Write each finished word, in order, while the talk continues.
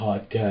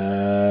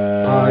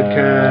Podcast.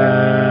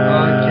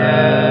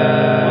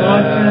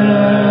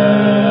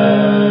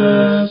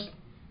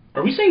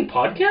 Are we saying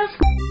podcast?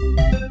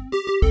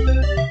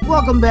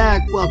 Welcome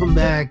back.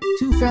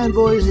 Two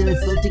fanboys and a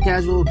filthy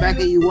casual back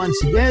at you once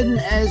again.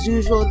 As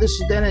usual, this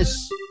is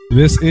Dennis.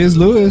 This is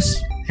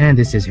Lewis. And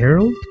this is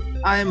Harold.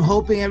 I am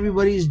hoping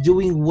everybody's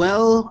doing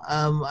well.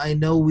 I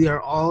know we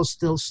are all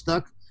still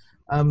stuck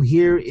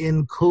here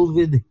in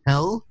COVID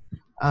hell.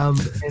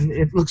 And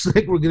it looks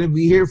like we're going to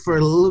be here for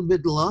a little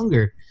bit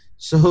longer.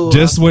 So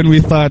just when we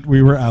thought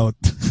we were out.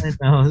 I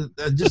know.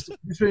 Just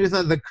when we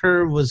thought the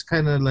curve was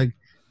kind of like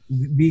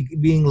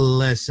being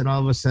less, and all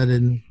of a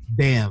sudden,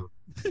 bam,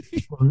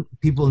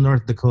 people in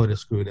North Dakota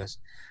screwed us.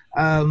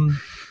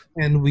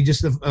 And we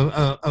just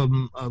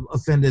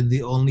offended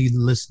the only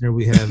listener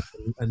we have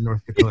in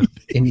North Dakota.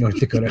 In North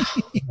Dakota.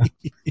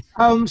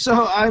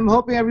 So I'm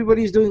hoping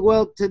everybody's doing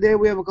well. Today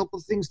we have a couple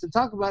of things to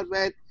talk about,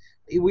 but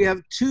we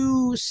have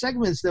two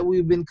segments that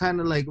we've been kind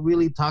of like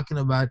really talking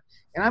about.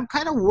 And I'm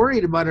kind of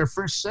worried about our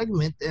first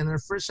segment. And our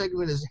first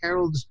segment is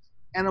Harold's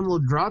animal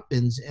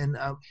drop-ins. And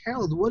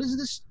Harold, what is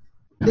this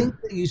thing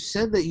that you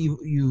said that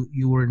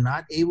you were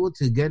not able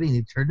to get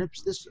any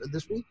turnips this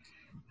week?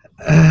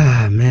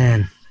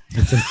 Man,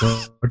 it's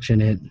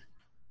unfortunate.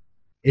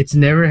 It's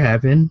never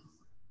happened.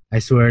 I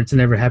swear it's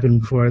never happened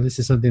before. This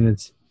is something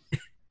that's...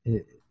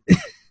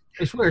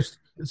 I swear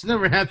it's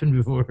never happened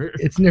before.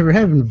 It's never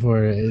happened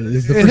before.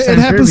 It's the It first time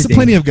happens to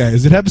plenty of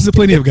guys. Hey,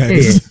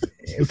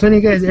 plenty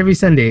of guys every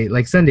Sunday.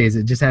 Like Sundays,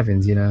 it just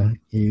happens, you know.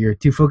 You're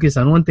too focused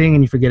on one thing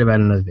and you forget about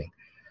another thing.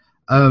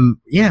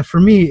 Yeah, for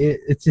me,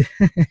 it's...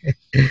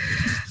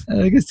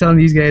 I guess telling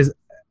these guys...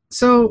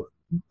 So,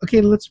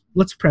 okay, let's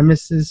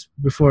preface this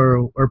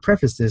before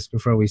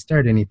we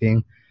start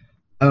anything.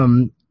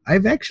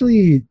 I've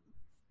actually,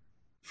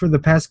 for the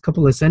past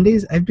couple of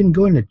Sundays, I've been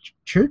going to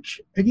church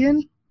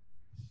again.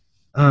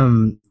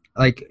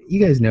 Like you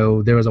guys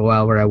know, there was a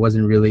while where I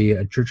wasn't really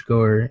a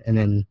churchgoer, and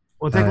then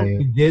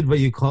technically you did,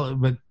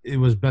 but it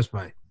was Best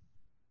Buy.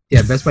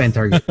 Yeah, Best Buy and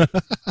Target.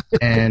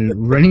 And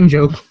running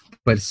joke,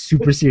 but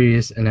super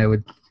serious. And I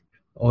would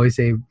always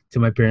say to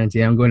my parents,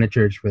 "Yeah, I'm going to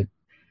church," but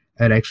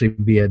I'd actually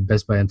be at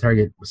Best Buy and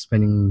Target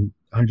spending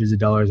hundreds of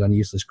dollars on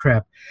useless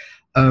crap.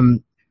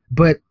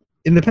 But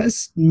in the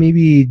past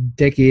maybe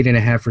decade and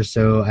a half or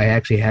so, I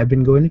actually have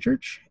been going to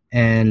church,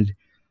 and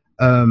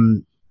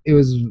it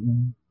was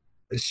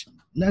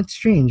not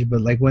strange,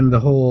 but like when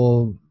the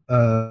whole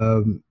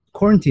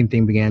quarantine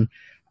thing began,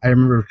 I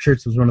remember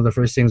church was one of the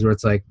first things where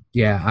it's like,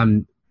 yeah,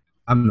 I'm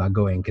not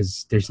going,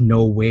 because there's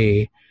no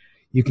way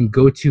you can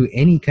go to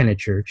any kind of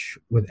church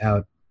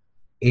without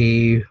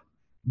a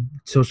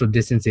social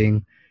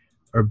distancing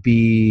or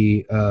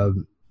be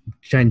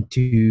trying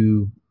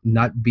to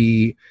not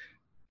be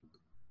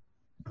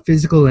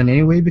physical in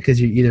any way,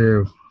 because you're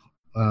either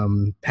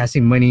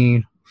passing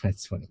money.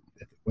 That's funny.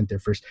 Went there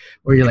first,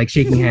 or you're like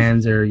shaking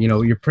hands, or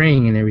you're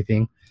praying and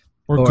everything,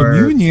 or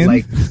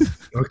communion,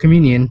 or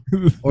communion,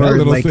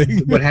 or like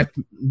thing. what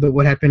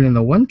happened in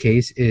the one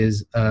case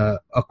is a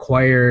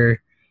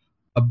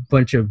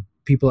bunch of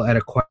people at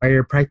a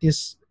choir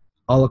practice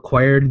all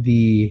acquired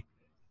the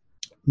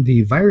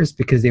virus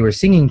because they were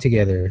singing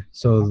together.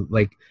 So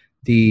like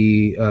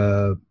the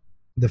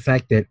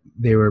fact that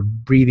they were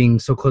breathing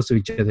so close to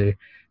each other,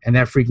 and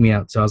that freaked me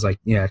out. So I was like,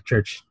 yeah,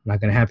 church, not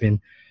gonna happen.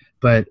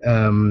 But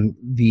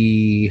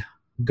the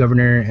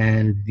governor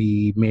and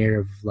the mayor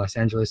of Los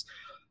Angeles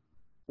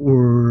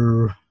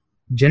were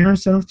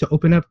generous enough to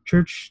open up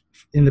church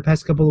in the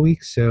past couple of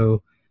weeks.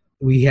 So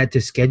we had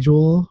to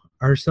schedule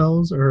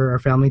ourselves or our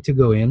family to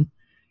go in.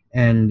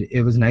 And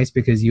it was nice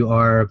because you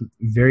are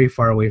very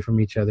far away from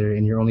each other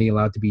and you're only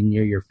allowed to be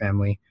near your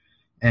family.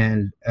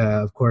 And,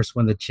 of course,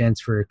 when the chance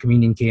for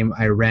communion came,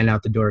 I ran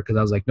out the door because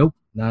I was like, nope,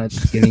 not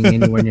getting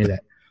anywhere near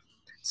that.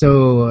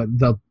 So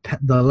the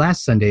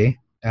last Sunday,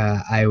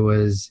 I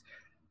was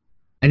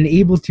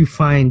unable to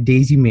find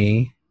Daisy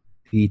May,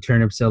 the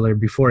turnip seller,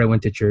 before I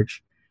went to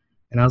church.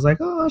 And I was like,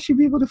 oh, I should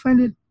be able to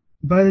find it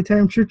by the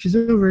time church is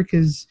over,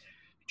 because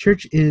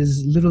church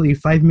is literally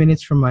 5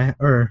 minutes from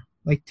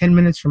 10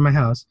 minutes from my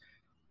house.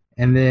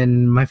 And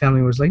then my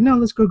family was like, no,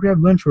 let's go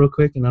grab lunch real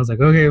quick. And I was like,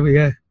 okay, we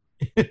got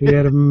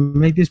to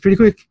make this pretty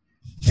quick.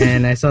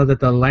 And I saw that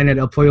the line at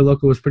El Pollo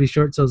Loco was pretty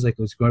short. So I was like,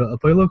 let's go to El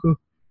Pollo Loco.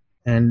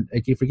 And I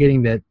keep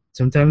forgetting that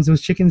sometimes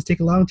those chickens take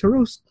a long to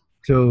roast.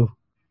 So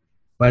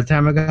by the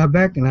time I got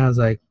back, and I was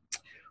like,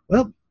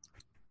 well,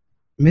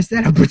 missed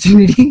that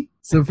opportunity.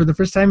 So for the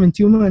first time in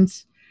 2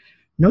 months,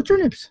 no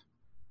turnips.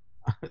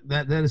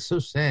 That is so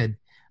sad.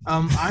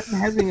 I'm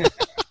having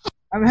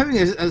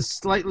a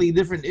slightly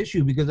different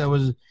issue, because I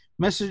was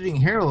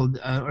messaging Harold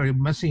or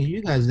messaging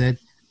you guys that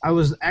I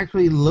was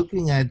actually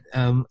looking at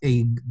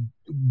a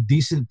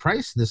decent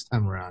price this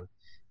time around.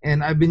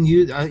 And I've been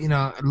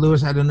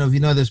Lewis, I don't know if you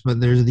know this, but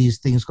there's these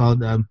things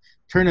called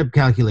turnip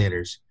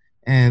calculators.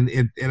 And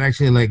it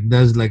actually like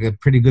does like a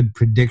pretty good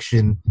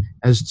prediction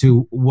as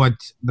to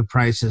what the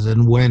price is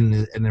and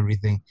when and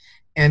everything.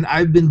 and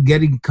I've been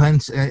getting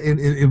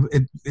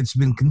it's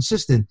been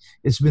consistent.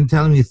 It's been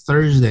telling me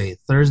Thursday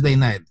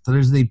night,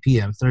 Thursday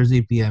PM,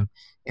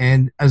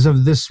 and as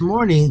of this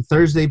morning,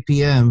 Thursday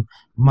PM,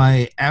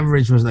 my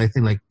average was I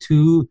think like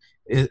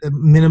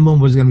minimum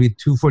was going to be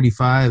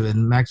 245,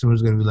 and maximum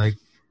was going to be like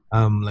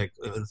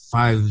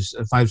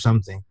five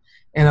something,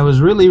 and I was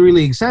really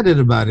really excited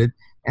about it.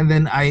 And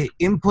then I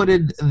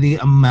inputted the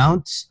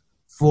amount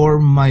for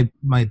my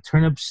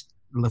turnips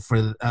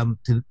for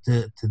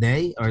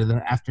today or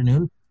the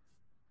afternoon.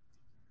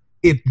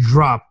 It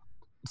dropped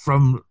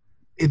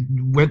it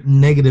went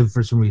negative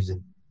for some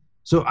reason.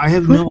 So I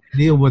have no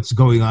idea what's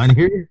going on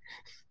here.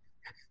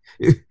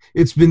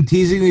 It's been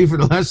teasing me for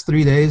the last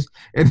 3 days,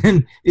 and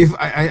then if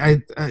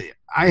I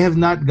have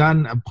not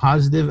gotten a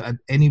positive at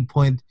any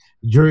point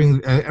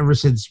during ever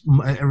since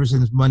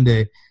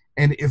Monday.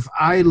 And if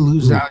I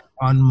lose out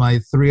on my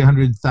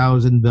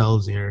 300,000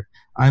 bells here,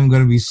 I'm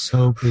gonna be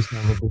so pissed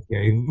off at this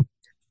game.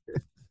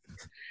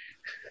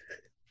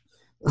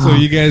 So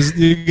you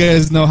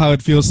guys know how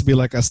it feels to be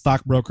like a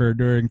stockbroker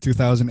during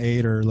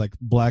 2008 or like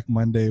Black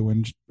Monday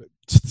when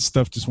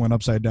stuff just went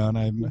upside down.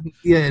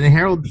 Yeah, and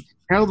Harold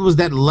was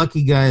that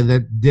lucky guy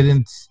that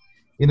didn't.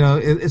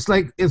 It's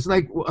like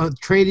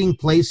trading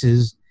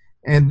places,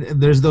 and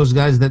there's those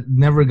guys that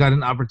never got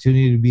an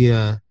opportunity to be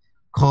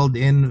called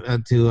in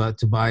to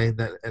buy.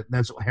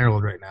 That's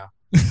Harold right now.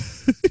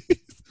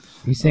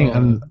 You saying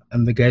I'm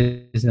the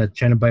guy who's not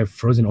trying to buy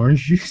frozen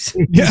orange juice?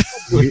 Yeah.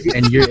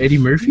 And you're Eddie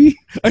Murphy?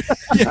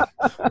 Yeah.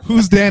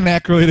 Who's Dan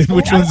Aykroyd and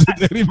which one's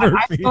Eddie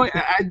Murphy?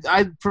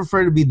 I'd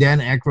prefer to be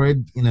Dan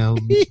Aykroyd.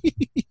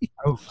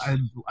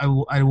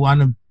 I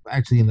want to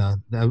actually. I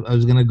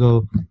was gonna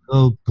go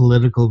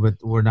political, but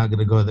we're not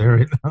gonna go there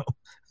right now.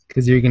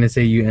 Because you're gonna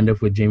say you end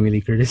up with Jamie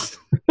Lee Curtis.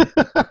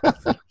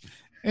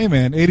 Hey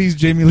man, 80s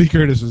Jamie Lee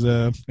Curtis was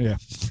yeah.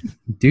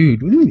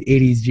 Dude, what do you mean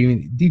 80s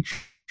Jamie? Dude,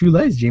 True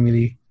Lies Jamie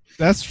Lee.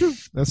 That's true.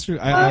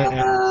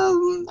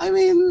 I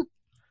mean,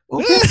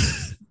 okay.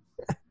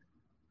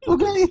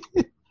 Okay.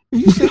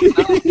 You say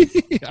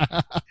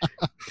no.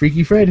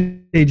 Freaky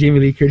Friday, Jamie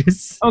Lee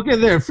Curtis. Okay,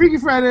 there. Freaky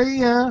Friday,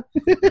 yeah.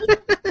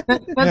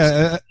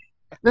 I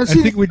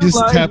think we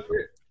just tapped.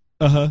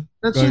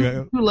 That's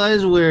True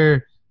Lies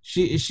where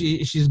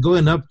she's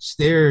going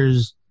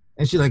upstairs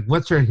and she's like,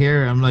 "What's her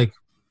hair?" I'm like,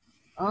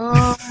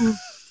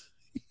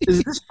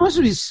 is this supposed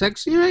to be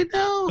sexy right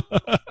now?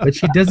 But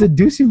she does it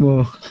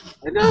doucement.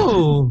 I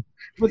know,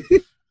 but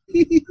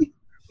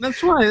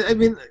that's why. I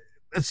mean,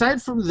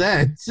 aside from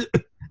her,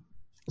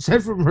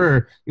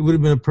 it would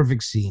have been a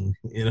perfect scene.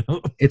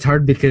 It's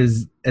hard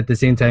because at the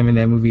same time in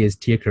that movie is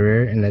Tia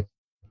Carrere, and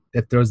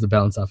that throws the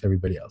balance off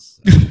everybody else.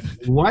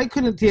 Why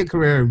couldn't Tia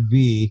Carrere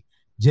be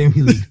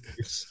Jamie Lee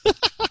Curtis?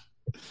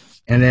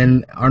 And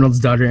then Arnold's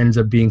daughter ends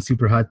up being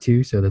super hot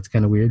too, so that's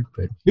kind of weird.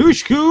 But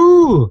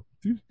Yushku.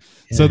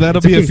 So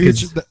that'll be a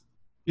future.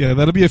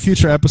 That'll be a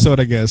future episode,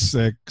 I guess.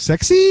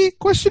 Sexy?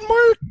 Question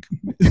mark.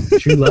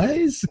 True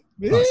Lies.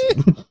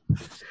 Awesome.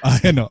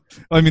 I know.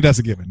 I mean, that's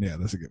a given. Yeah,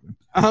 that's a given.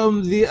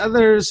 The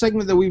other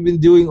segment that we've been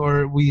doing,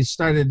 or we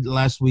started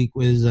last week,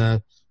 was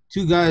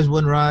Two Guys,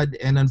 One Rod,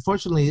 and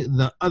unfortunately,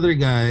 the other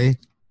guy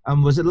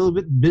was a little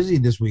bit busy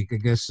this week. I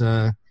guess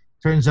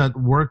turns out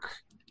work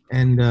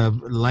and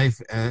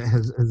life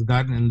has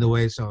gotten in the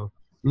way. So,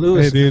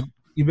 Lewis, hey, dude.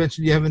 You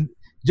mentioned you haven't.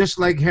 Just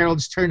like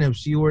Harold's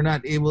turnips, you were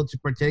not able to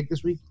partake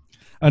this week?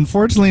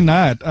 Unfortunately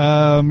not.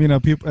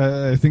 People.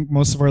 I think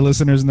most of our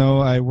listeners know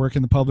I work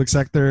in the public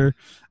sector.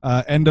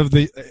 End of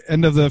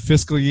the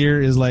fiscal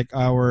year is like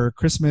our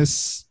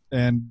Christmas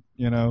and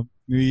New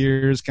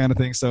Year's kind of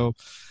thing. So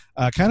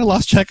kind of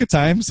lost track of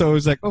time. So it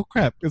was like, oh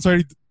crap, it's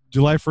already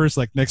July 1st,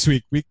 like next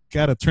week. We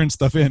got to turn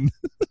stuff in.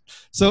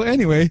 So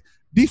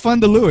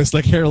defund the Lewis,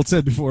 like Harold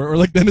said before, or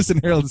like Dennis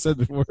and Harold said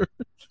before.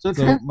 So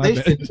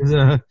translation is,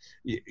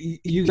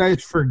 you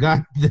guys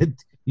forgot that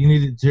you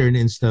needed to turn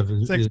in stuff.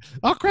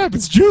 Oh crap!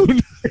 It's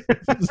June.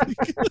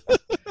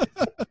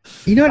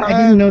 You know what?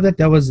 I didn't know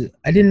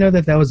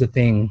that was a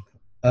thing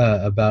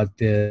about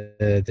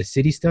the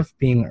city stuff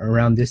being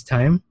around this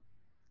time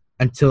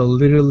until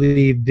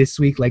literally this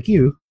week. Like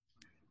you,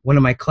 one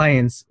of my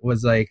clients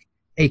was like,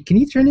 "Hey, can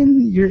you turn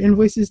in your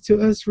invoices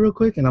to us real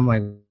quick?" And I'm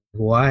like,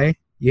 "Why?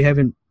 You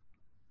haven't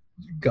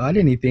got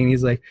anything?"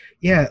 He's like,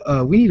 "Yeah,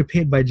 we need to pay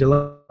it by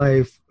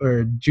July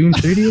or June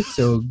 30th,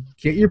 so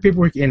get your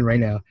paperwork in right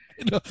now."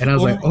 And I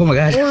was like, "Oh my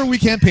god!" Or we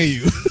can't pay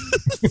you.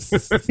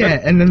 Yeah,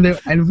 and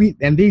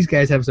then these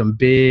guys have some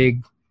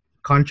big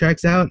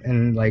contracts out,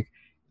 and like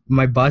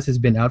my boss has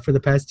been out for the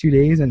past 2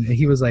 days, and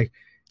he was like,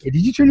 "Hey,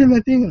 did you turn in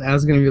that thing?" And I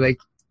was gonna be like,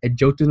 I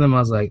joked with him. I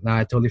was like, "Nah,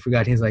 I totally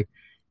forgot." He's like,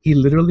 he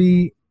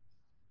literally,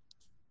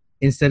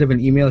 instead of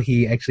an email,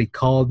 he actually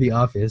called the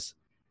office,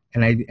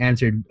 and I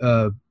answered,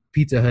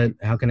 "Pizza Hut,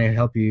 how can I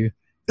help you?"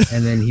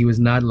 And then he was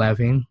not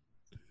laughing,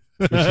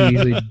 which he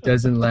usually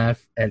doesn't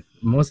laugh at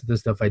most of the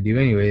stuff I do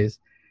anyways.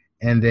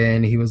 And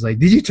then he was like,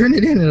 "Did you turn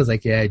it in?" And I was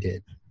like, "Yeah, I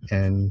did."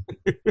 And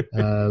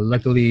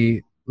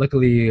luckily,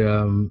 we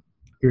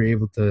were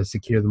able to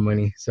secure the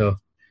money. So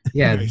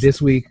yeah, Nice.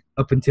 This week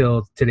up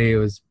until today it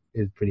was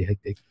pretty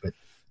hectic. But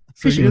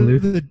Fishing, you're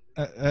Lou.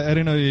 I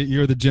didn't know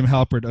you're the Jim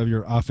Halpert of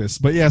your office,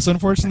 but yeah. So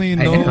unfortunately, I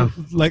no, am.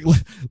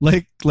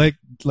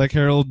 like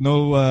Harold,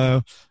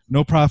 no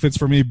profits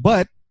for me.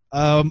 But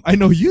I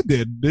know you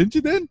didn't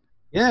you? Then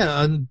Yeah,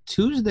 on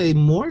Tuesday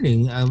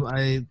morning,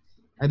 I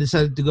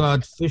decided to go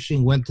out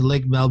fishing. Went to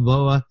Lake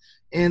Balboa,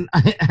 and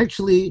I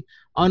actually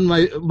on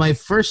my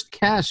first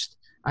cast,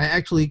 I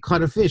actually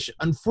caught a fish.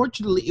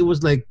 Unfortunately, it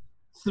was like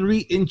 3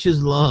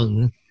 inches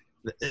long.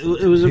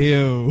 It was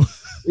ew.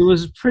 it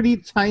was pretty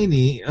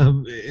tiny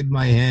in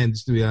my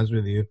hands, to be honest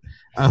with you.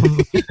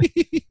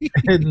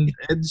 And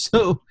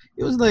so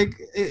it was like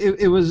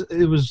it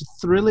was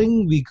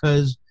thrilling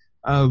because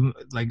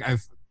like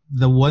I've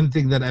the one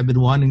thing that I've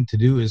been wanting to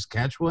do is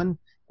catch one,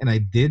 and I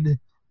did.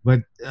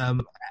 But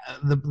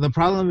the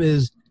problem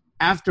is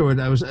afterward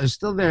I was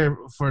still there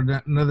for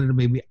another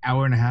maybe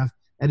hour and a half.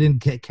 I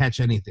didn't catch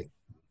anything.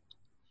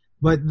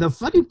 But the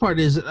funny part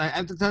is, I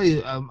have to tell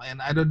you,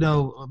 and I don't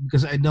know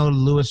because I know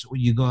Lewis, when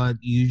you go out,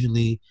 you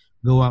usually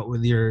go out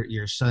with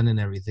your son and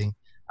everything.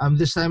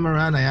 This time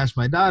around, I asked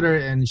my daughter,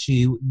 and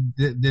she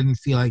didn't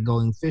feel like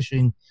going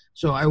fishing,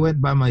 so I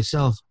went by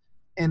myself.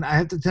 And I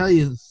have to tell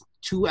you,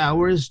 2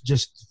 hours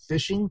just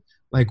fishing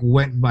like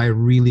went by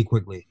really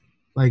quickly.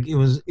 Like it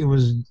was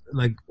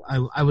like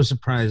I was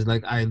surprised.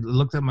 Like I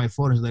looked at my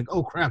phone and was like,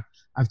 oh crap,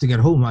 I have to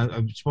get home.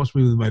 I'm supposed to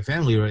be with my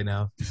family right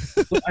now.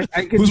 So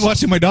I can Who's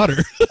watching my daughter?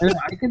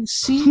 I can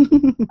see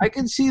I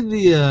can see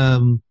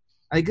the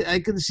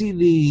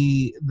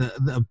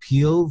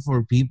appeal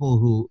for people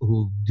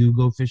who do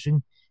go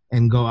fishing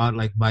and go out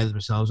like by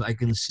themselves. I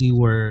can see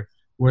where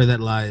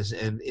that lies,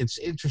 and it's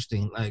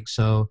interesting. Like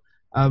so,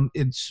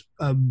 it's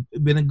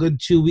been a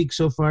good 2 weeks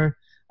so far.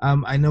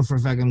 I know for a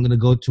fact I'm gonna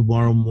go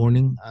tomorrow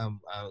morning.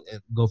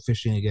 Go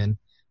fishing again,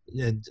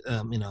 and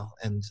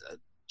and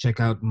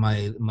check out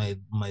my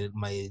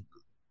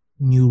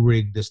new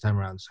rig this time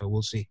around. So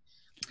we'll see.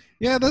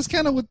 Yeah, that's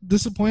kind of what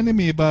disappointed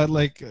me about,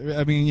 like,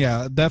 I mean,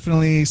 yeah,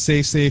 definitely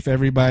stay safe,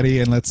 everybody,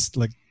 and let's,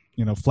 like,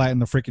 flatten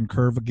the freaking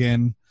curve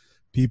again,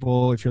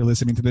 people, if you're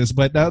listening to this.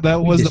 But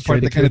that was the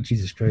part that kind of,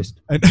 Jesus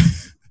Christ.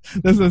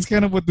 that's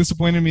kind of what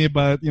disappointed me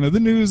about, the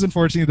news,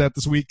 unfortunately, that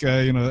this week,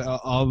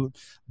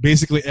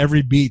 basically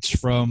every beach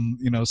from,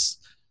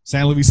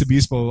 San Luis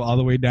Obispo all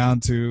the way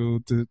down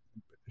to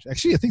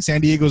actually, I think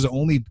San Diego is the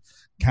only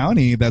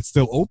county that's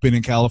still open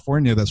in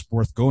California that's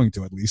worth going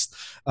to, at least.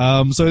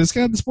 So it's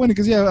kind of disappointing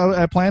because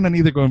I plan on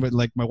either going, but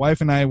like my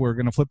wife and I were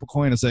gonna flip a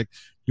coin. It's like,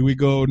 do we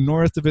go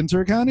north to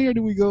Ventura County or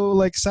do we go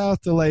like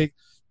south to like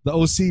the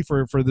OC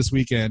for this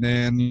weekend?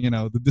 And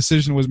the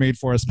decision was made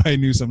for us by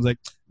Newsom. I was like,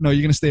 no,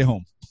 you're gonna stay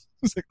home.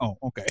 It's like, oh,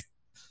 okay.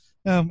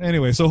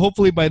 Anyway, so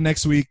hopefully by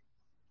next week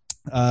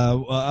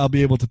I'll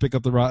be able to pick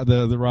up the rod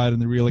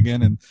and the reel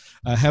again, and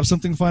have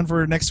something fun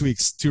for next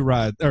week's two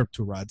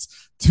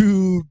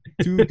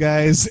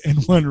guys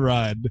and one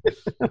rod.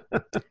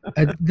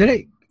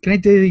 Can I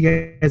tell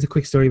you guys a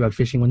quick story about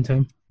fishing one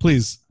time?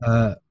 Please.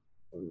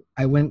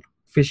 I went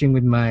fishing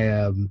with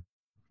my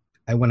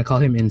I want to call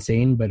him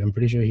insane, but I'm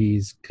pretty sure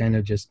he's kind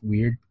of just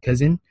weird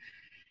cousin,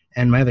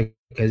 and my other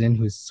cousin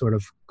who's sort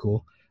of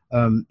cool.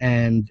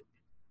 And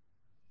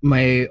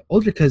my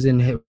older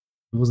cousin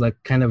was like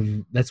kind of,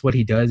 that's what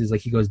he does, is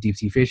like he goes deep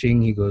sea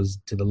fishing, he goes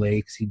to the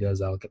lakes, he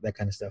does all that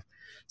kind of stuff.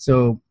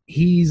 So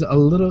he's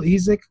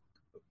like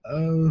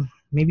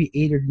maybe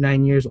 8 or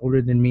 9 years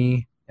older than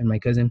me and my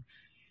cousin,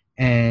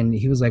 and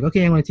he was like,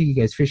 okay, I'm gonna take you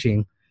guys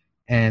fishing,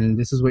 and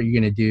this is what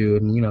you're gonna do.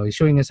 And he's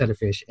showing us how to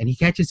fish, and he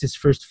catches his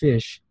first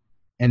fish,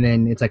 and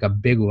then it's like a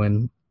big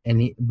one,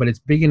 but it's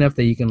big enough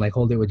that you can like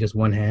hold it with just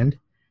one hand,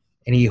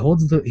 and he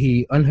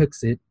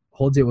unhooks it,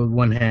 holds it with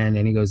one hand,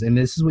 and he goes, and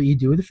this is what you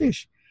do with the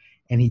fish.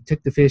 And he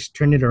took the fish,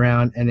 turned it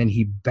around, and then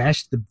he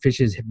bashed the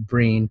fish's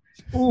brain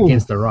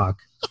against the rock.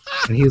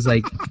 And he was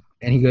like,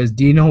 and he goes,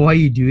 do you know why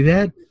you do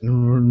that?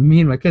 And me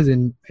and my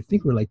cousin, I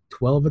think we're like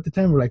 12 at the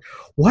time, we're like,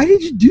 why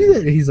did you do that?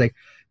 And he's like,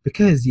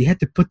 because you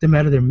had to put them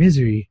out of their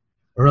misery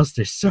or else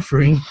they're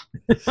suffering.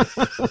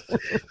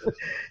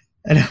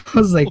 And I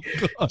was like,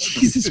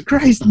 Jesus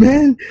Christ,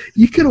 man,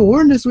 you could have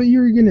warned us what you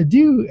were going to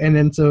do. And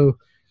then so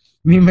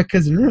me and my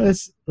cousin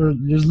Russ were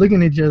just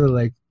looking at each other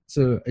like,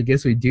 so I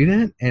guess we do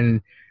that?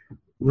 And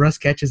Russ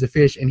catches a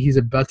fish, and he's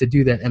about to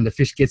do that, and the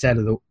fish gets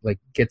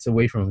gets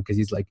away from him because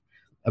he's like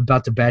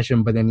about to bash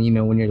him. But then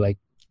when you're like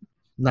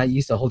not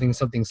used to holding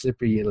something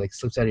slippery, it like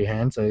slips out of your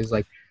hand. So he's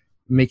like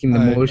making the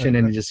motion,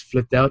 and it just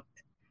flipped out.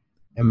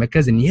 And my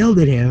cousin yelled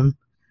at him,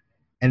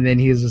 and then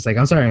he was just like,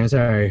 I'm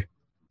sorry.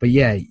 But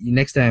yeah,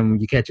 next time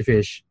you catch a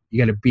fish, you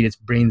got to beat its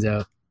brains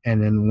out.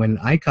 And then when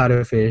I caught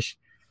a fish,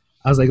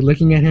 I was like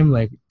looking at him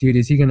like, dude,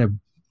 is he going to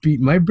beat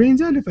my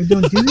brains out if I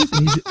don't do this?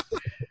 And I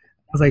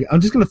was like,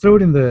 I'm just going to throw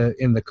it in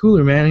the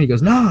cooler, man. And he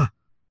goes, nah.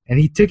 And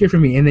he took it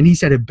from me, and then he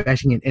started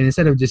bashing it. And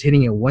instead of just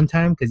hitting it one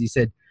time, because he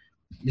said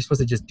you're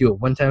supposed to just do it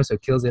one time so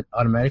it kills it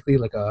automatically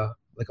like a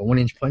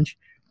 1-inch punch,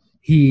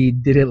 he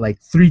did it like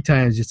 3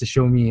 times just to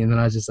show me. And then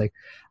I was just like,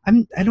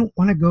 I don't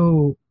want to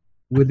go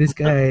with this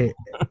guy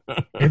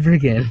ever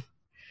again.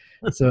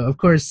 So of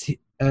course,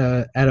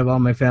 out of all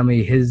my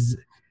family, his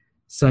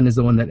son is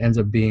the one that ends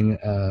up being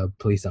a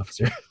police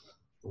officer.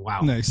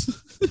 Wow. Nice.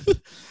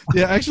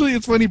 Yeah, actually,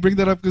 it's funny you bring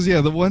that up because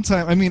the one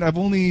time, I mean,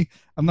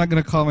 I'm not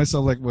gonna call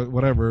myself like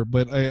whatever,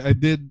 but I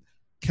did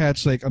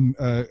catch like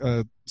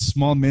a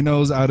small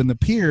minnows out in the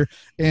pier,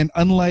 and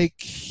unlike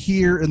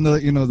here in the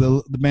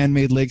the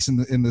man-made lakes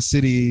in the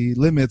city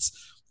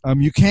limits,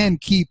 you can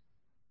keep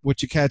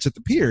what you catch at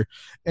the pier.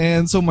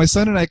 And so my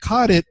son and I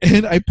caught it,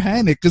 and I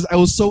panicked because I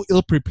was so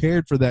ill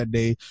prepared for that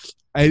day.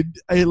 I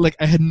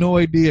had no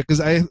idea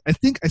because I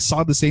think I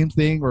saw the same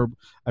thing, or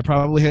I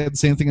probably had the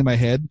same thing in my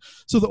head.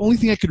 So the only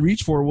thing I could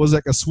reach for was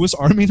like a Swiss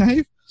Army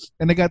knife,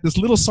 and I got this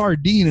little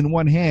sardine in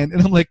one hand,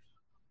 and I'm like,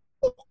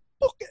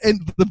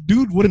 and the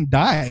dude wouldn't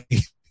die.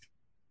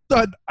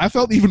 So I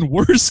felt even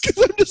worse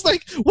because I'm just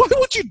like, why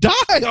would you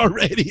die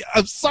already?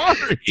 I'm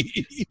sorry.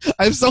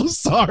 I'm so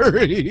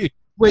sorry.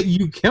 Wait,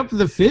 you kept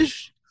the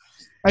fish?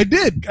 I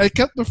did. I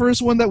kept the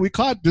first one that we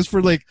caught just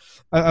for like,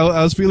 I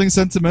was feeling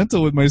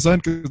sentimental with my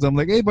son because I'm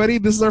like, hey, buddy,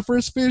 this is our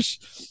first fish.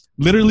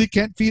 Literally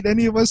can't feed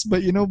any of us,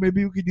 but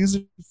maybe we could use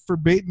it for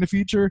bait in the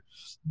future.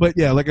 But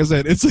yeah, like I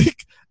said, it's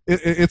like,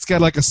 it's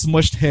got like a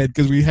smushed head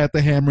because we had to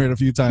hammer it a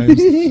few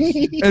times.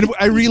 And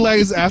I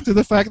realized after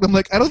the fact, I'm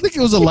like, I don't think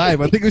it was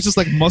alive. I think it was just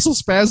like muscle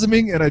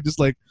spasming, and I just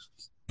like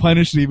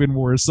punished it even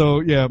more.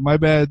 So yeah, my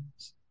bad.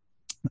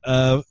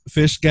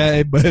 Fish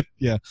guy, but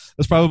yeah,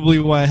 that's probably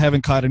why I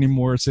haven't caught any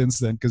more since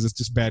then, because it's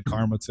just bad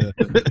karma to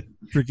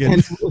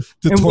freaking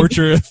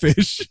torture a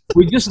fish.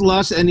 We just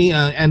lost any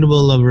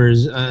animal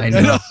lovers. I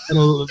know.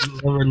 Animal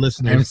lover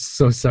listeners. I'm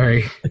so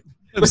sorry.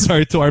 I'm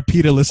sorry to our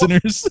PETA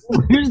listeners.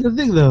 Here's the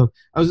thing, though.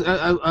 I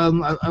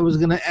was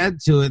gonna add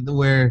to it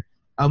where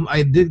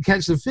I did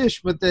catch the fish,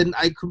 but then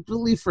I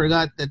completely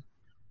forgot that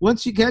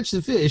once you catch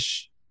the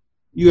fish,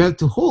 you have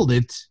to hold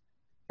it,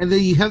 and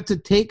then you have to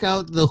take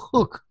out the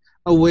hook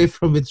away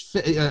from its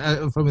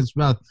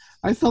mouth.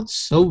 I felt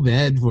so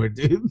bad for it,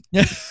 dude.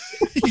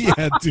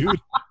 Yeah, dude.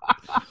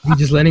 You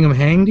just letting him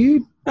hang,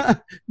 dude?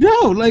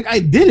 No, like I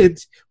did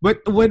it,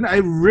 but when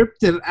I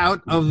ripped it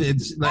out of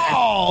its, like,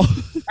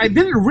 I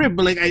didn't rip,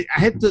 but like I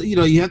had to,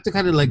 you have to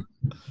kind of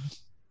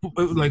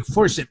like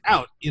force it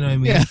out. You know what I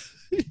mean? Yeah.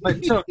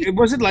 But so it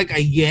wasn't like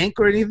a yank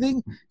or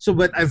anything. So,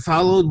 but I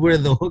followed where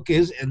the hook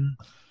is,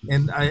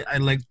 and I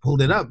like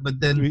pulled it up, but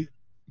then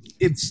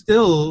it's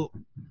still,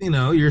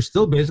 you're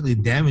still basically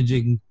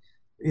damaging,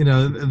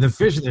 the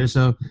fish there.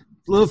 So,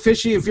 little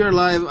fishy, if you're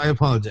alive, I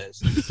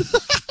apologize.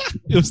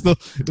 It was still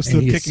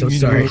kicking so me.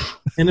 Sorry.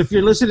 And if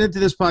you're listening to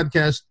this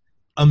podcast,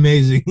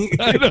 amazing.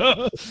 I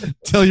know.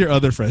 Tell your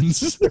other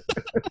friends.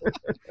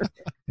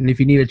 And if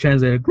you need a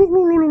translator,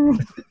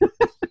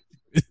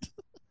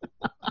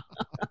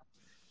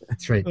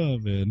 that's right. Oh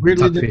man.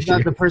 Weirdly, Talk fish not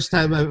here. the first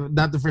time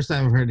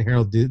I've heard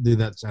Harold do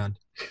that sound.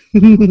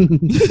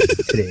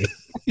 Today.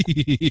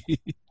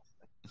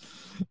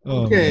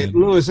 Oh, Okay, man.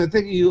 Louis, I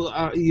think you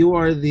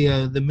are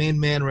the main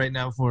man right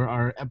now for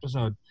our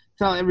episode.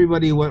 Tell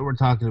everybody what we're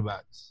talking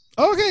about.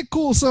 Okay,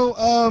 cool. So,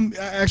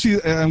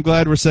 actually, I'm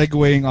glad we're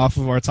segueing off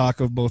of our talk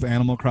of both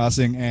Animal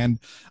Crossing and,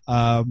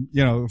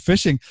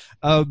 fishing.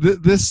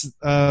 This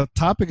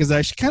topic is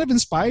actually kind of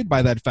inspired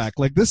by that fact.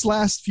 Like this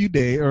last few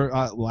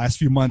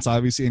months,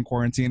 obviously in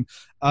quarantine,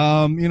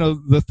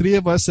 the three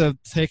of us have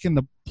taken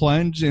the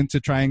plunge into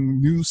trying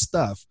new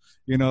stuff.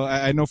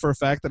 I know for a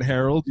fact that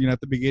Harold,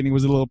 at the beginning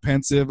was a little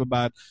pensive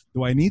about,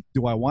 do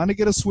I want to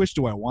get a Switch?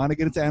 Do I want to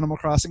get into Animal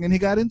Crossing? And he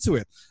got into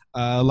it.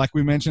 Like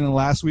we mentioned in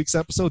last week's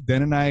episode,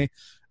 Den and I,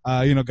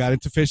 got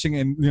into fishing,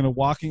 and,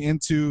 walking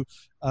into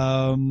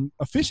a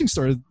fishing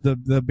store,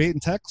 the bait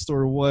and tackle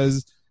store,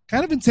 was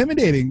kind of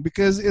intimidating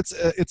because it's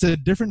a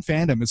different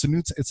fandom.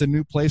 It's a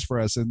new place for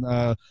us and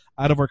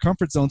out of our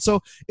comfort zone.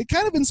 So it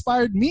kind of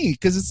inspired me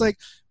because it's like,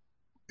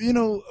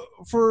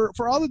 for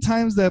all the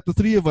times that the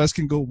three of us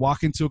can go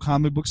walk into a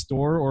comic book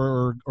store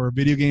or a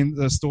video game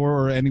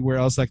store or anywhere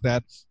else like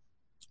that,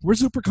 we're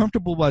super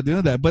comfortable about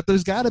doing that. But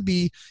there's got to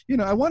be,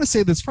 I want to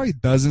say there's probably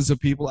dozens of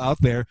people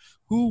out there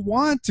who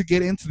want to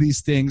get into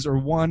these things or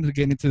want to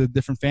get into the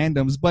different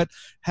fandoms, but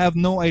have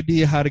no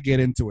idea how to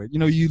get into it.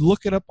 You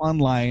look it up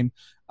online.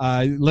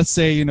 Let's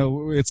say,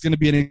 it's going to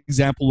be an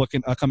example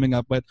coming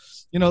up, but,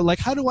 like,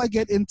 how do I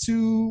get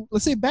into,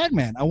 let's say,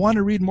 Batman? I want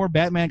to read more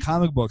Batman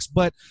comic books,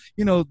 but,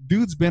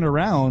 dude's been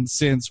around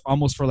since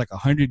almost for like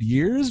 100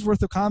 years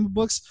worth of comic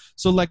books.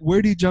 So, like,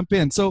 where do you jump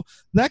in? So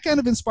that kind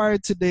of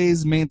inspired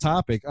today's main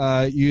topic.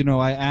 I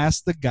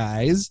asked the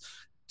guys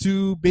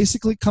to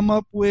basically come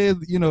up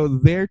with,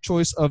 their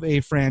choice of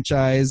a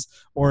franchise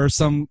or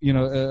some,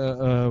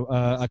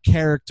 a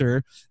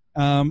character,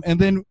 and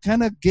then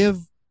kind of give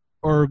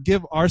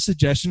our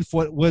suggestion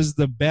for what was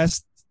the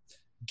best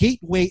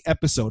gateway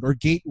episode or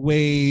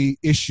gateway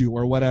issue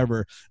or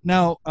whatever.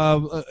 Now,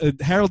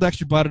 Harold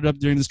actually brought it up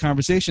during this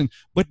conversation,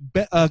 but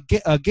a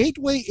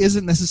gateway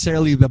isn't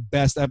necessarily the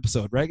best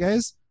episode, right,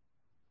 guys?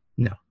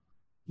 No.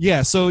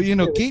 Yeah, so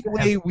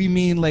gateway, we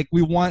mean like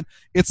we want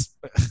it's.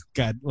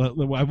 God,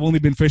 well, I've only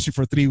been fishing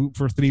for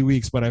 3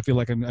 weeks, but I feel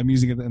like I'm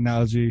using the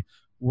analogy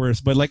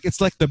worse. But like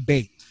it's like the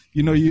bait,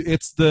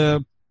 it's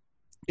the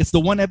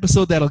one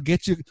episode that'll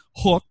get you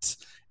hooked,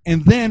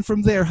 And then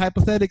from there,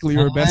 hypothetically,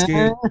 or best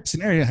case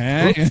scenario,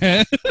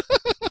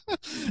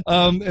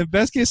 in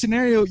best case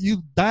scenario,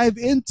 you dive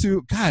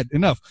into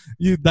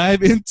You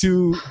dive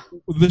into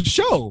the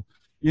show.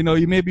 You know,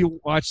 you maybe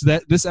watch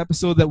this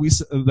episode that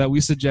we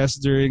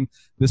suggest during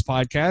this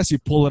podcast. You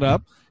pull it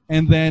up,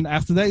 and then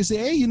after that, you say,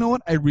 "Hey, you know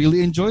what? I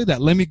really enjoyed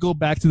that. Let me go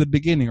back to the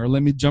beginning, or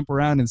let me jump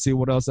around and see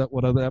what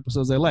other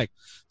episodes I like."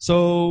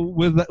 So,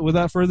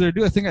 without further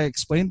ado, I think I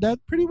explained that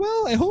pretty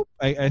well. I hope.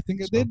 I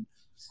think I did.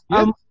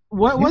 Yeah.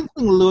 One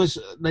thing, Lewis,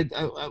 like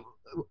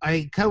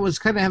I was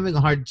kind of having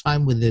a hard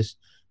time with this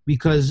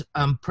because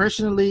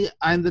personally,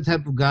 I'm the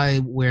type of guy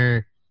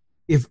where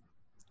if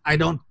I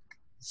don't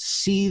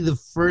see the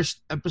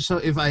first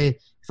episode, if I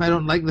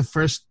don't like the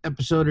first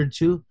episode or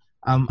two,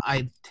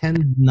 I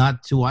tend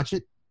not to watch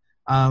it.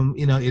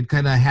 You know, it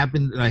kind of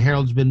happened.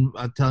 Harold's been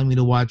telling me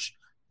to watch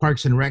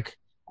Parks and Rec,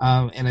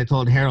 and I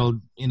told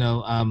Harold,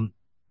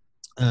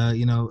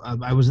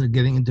 I wasn't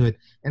getting into it,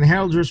 and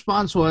Harold's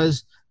response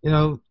was,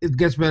 it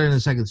gets better in the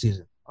second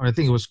season, or I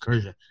think it was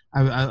Kerja.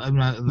 I'm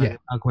not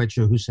quite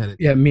sure who said it.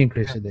 Yeah, me and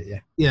Chris said that.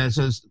 Yeah. Yeah.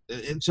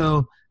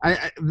 So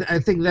I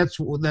think that's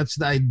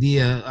the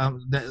idea.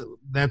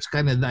 That's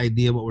kind of the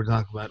idea of what we're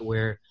talking about.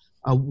 Where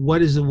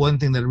what is the one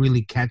thing that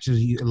really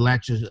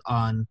latches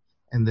on,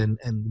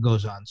 and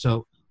goes on.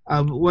 So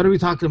what are we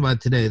talking about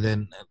today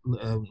then,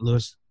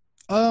 Lewis?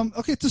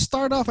 Okay, to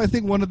start off, I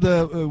think one of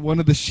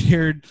the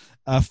shared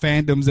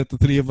fandoms that the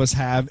three of us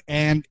have,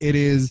 and it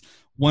is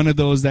one of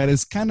those that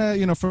is kind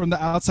of, from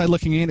the outside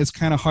looking in, it's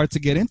kind of hard to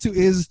get into,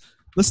 is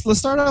let's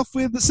start off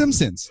with The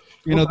Simpsons.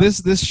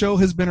 This show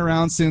has been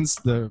around since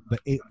the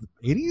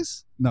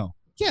 80s? No.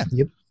 Yeah.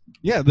 Yep.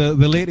 Yeah, the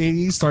late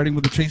 80s, starting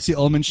with the Tracy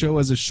Ullman Show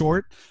as a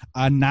short.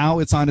 Now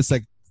it's on its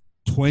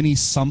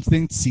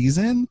 20-something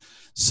season.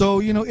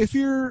 So if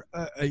you're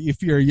a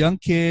young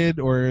kid,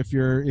 or if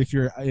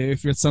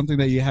it's something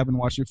that you haven't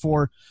watched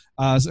before,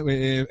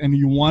 and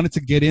you wanted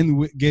to get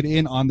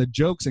in on the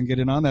jokes and get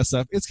in on that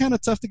stuff, it's kind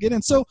of tough to get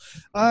in. So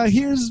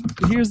here's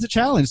the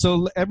challenge.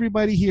 So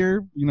everybody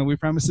here, we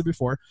promised it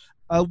before.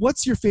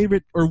 What's your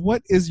favorite, or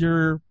what is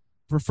your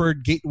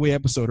preferred gateway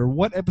episode, or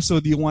what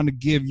episode do you want to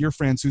give your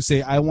friends who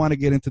say, I want to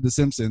get into The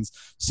Simpsons,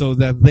 so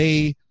that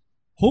they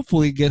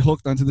hopefully get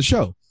hooked onto the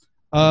show?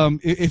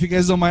 If you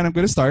guys don't mind, I'm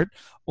going to start,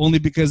 only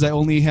because I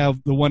only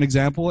have the one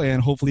example,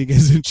 and hopefully you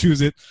guys didn't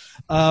choose it.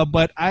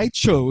 But I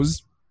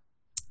chose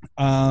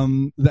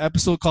the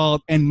episode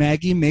called "And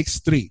Maggie Makes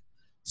Three."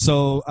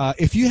 So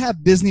if you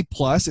have Disney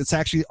Plus, it's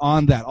actually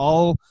on that.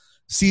 All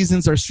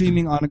seasons are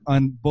streaming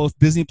on both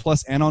Disney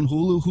Plus and on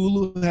Hulu.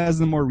 Hulu has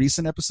the more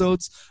recent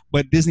episodes,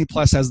 but Disney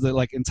Plus has the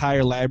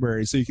entire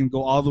library, so you can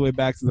go all the way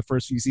back to the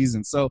first few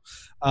seasons. So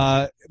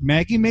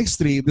Maggie Makes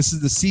Three. This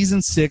is the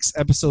season 6,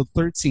 episode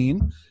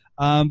 13.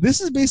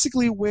 This is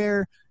basically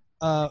where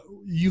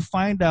you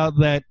find out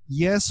that,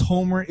 yes,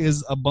 Homer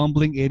is a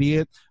bumbling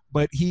idiot,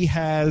 but he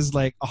has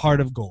a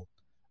heart of gold.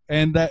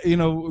 And that,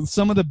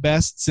 some of the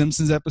best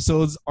Simpsons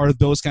episodes are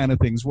those kind of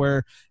things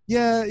where,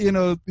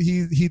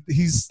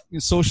 he's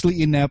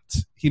socially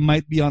inept. He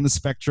might be on the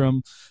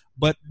spectrum,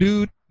 but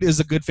dude is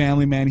a good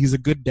family man. He's a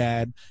good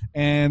dad.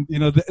 And,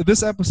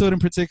 this episode in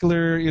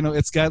particular,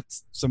 it's got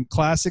some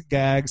classic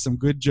gags, some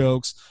good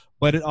jokes,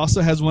 but it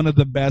also has one of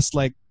the best,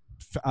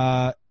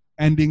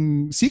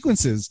 ending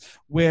sequences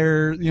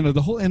where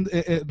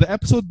the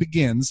episode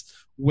begins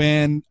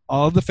when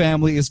all the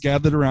family is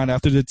gathered around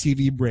after the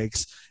TV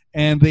breaks,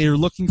 and they are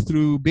looking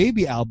through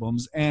baby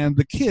albums, and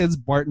the kids,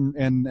 Barton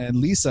and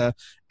Lisa,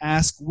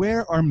 ask,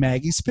 where are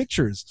Maggie's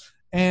pictures?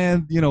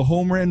 And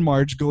Homer and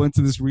Marge go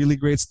into this really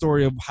great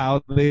story of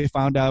how they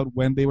found out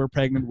when they were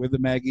pregnant with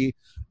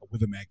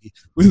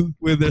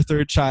their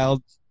third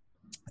child.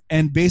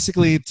 And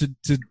basically,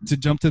 to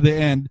jump to the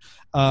end,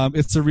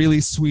 it's a really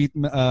sweet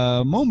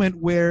moment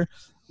where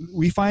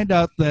we find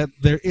out that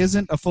there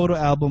isn't a photo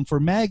album for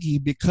Maggie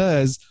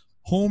because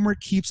Homer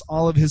keeps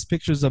all of his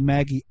pictures of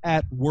Maggie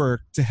at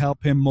work to help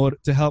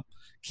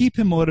keep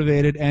him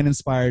motivated and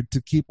inspired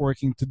to keep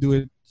working to do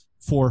it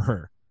for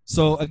her.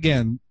 So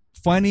again,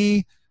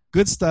 funny,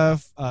 good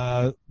stuff,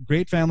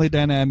 great family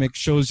dynamic,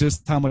 shows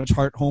just how much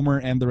heart Homer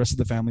and the rest of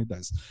the family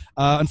does.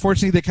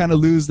 Unfortunately, they kind of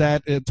lose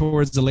that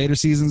towards the later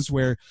seasons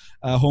where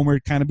Homer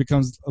kind of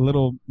becomes a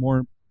little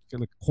more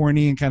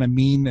corny and kind of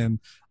mean and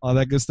all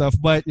that good stuff.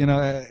 But,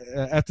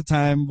 at the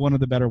time, one of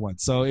the better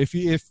ones. So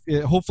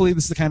hopefully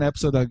this is the kind of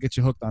episode that'll get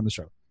you hooked on the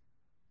show.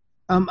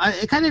 I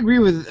kind of agree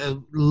with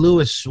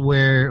Lewis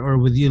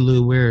with you,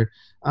 Lou, where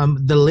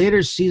the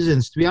later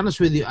seasons, to be honest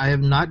with you, I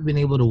have not been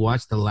able to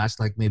watch the last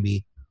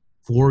maybe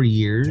 4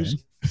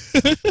 years,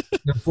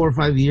 4 or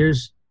 5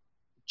 years,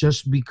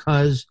 just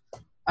because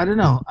I don't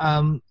know.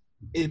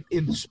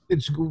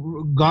 It's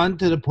gone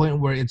to the point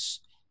where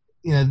it's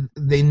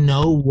they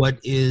know what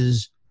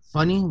is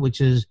funny, which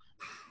is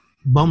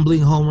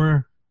bumbling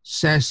Homer,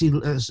 sassy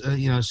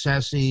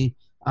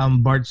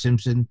Bart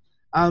Simpson,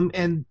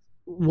 and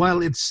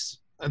while it's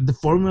the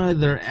formula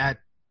they're at,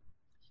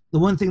 the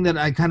one thing that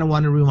I kind of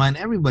want to remind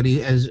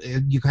everybody, as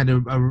you kind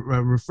of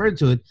referred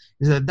to it,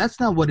 is that that's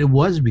not what it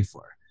was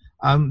before.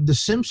 The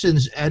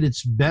Simpsons, at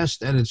its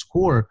best, at its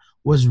core,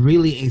 was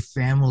really a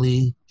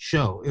family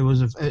show. It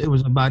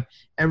was about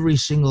every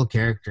single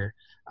character.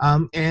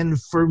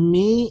 And for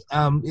me,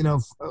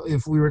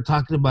 if we were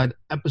talking about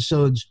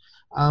episodes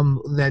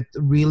that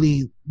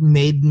really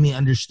made me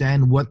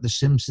understand what The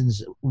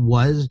Simpsons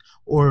was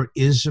or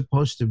is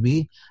supposed to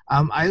be,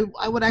 I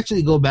would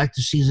actually go back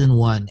to season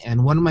 1.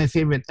 And one of my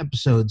favorite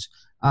episodes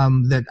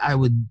that I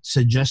would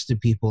suggest to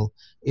people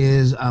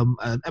is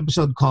an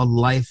episode called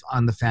Life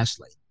on the Fast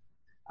Lane.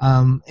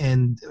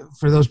 And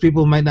for those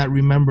people who might not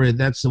remember it,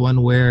 that's the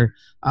one where,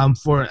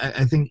 for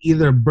I think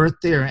either a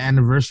birthday or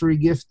anniversary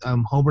gift,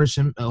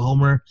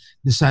 Homer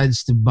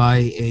decides to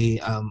buy a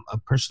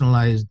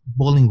personalized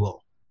bowling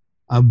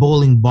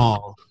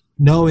ball,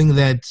 knowing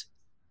that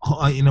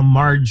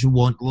Marge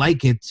won't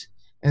like it,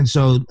 and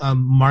so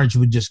Marge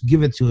would just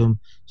give it to him,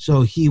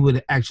 so he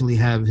would actually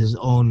have his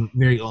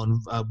very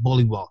own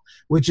bowling ball,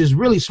 which is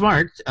really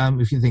smart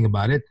if you think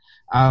about it.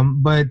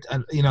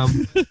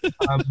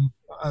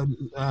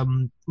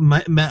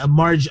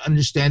 Marge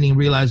understanding,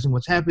 realizing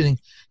what's happening,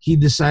 she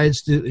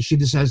decides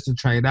to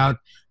try it out.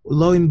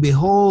 Lo and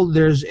behold,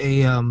 there's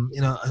a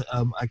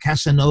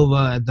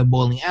Casanova at the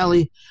bowling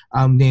alley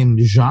named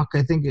Jacques,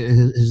 I think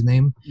his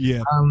name.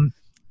 Yeah.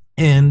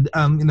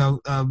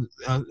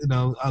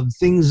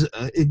 Things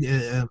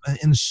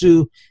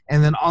ensue,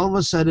 and then all of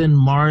a sudden,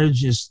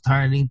 Marge is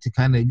starting to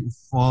kind of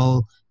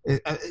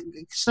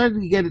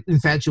starting to get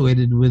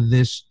infatuated with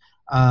this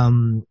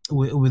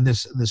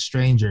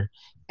stranger.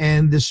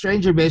 And the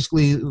stranger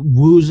basically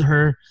woos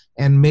her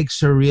and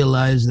makes her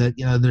realize that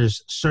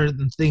there's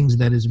certain things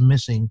that is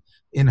missing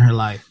in her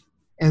life.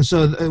 And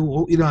so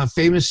a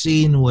famous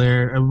scene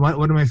where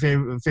one of my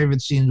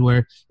favorite scenes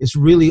where it's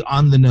really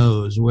on the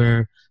nose,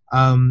 where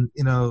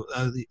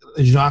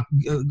Jacques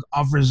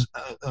offers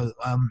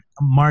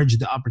Marge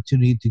the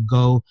opportunity to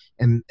go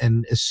and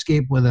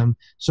escape with him.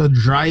 So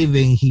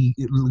driving, he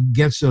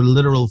gets a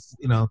literal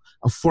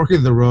a fork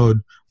in the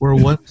road, where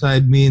one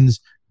side means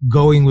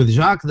going with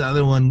Jacques, the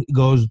other one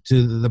goes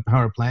to the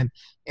power plant.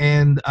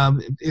 And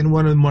in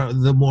one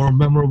of the more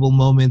memorable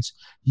moments,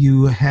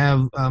 you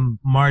have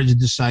Marge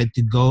decide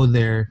to go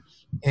there.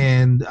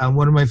 And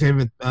one of my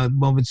favorite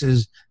moments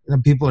is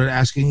people are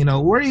asking,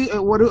 where are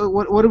you? What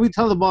do we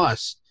tell the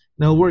boss?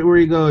 Where are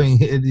you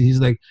going? And he's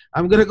like,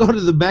 I'm gonna go to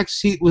the back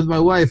seat with my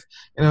wife,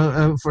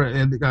 for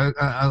 10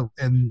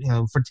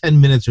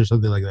 minutes or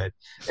something like that.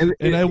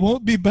 And I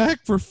won't be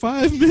back for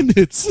 5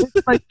 minutes.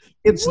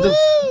 At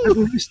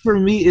least for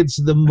me, it's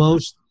the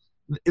most.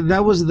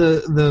 That was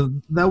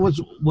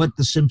what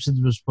The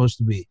Simpsons was supposed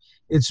to be.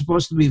 It's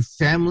supposed to be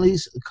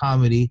family's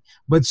comedy,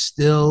 but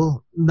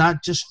still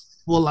not just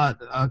full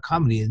out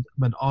comedy,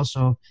 but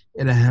also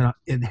it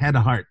had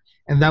a heart,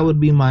 and that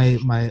would be my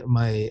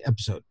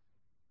episode.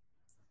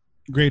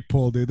 Great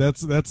poll, dude. That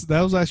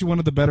was actually one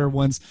of the better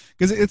ones,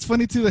 because it's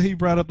funny too that he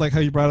brought up how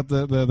you brought up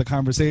the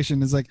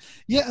conversation. Is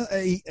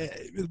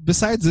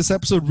besides this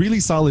episode, really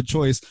solid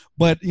choice.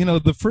 But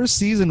the first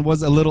season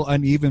was a little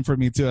uneven for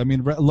me too. I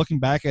mean, looking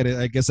back at it,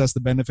 I guess that's the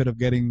benefit of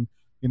getting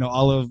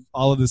all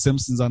of the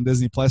Simpsons on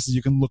Disney Plus, is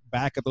you can look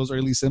back at those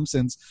early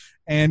Simpsons,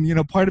 and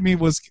part of me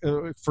was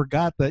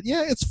forgot that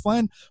it's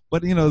fun,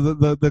 but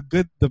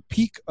the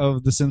peak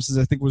of the Simpsons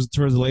I think was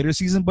towards the later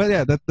season. But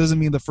yeah, that doesn't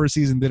mean the first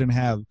season didn't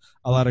have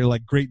a lot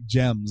of great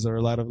gems or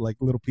a lot of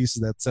little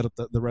pieces that set up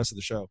the rest of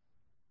the show.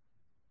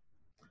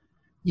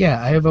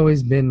 Yeah, I have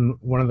always been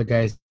one of the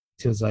guys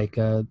who's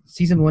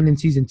season 1 and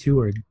season 2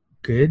 are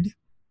good,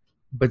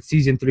 but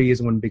season 3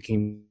 is when it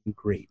became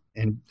great,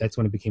 and that's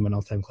when it became an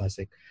all-time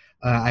classic.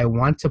 I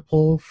want to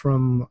pull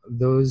from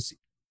those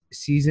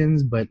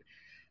seasons, but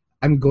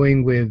I'm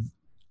going with,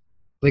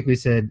 like we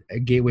said, a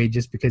gateway,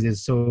 just because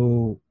it's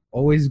so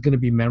always going to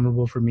be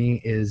memorable for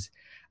me. Is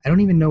I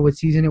don't even know what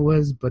season it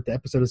was, but the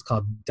episode is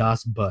called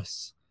Das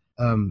Bus.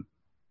 And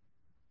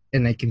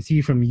I can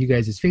see from you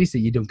guys' face that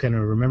you don't kind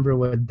of remember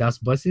what Das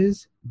Bus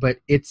is, but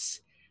it's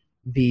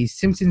the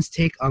Simpsons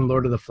take on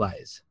Lord of the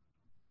Flies.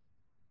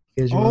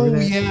 Oh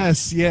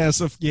yes.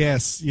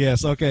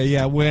 Okay,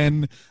 yeah.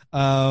 When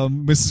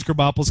Mrs.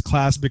 Krabappel's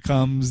class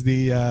becomes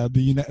the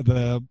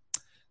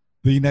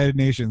United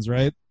Nations,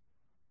 right?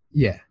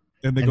 Yeah.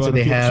 And so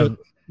they have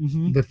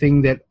the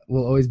thing that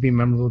will always be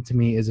memorable to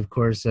me is, of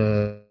course,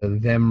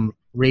 them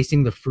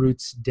racing the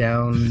fruits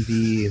down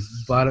the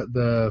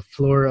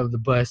floor of the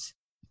bus,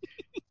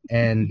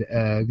 and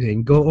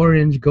saying, "Go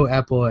orange, go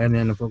apple," and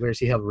then of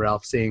course you have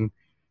Ralph saying,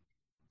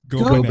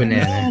 Go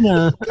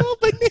banana. Go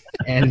banana.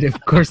 And of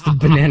course the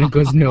banana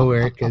goes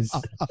nowhere because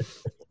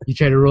you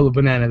try to roll a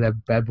banana,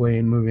 that bad boy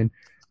ain't moving.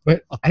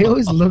 But I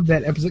always loved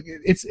that episode.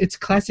 It's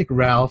classic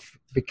Ralph,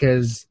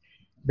 because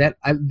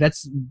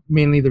that's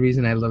mainly the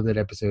reason I love that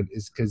episode,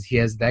 is because he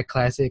has that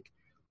classic.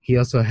 He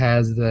also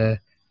has the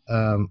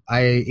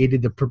I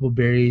ate the purple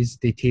berries,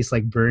 they taste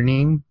like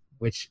burning,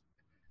 which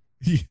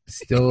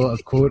still a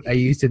quote I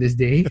use to this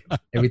day.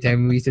 Every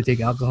time we used to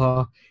take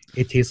alcohol,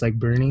 it tastes like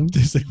burning.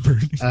 Tastes like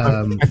burning.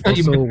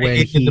 Also,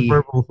 when he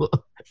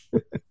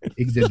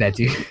did that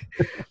too.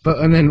 But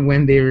and then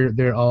when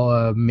they're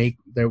all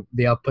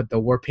they all put the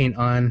war paint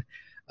on,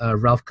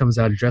 Ralph comes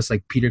out dressed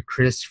like Peter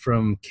Criss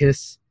from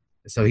Kiss,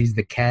 so he's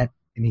the cat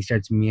and he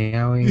starts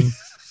meowing.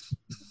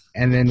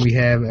 And then we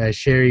have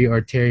Sherry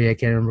or Terry, I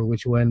can't remember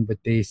which one, but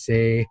they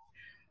say,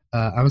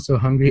 "I'm so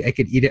hungry I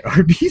could eat at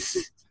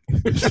Arby's."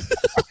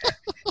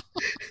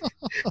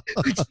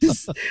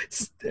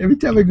 Every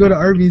time I go to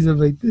Arby's, I'm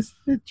like,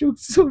 that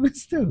joke's so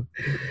messed up.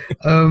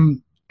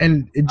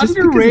 And it just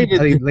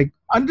Underrated. like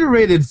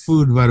Underrated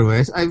food, by the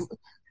way.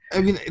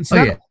 I mean, it's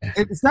not.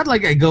 It's not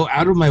like I go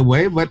out of my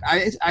way, but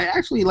I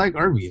actually like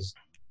Arby's.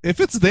 If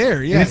it's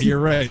there, yeah, you're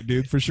right,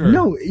 dude, for sure.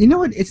 No, you know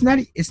what? It's not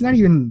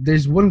even.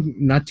 There's one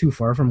not too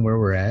far from where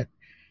we're at,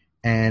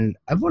 and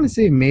I want to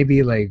say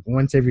maybe like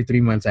once every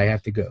 3 months I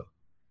have to go,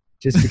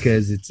 just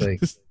because it's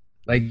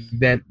like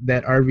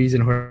that Arby's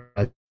and horror.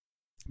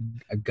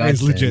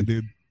 It's legit,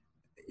 dude.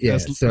 Yeah,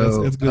 it's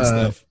good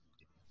stuff.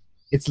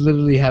 It's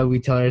literally how we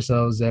tell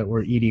ourselves that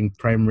we're eating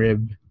prime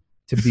rib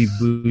to be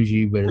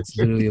bougie, but it's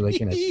literally like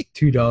in a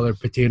 $2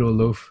 potato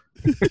loaf.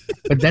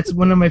 But that's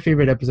one of my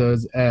favorite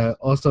episodes.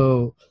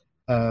 Also,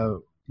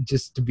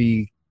 just to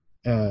be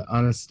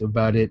honest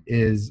about it,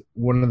 is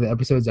one of the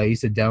episodes I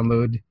used to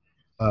download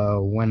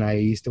when I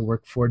used to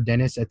work for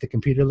Dennis at the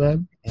computer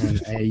lab,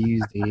 and I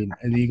used an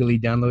illegally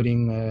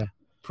downloading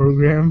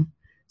program.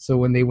 So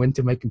when they went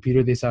to my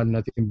computer, they saw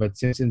nothing but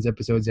Simpsons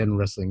episodes and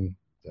wrestling.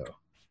 So,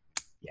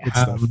 yeah.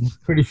 I'm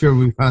pretty sure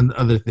we found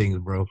other things,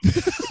 bro.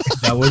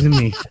 That wasn't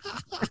me.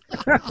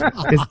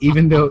 Because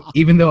even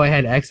though I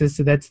had access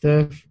to that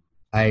stuff,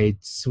 I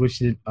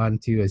switched it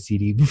onto a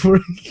CD before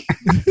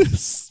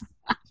Dennis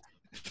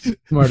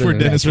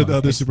or the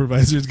other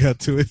supervisors got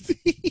to it.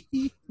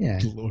 Yeah,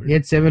 Lord. He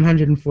had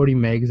 740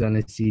 megs on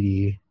a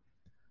CD.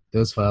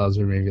 Those files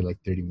were maybe like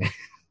 30 megs.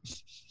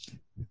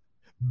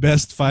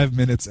 Best 5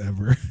 minutes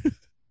ever.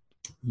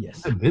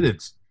 Yes, 5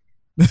 minutes.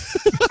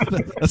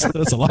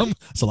 that's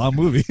a long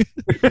movie.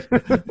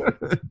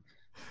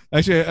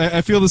 Actually,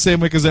 I feel the same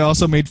way because I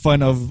also made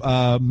fun of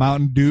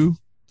Mountain Dew.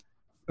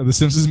 The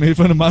Simpsons made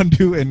fun of Mountain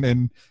Dew,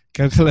 and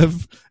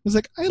Kalev was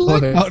like, "I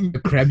like Mountain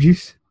crab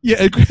juice."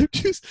 Yeah, crab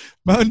juice.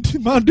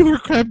 Mountain Dew or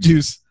crab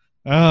juice.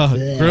 Oh,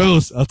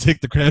 gross. I'll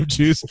take the crab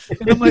juice.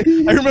 And I'm like,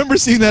 I remember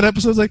seeing that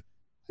episode. I was like,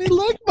 I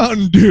like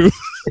Mountain Dew.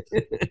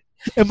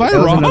 Am I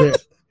wrong?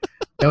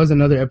 That was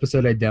another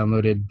episode I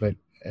downloaded, but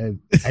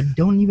I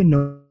don't even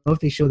know if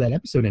they show that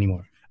episode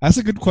anymore. That's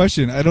a good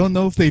question. I don't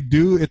know if they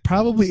do. It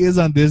probably is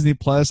on Disney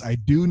Plus. I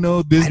do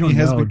know Disney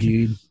has been.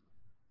 Dude.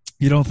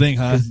 You don't think,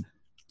 huh?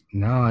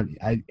 No,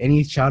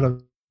 any shot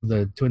of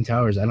the Twin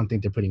Towers, I don't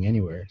think they're putting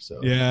anywhere. So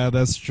yeah,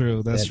 that's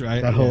true. That's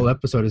right. That whole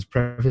episode is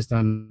prefaced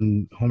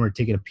on Homer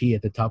taking a pee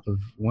at the top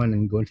of one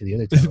and going to the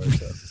other tower.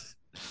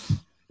 So.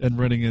 And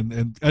running in,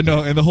 and I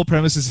know, and the whole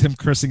premise is him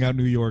cursing out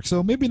New York.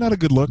 So maybe not a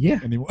good look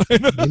anymore.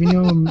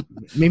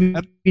 maybe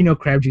no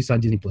crab juice on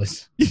Disney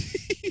Plus.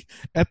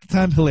 At the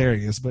time,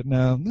 hilarious, but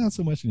no, not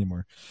so much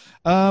anymore.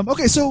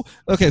 Okay, so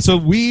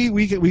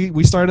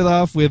we started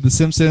off with The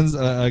Simpsons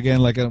again,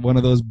 like one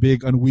of those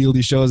big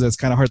unwieldy shows that's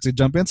kind of hard to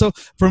jump in. So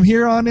from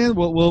here on in,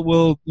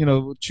 we'll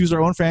choose our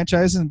own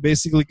franchise and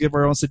basically give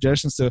our own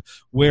suggestions to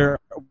where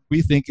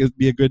we think it'd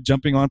be a good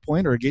jumping on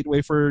point or a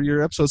gateway for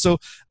your episode. So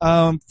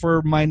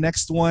for my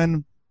next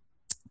one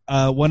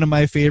of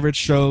my favorite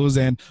shows,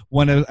 and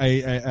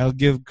I'll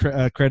give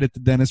credit to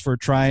Dennis for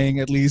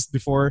trying at least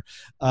before,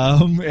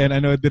 and I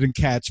know it didn't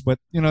catch, but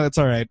it's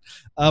all right.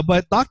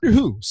 But Doctor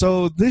Who.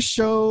 So this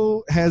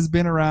show has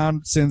been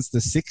around since the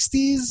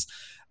 60s.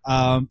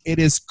 It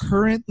is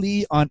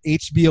currently on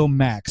HBO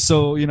Max.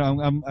 So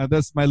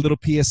that's my little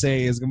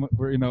PSA.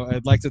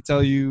 I'd like to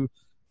tell you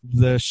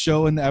the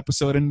show and the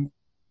episode and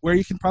where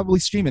you can probably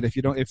stream it if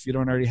you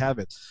don't already have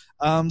it.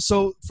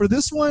 So for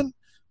this one,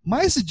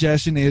 my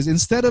suggestion is,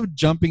 instead of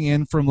jumping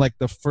in from like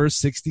the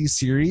first 60s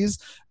series,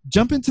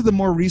 jump into the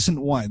more recent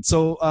one.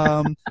 So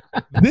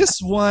this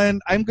one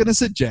I'm going to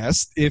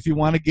suggest, if you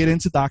want to get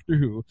into Doctor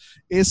Who,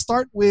 is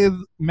start with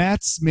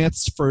Matt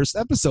Smith's first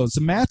episode.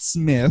 So Matt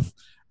Smith,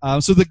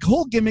 so the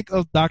whole gimmick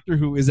of Doctor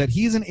Who is that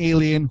he's an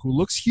alien who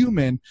looks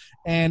human,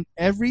 and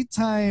every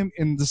time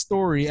in the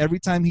story, every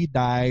time he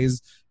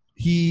dies,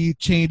 he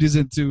changes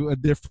into a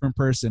different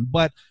person.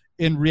 But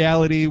in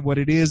reality, what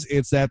it is,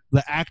 it's that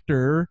the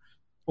actor,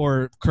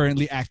 or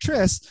currently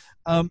actress,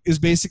 is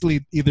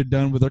basically either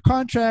done with their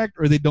contract,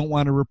 or they don't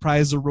want to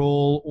reprise the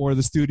role, or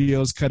the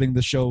studio's cutting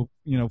the show,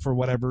 for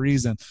whatever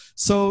reason.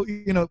 So,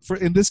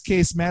 in this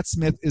case, Matt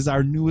Smith is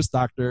our newest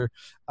Doctor.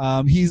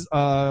 He's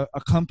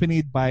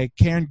accompanied by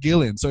Karen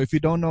Gillan. So if you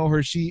don't know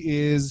her, she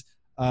is,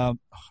 I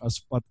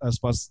was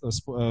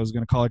going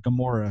to call her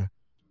Gamora.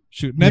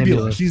 Shoot,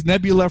 Nebula. She's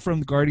Nebula from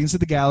the Guardians of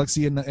the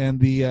Galaxy and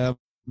the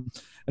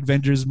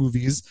Avengers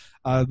movies.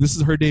 This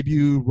is her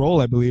debut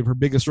role, I believe, her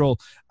biggest role.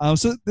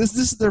 So this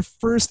is their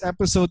first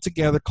episode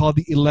together, called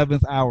The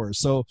 11th Hour.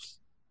 So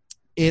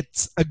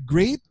it's a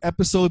great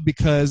episode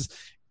because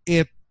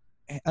it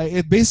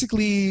it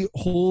basically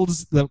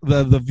holds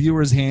the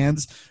viewer's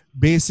hands,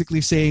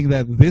 basically saying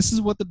that this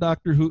is what the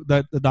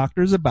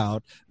Doctor is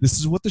about. This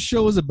is what the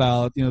show is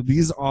about.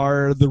 These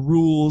are the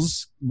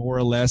rules, more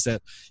or less,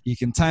 that he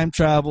can time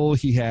travel.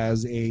 He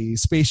has a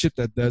spaceship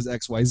that does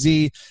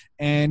XYZ,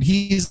 and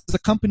he's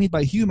accompanied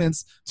by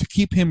humans to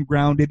keep him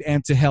grounded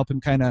and to help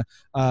him kind of,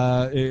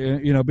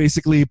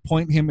 basically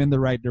point him in the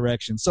right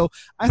direction. So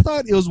I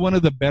thought it was one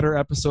of the better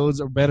episodes,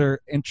 or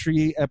better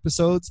entry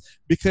episodes,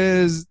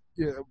 because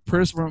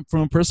from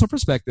a personal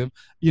perspective,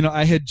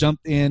 I had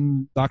jumped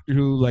in Doctor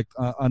Who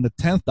on the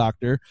 10th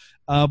Doctor,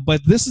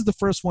 but this is the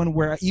first one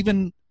where I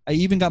even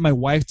got my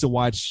wife to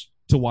watch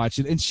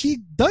it, and she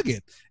dug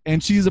it,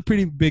 and she's a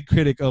pretty big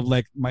critic of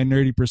my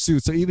nerdy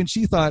pursuit. So even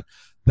she thought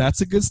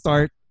that's a good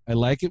start. I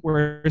like it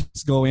where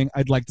it's going.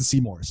 I'd like to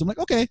see more. So I'm like,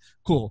 okay,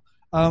 cool.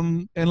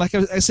 And like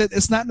I said,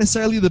 it's not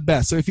necessarily the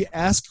best. So if you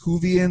ask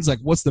Whovians,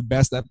 what's the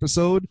best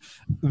episode,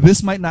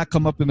 this might not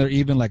come up in their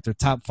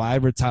top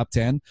 5 or top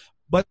 10.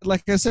 But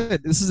like I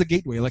said, this is a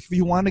gateway. If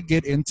you want to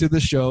get into the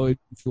show, if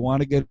you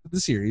want to get into the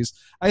series,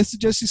 I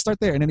suggest you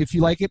start there. And then if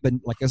you like it, then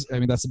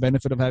that's the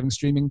benefit of having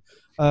streaming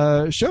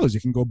shows.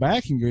 You can go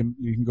back and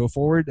you can go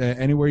forward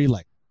anywhere you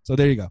like. So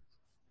there you go.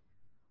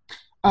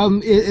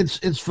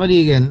 It's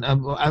funny again.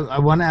 I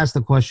want to ask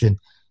the question: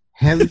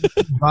 have you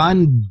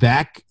gone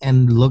back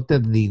and looked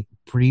at the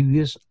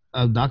previous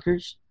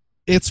Doctors?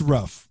 It's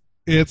rough.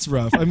 I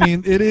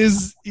mean, it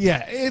is.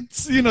 Yeah,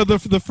 it's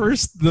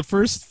the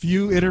first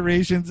few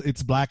iterations.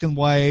 It's black and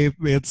white.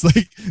 It's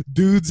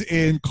dudes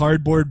in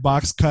cardboard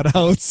box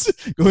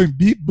cutouts going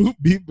beep boop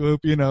beep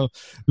boop.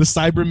 The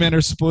Cybermen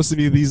are supposed to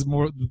be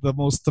the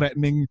most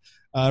threatening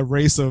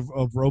race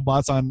of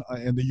robots in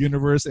the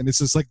universe, and it's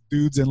just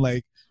dudes in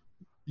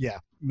yeah,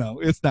 no,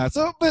 it's not.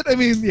 So, but I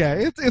mean, yeah,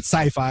 it's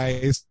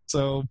sci-fi,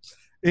 so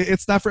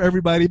it's not for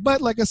everybody. But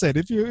like I said,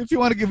 if you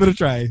want to give it a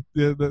try,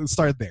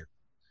 start there.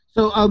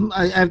 So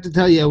I have to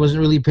tell you, I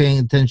wasn't really paying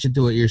attention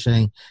to what you're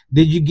saying.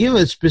 Did you give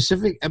a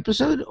specific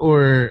episode,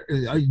 or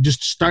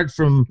just start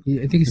from?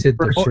 I think he said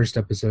the first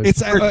episode.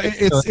 It's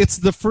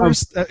the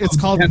first. It's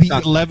called the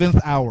 11th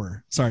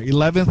Hour. Sorry,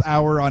 11th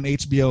Hour on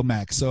HBO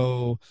Max.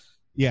 So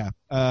yeah,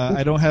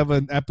 I don't have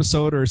an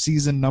episode or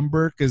season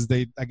number because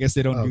I guess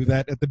they don't do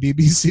that at the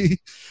BBC.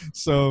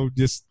 So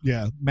just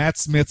Matt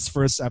Smith's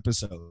first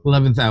episode.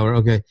 11th Hour.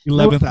 Okay.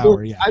 11th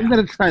Hour. Yeah. I'm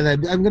gonna try that.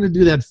 I'm gonna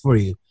do that for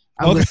you.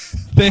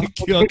 Thank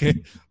you. Okay.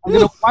 I'm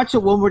gonna watch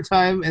it one more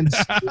time and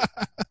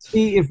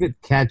see if it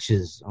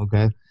catches.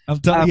 Okay. I'm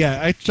telling you,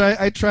 I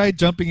tried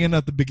jumping in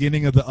at the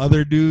beginning of the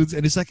other dudes,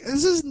 and it's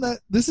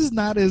this is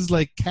not as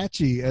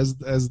catchy as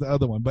the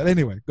other one. But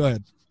anyway, go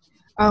ahead.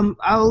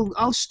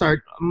 I'll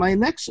start. My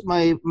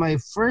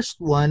first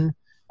one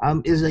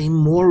is a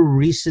more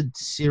recent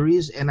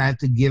series, and I have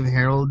to give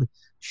Harold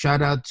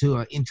shout out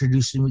to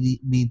introducing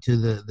me to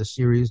the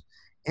series.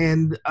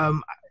 And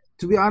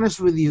to be honest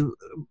with you,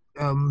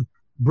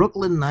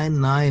 Brooklyn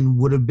Nine-Nine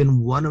would have been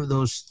one of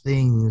those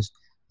things.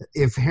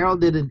 If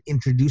Harold didn't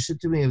introduce it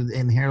to me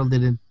and Harold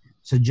didn't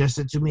suggest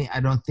it to me,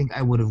 I don't think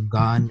I would have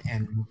gone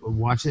and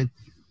watched it.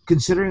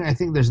 Considering I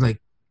think there's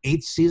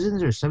 8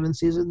 seasons or 7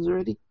 seasons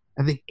already.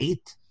 I think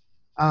 8.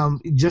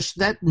 Just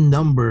that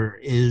number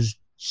is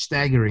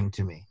staggering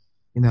to me.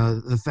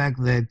 The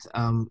fact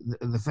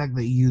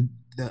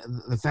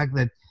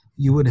that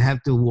you would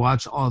have to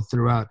watch all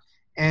throughout.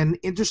 And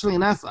interestingly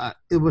enough,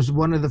 it was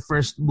one of the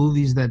first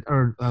movies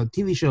or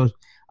TV shows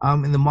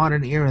in the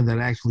modern era that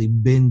I actually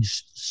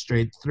binged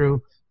straight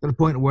through to the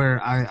point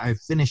where I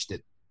finished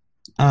it.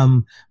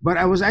 But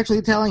I was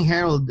actually telling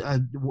Harold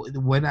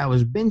when I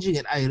was binging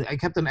it, I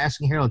kept on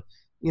asking Harold,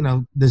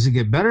 does it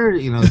get better?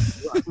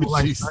 Will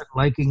I start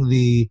liking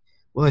the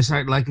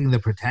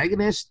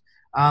protagonist?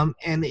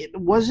 And it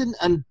wasn't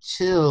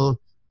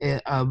until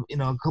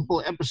a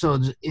couple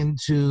episodes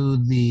into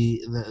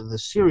the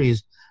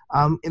series,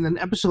 in an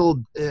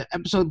episode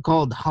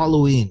called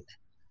Halloween.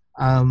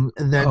 Halloween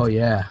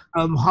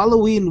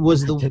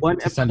was the one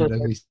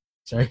episode.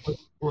 Sorry.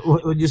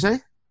 What would you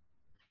say?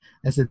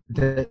 I said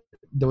the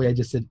way I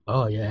just said.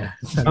 Oh yeah.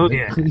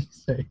 Sorry.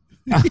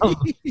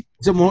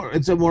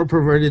 It's a more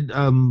perverted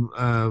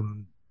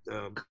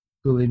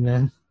Kool-Aid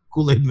Man.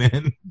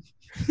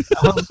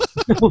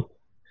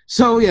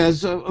 So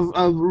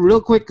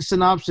real quick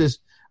synopsis.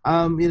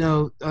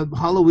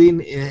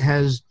 Halloween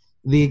has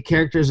the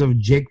characters of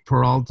Jake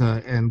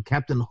Peralta and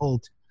Captain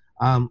Holt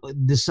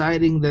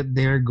deciding that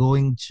they're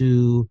going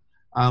to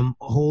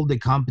hold a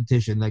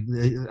competition.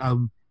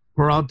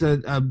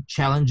 Peralta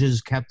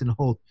challenges Captain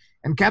Holt,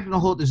 and Captain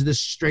Holt is this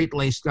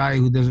straight-laced guy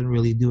who doesn't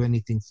really do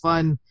anything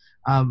fun.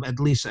 At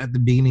least at the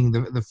beginning,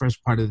 the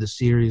first part of the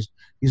series,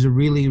 he's a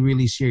really,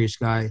 really serious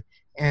guy.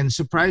 And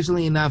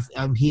surprisingly enough,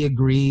 he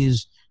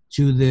agrees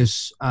to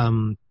this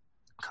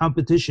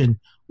competition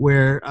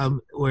where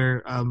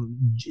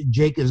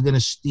Jake is going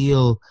to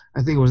steal,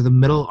 I think it was the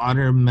Medal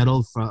Honor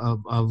Medal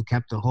of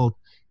Captain Holt,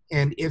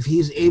 and if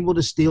he's able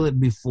to steal it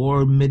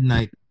before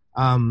midnight,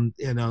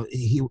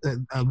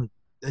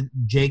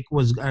 Jake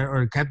was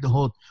or Captain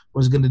Holt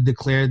was going to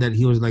declare that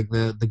he was like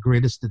the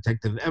greatest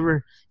detective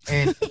ever,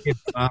 and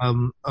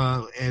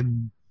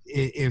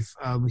if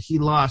he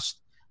lost,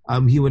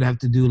 he would have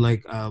to do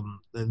like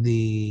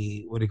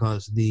the what do you call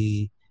this,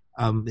 the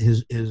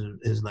his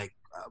like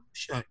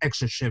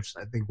extra shifts,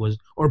 I think was,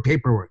 or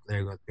paperwork. There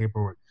you go,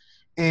 paperwork.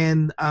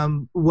 And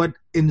what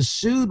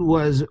ensued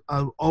was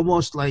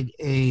almost like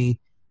a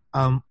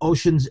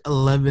Ocean's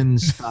 11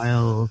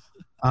 style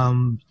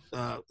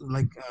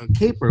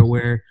caper,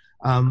 where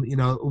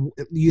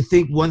you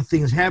think one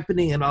thing is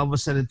happening and all of a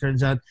sudden it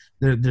turns out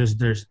there's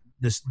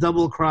this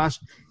double cross,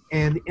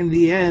 and in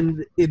the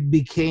end it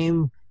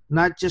became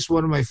not just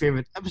one of my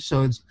favorite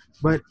episodes,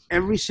 but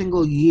every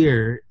single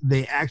year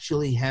they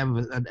actually have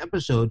an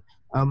episode,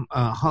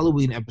 a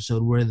Halloween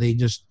episode, where they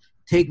just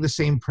take the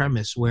same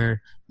premise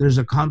where there's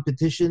a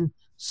competition,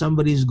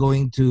 somebody's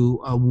going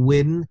to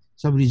win,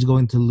 somebody's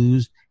going to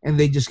lose, and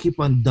they just keep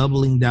on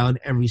doubling down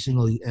every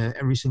single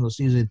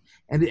season.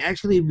 And it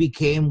actually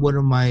became one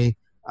of my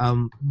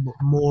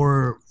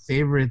more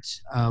favorite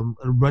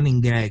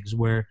running gags,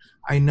 where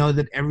I know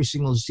that every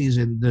single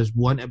season there's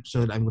one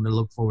episode I'm going to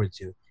look forward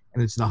to,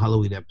 and it's the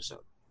Halloween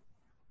episode.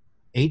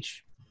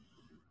 H?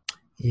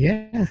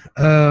 Yeah.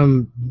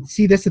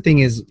 See, that's the thing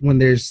is, when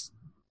there's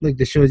like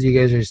the shows you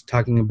guys are just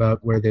talking about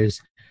where there's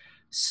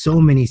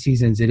so many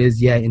seasons, it is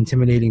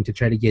intimidating to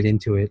try to get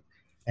into it.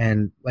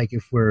 And like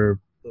if we're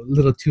a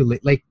little too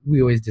late, like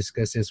we always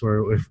discuss this,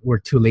 or if we're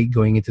too late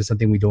going into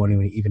something, we don't want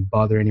to even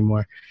bother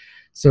anymore.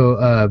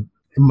 So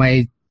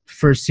my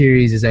first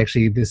series is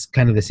actually this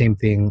kind of the same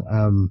thing.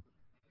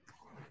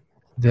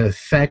 The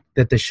fact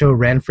that the show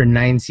ran for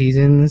 9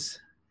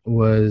 seasons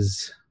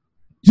was,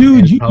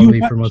 dude, probably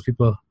for most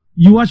people.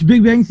 You watch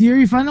Big Bang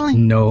Theory finally?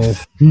 No.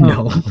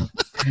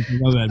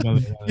 My bad.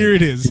 Here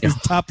it is. His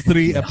top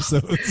 3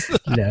 episodes.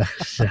 No.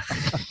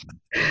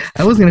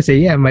 I was gonna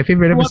say, my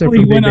favorite episode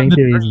from Big Bang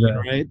Theory is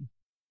right?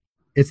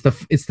 It's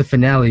the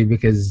finale,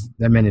 because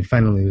that meant it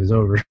finally was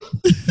over.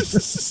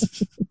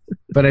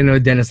 But I know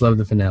Dennis loved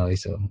the finale,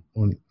 so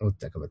we'll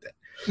talk about that.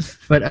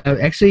 But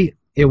actually,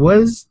 it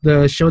was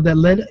the show that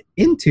led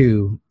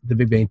into the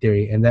Big Bang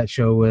Theory, and that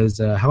show was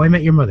How I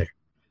Met Your Mother,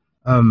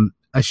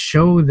 a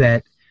show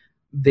that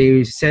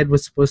they said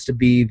was supposed to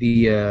be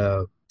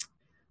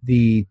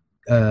the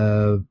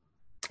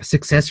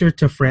successor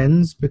to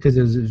Friends, because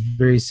it was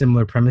very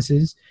similar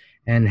premises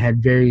and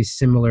had very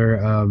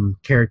similar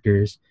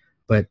characters,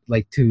 but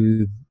like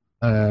to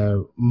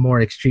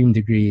more extreme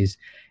degrees.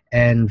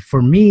 And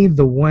for me,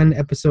 the one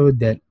episode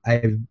that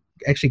I've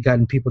actually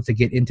gotten people to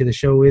get into the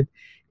show with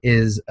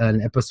is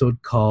an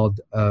episode called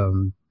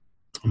oh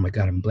my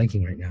god, I'm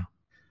blanking right now.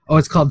 Oh,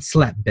 it's called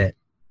Slap Bet.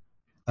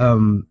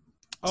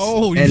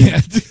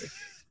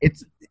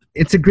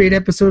 It's a great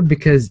episode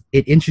because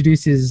it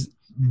introduces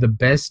the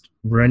best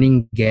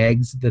running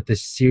gags that the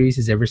series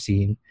has ever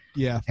seen.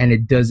 Yeah. And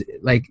it does,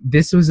 like,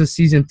 this was a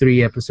season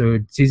 3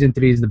 episode. Season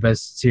 3 is the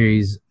best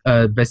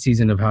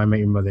season of How I Met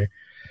Your Mother.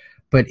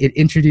 But it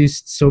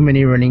introduced so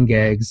many running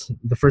gags.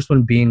 The first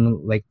one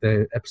being, like,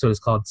 the episode is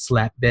called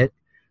Slap Bet,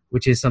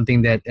 which is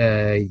something that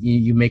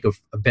you make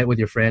a bet with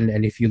your friend,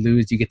 and if you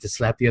lose, you get to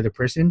slap the other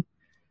person.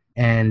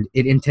 And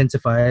it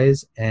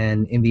intensifies,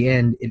 and in the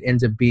end, it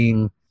ends up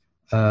being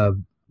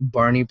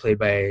Barney, played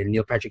by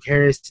Neil Patrick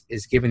Harris,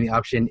 is given the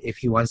option if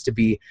he wants to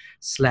be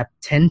slapped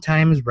 10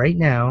 times right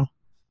now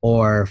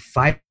or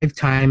 5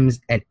 times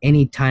at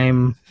any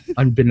time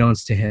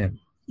unbeknownst to him.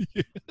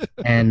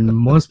 And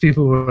most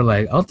people were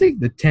like, I'll take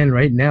the 10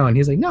 right now. And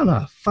he's like,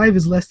 no, 5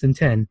 is less than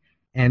 10.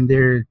 And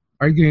they're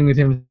arguing with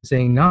him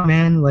saying, no,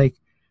 man, like,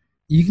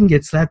 you can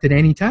get slapped at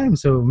any time.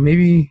 So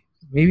maybe,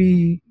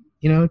 take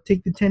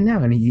the 10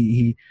 now. And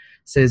he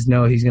says,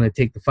 no, he's going to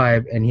take the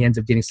 5. And he ends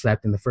up getting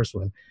slapped in the first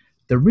one.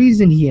 The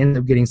reason he ends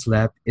up getting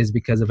slapped is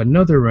because of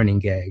another running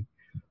gag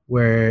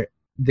where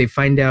they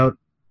find out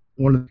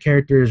one of the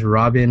characters,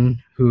 Robin,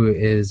 who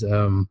is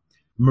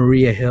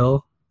Maria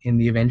Hill in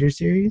the Avengers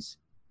series,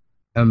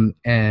 and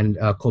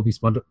Colby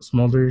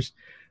Smulders,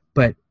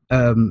 but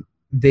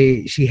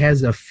she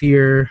has a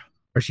fear,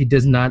 or she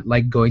does not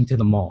like going to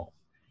the mall,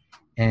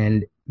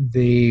 and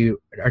they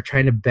are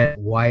trying to bet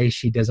why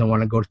she doesn't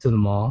want to go to the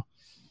mall.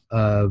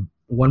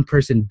 One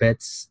person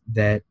bets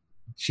that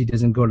she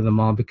doesn't go to the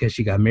mall because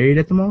she got married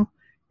at the mall,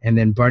 and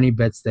then Barney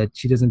bets that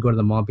she doesn't go to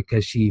the mall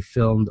because she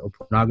filmed a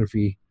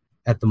pornography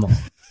at the mall.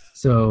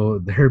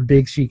 So her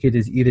big secret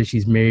is either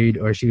she's married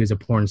or she was a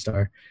porn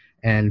star,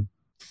 and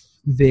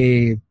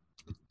they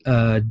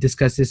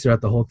discuss this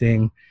throughout the whole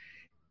thing.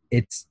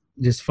 It's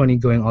just funny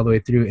going all the way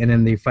through, and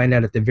then they find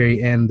out at the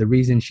very end the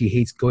reason she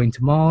hates going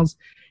to malls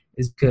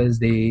is because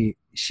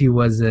she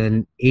was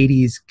an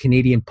 80s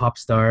Canadian pop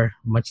star,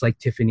 much like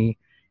Tiffany,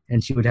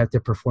 and she would have to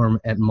perform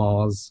at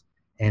malls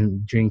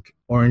and drink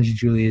Orange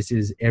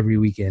Julius's every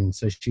weekend,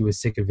 so she was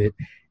sick of it.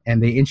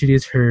 And they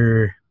introduced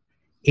her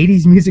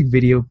 80s music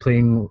video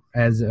playing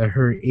as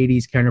her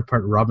 80s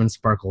counterpart, Robin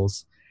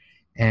Sparkles,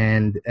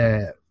 and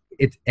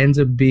it ends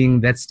up being,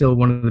 that's still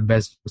one of the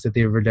best that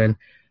they've ever done.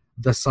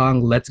 the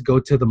song "Let's Go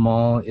to the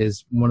Mall"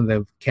 is one of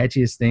the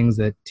catchiest things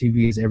that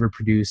TV has ever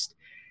produced,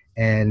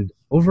 and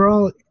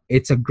overall,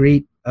 it's a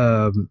great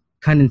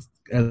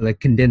like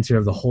condenser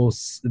of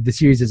the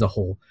series as a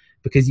whole,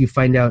 because you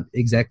find out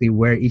exactly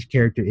where each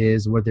character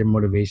is, what their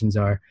motivations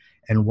are,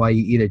 and why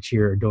you either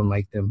cheer or don't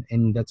like them.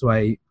 And that's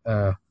why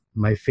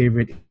my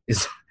favorite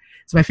is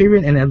it's my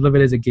favorite, and I love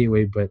it as a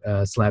gateway. But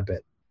Slap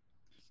Bet.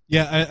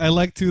 Yeah, I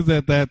like too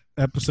that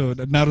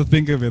episode. Now to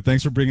think of it,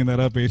 thanks for bringing that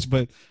up, H.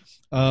 But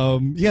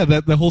yeah,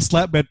 that the whole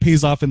slap bet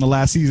pays off in the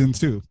last season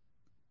too.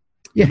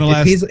 Yeah,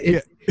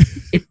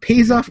 it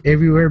pays off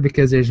everywhere,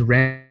 because there's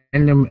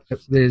random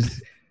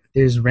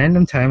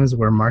times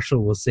where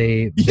Marshall will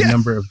say the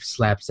number of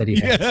slaps that he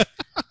has.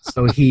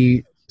 So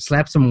he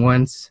slaps him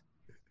once,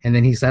 and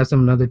then he slaps him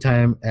another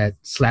time at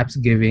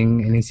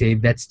Slapsgiving, and he say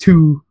that's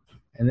 2,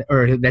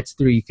 or that's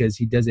 3, because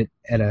he does it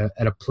at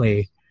a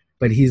play.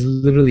 But he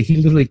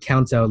literally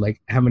counts out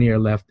like how many are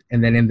left,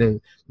 and then in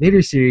the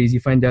later series, you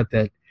find out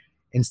that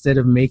instead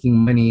of making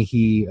money,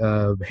 he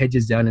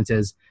hedges down and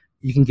says,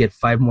 "You can get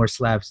 5 more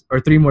slaps or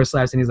 3 more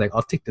slaps," and he's like,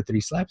 "I'll take the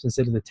 3 slaps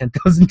instead of the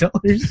 $10,000."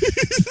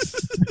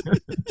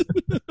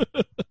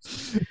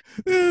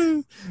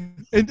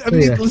 And I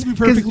mean, let's be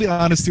perfectly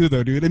honest too,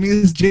 though, dude. I mean,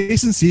 is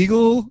Jason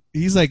Segel?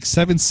 He's like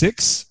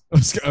 7'6".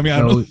 I mean, I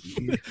don't know.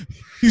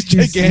 He's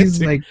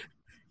gigantic.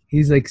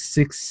 He's like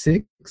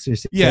 6'6" or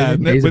 6'7". Yeah,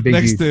 but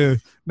next to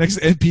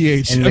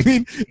NPH. And I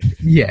mean,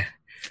 yeah.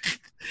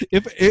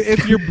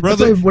 If your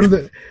brother,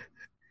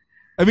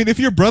 if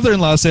your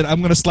brother-in-law said,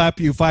 "I'm gonna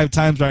slap you 5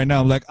 times right now,"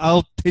 I'm like,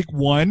 I'll take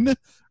 1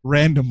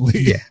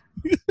 randomly. Yeah.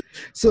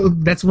 So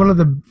that's one of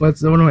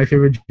my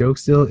favorite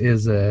jokes. Still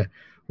is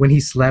when he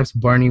slaps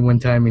Barney one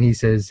time, and he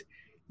says,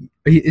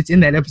 it's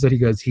in that episode.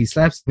 He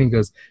slaps and he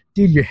goes,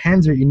 "Dude, your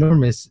hands are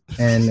enormous."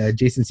 And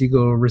Jason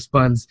Segel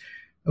responds,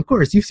 "Of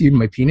course, you've seen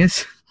my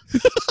penis."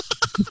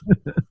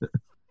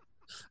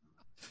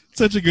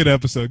 Such a good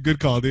episode. Good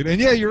call, dude. And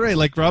yeah, you're right.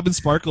 Like Robin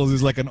Sparkles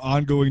is like an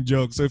ongoing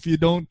joke. So if you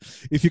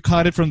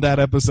caught it from that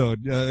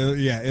episode,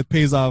 it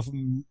pays off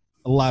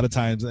a lot of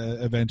times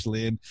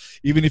eventually. And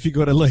even if you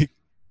go to like,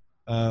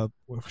 Hot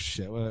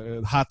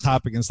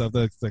Topic and stuff,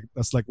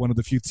 that's like one of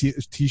the few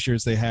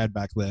t-shirts they had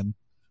back then.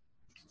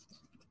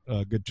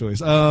 Good choice.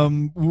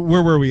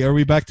 Where were we? Are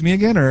we back to me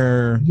again,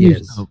 or?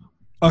 Yes.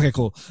 Okay,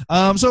 cool.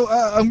 So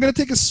I'm gonna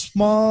take a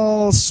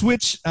small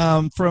switch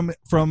from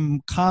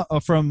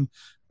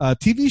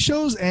TV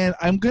shows, and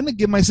I'm gonna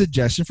give my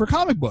suggestion for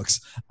comic books.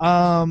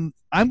 I'm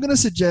gonna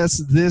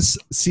suggest this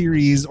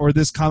series or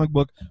this comic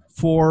book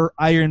for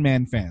Iron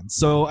Man fans.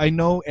 So I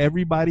know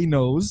everybody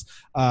knows,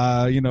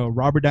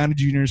 Robert Downey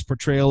Jr.'s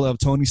portrayal of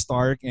Tony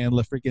Stark and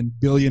the freaking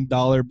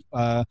billion-dollar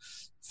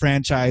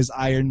franchise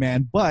Iron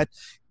Man. But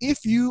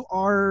if you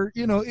are,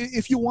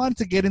 if you want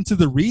to get into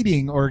the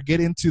reading or get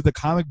into the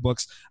comic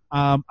books,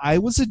 I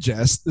would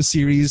suggest the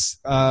series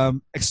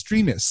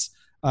Extremis.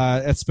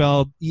 It's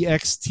spelled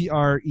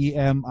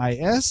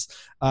Extremis.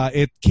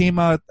 It came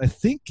out, I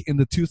think, in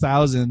the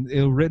 2000s.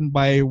 It was written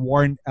by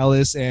Warren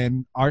Ellis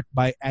and art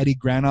by Adi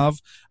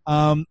Granov.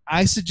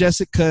 I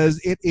suggest it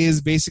because it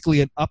is basically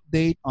an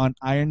update on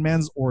Iron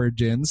Man's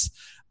origins.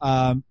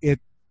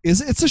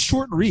 It's a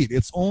short read.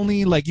 It's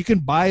only like, you can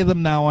buy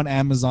them now on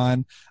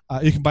Amazon.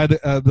 You can buy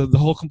the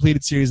whole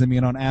completed series,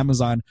 on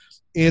Amazon.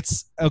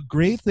 It's a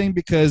great thing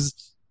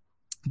because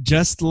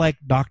just like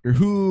Doctor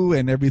Who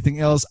and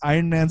everything else,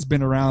 Iron Man's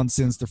been around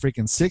since the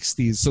freaking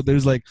 60s. So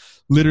there's like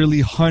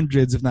literally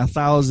hundreds, if not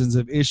thousands,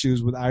 of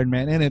issues with Iron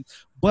Man in it.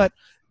 But,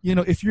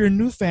 if you're a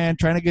new fan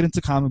trying to get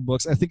into comic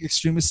books, I think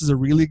Extremis is a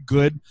really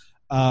good,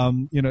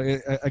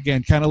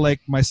 again, kind of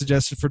like my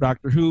suggestion for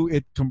Doctor Who.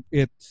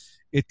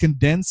 It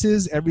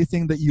condenses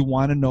everything that you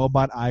want to know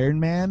about Iron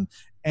Man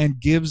and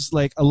gives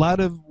like a lot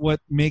of what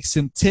makes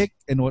him tick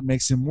and what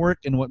makes him work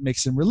and what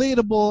makes him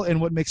relatable and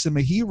what makes him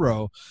a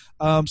hero.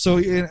 So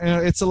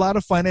it's a lot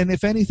of fun. And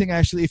if anything,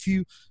 actually,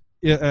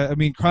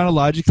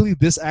 chronologically,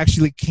 this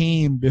actually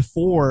came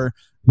before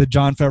the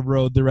Jon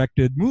Favreau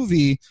directed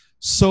movie.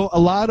 So a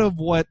lot of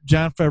what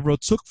Jon Favreau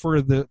took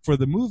for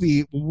the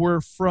movie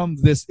were from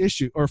this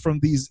issue, or from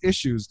these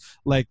issues.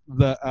 Like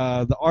the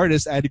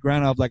artist Adi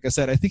Granov, like I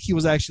said, I think he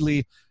was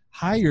actually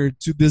hired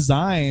to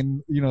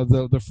design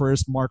the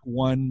first Mark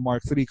 1,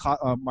 Mark 3,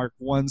 Mark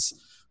 1s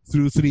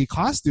through 3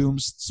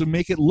 costumes to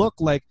make it look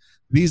like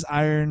these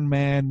Iron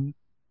Man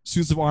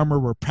suits of armor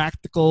were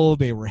practical,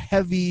 they were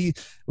heavy,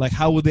 like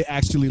how would they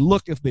actually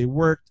look if they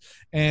worked.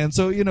 And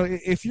so,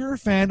 if you're a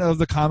fan of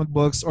the comic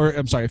books,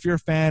 if you're a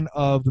fan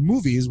of the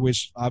movies,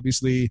 which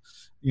obviously,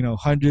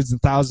 hundreds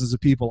and thousands of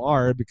people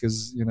are,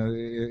 because,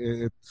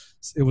 it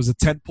was a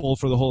tentpole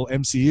for the whole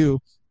MCU.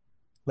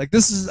 Like,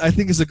 I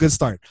think is a good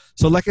start.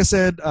 So like I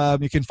said,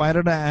 you can find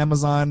it on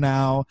Amazon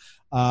now.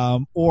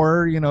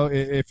 Or,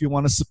 if you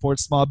want to support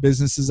small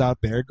businesses out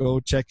there, go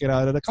check it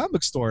out at a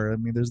comic store.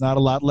 There's not a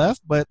lot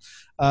left, but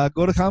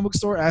go to comic book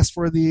store, ask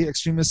for the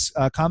Extremis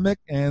comic,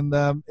 and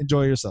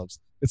enjoy yourselves.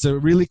 It's a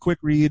really quick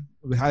read.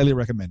 We highly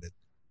recommend it.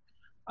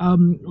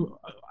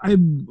 I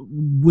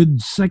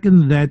would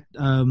second that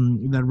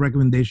that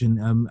recommendation.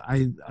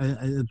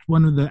 It's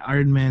one of the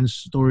Iron Man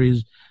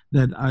stories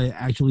that I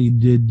actually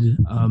did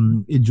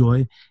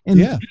enjoy, and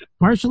Yeah.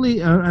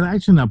 partially,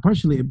 actually not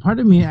partially. Part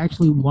of me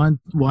actually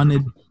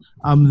wanted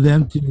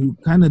them to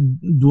kind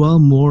of dwell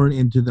more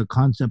into the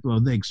concept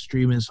of the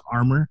extremist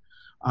armor.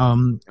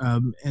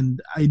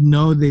 And I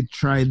know they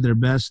tried their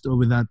best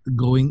without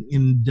going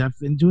in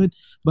depth into it,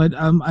 but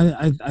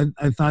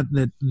I thought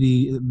that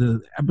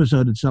the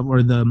episode itself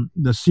or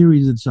the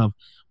series itself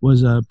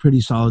was a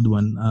pretty solid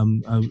one,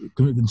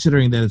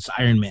 considering that it's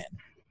Iron Man.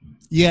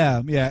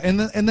 Yeah, yeah, and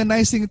the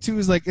nice thing too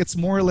is like it's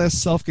more or less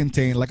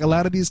self-contained. Like a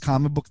lot of these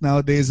comic books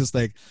nowadays, it's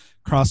like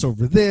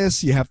crossover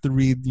this. You have to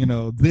read,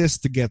 this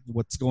to get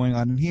what's going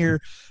on in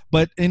here.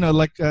 But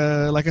like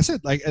I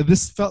said, like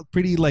this felt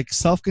pretty like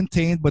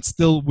self-contained, but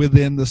still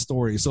within the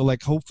story. So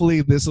like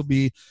hopefully this will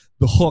be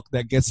the hook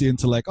that gets you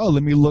into like, oh,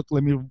 let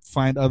me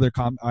find other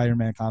Iron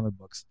Man comic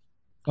books.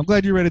 I'm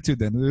glad you read it too.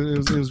 Then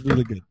it was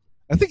really good.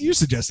 I think you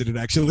suggested it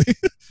actually.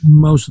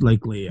 Most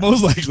likely. Yeah.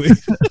 Most likely.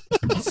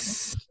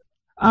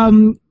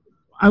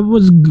 I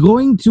was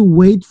going to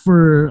wait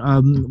for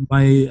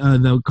my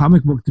the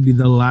comic book to be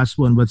the last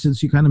one, but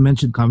since you kind of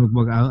mentioned comic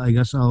book, I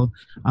guess I'll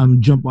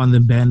jump on the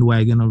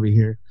bandwagon over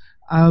here.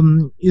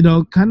 Kind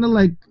of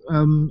like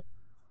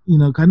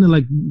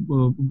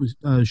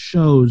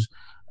shows.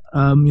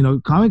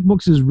 Comic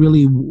books is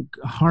really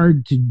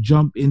hard to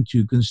jump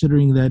into,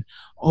 considering that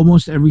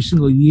almost every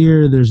single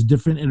year there's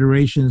different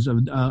iterations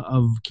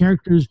of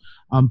characters.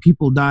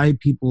 People die,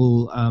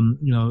 people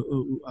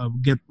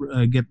get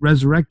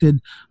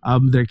resurrected,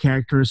 their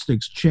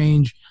characteristics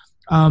change,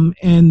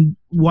 and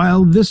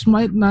while this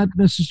might not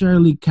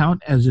necessarily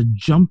count as a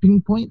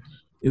jumping point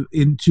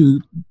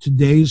into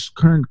today's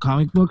current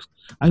comic books,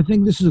 I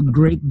think this is a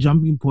great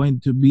jumping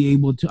point to be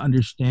able to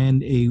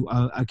understand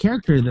a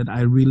character that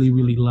I really,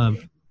 really love.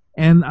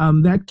 And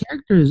that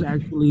character is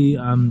actually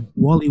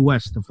Wally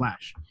West, the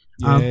Flash.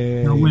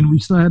 When we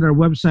still had our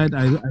website,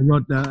 I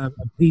wrote a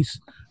piece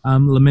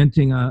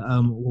lamenting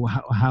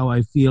how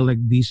I feel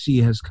like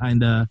DC has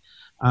kind of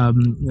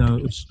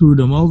screwed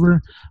him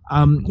over.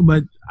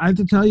 But I have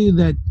to tell you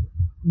that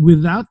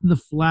without the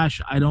Flash,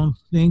 I don't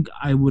think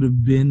I would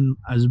have been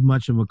as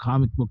much of a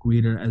comic book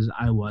reader as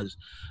I was.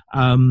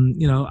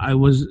 I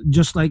was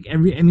just like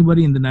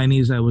anybody in the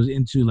 90s. I was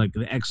into like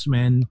the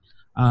X-Men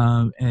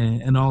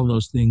and all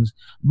those things.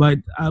 But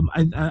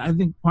I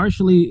think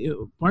partially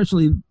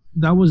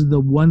that was the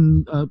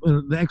one.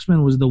 The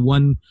X-Men was the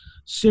one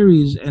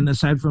series, and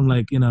aside from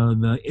like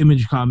the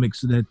Image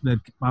comics that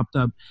popped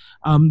up,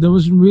 there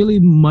was really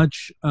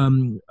much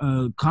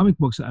comic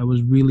books that I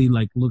was really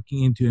like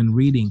looking into and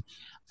reading.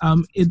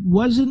 It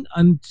wasn't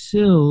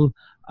until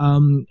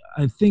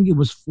I think it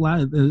was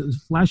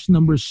Flash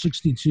number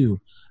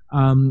 62,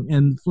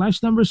 and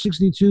Flash number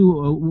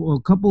 62.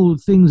 A couple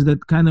of things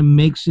that kind of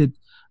makes it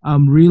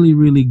really,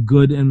 really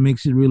good and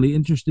makes it really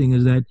interesting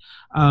is that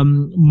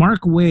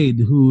Mark Waid,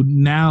 who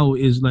now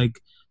is like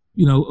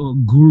a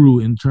guru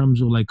in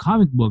terms of like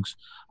comic books,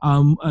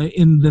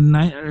 in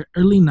the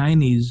early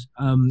 90s,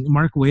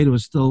 Mark Waid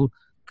was still,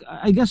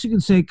 I guess you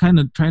could say, kind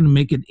of trying to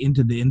make it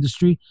into the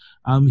industry.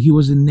 He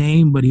was a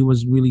name, but he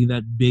was really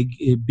that big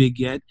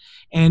yet,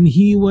 and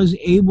he was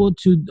able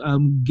to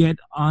get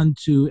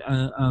onto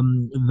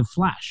the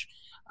Flash.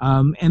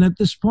 And at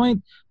this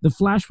point, the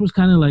Flash was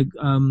kind of like,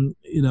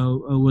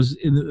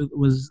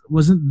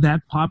 wasn't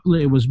that popular.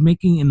 It was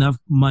making enough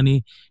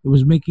money, it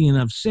was making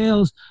enough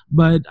sales,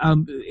 but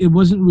it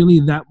wasn't really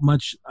that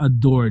much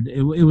adored.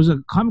 It was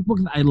a comic book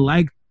that I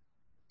liked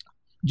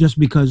just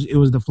because it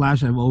was the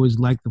Flash. I've always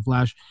liked the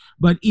Flash,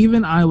 but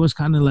even I was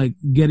kind of like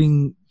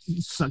getting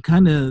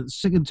kind of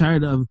sick and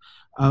tired of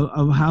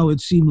how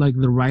it seemed like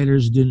the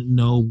writers didn't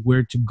know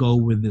where to go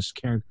with this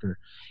character.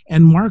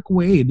 And Mark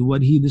Waid,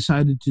 what he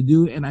decided to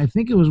do, and I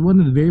think it was one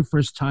of the very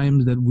first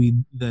times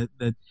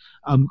that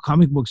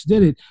comic books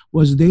did it,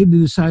 was they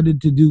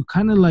decided to do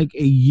kind of like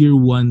a year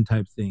one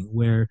type thing,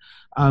 where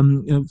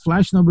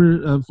Flash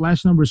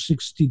number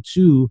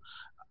 62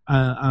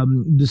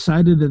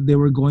 decided that they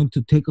were going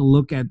to take a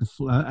look at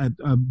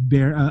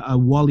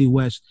Wally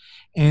West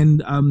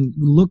and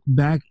look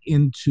back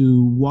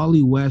into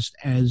Wally West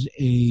as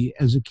a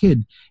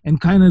kid,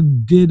 and kind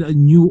of did a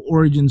new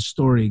origin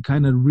story,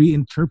 kind of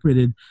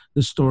reinterpreted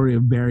the story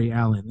of Barry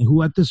Allen,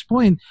 who at this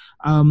point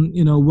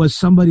was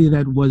somebody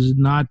that was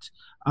not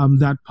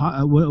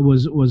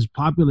was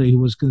popular. He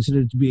was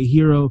considered to be a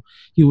hero.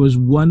 He was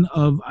one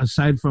of,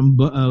 aside from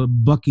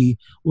Bucky,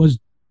 was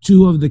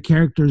two of the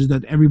characters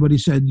that everybody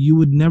said you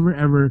would never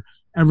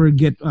ever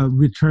get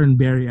return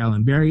Barry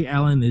Allen. Barry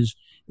Allen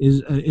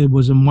it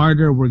was a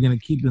martyr. We're going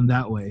to keep him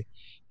that way.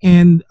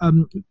 And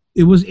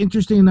it was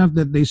interesting enough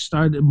that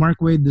Mark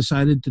Waid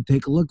decided to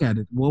take a look at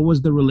it. What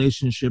was the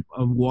relationship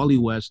of Wally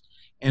West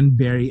and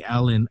Barry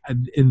Allen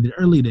in the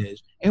early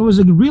days? It was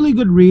a really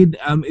good read.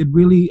 It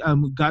really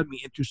got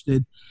me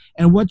interested.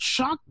 And what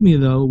shocked me,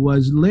 though,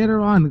 was later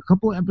on, a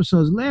couple of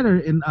episodes later,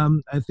 in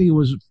I think it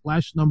was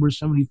Flash number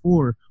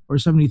 74 or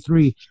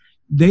 73,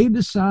 they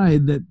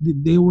decide that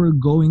they were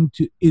going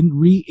to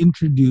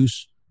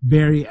reintroduce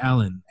Barry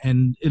Allen,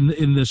 and in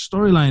the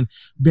storyline,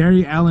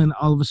 Barry Allen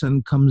all of a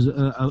sudden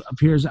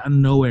appears out of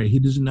nowhere. He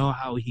doesn't know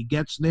how he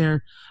gets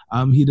there.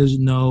 He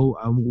doesn't know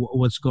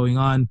what's going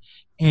on,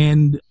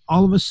 and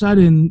all of a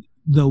sudden,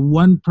 the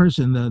one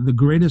person, the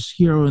greatest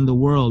hero in the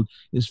world,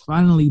 is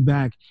finally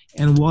back,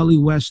 and Wally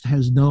West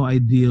has no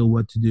idea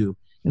what to do.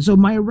 And so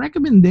my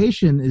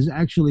recommendation is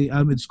actually,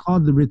 it's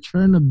called The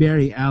Return of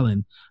Barry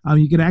Allen.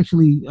 You can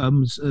actually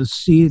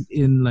see it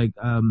in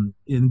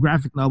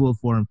graphic novel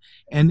form,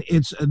 and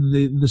it's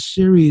the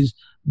series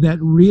that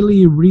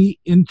really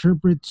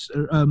reinterprets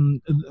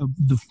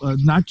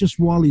not just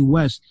Wally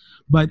West,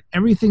 but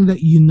everything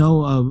that you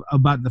know of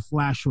about the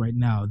Flash right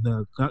now.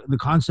 The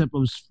concept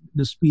of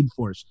the Speed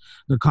Force,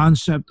 the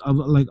concept of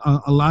like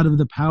a lot of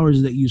the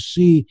powers that you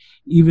see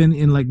even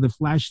in like the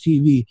Flash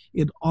TV.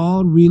 It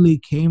all really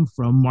came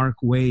from Mark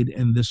Waid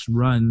and this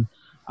run.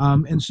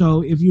 And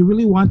so, if you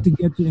really want to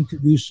get to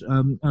introduce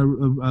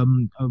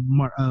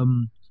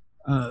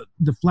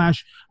the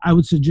Flash, I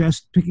would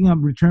suggest picking up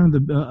Return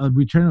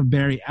of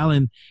Barry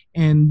Allen.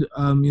 And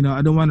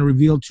I don't want to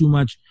reveal too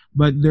much,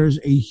 but there's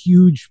a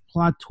huge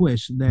plot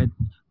twist that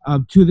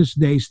to this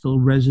day still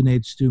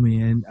resonates to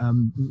me. And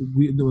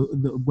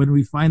when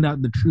we find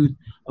out the truth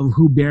of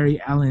who Barry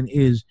Allen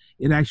is,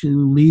 it actually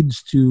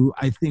leads to,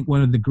 I think,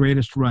 one of the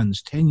greatest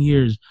runs. 10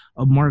 years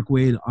of Mark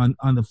Waid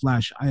on the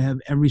Flash. I have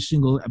every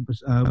single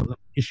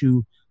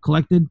issue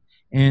collected.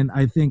 And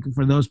I think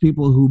for those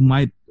people who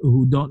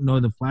don't know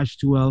the Flash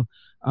too well,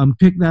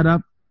 pick that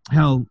up.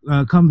 Hell,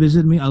 come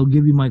visit me. I'll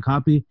give you my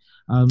copy,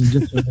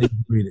 just so they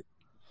can read it.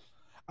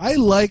 I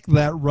like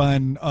that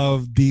run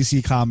of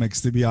DC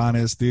Comics, to be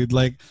honest, dude.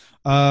 Like,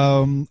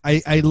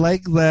 I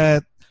like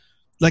that.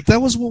 Like,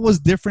 that was what was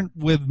different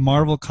with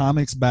Marvel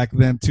Comics back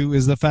then too,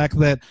 is the fact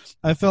that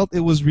I felt it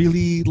was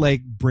really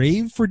like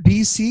brave for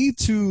DC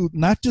to,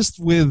 not just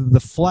with the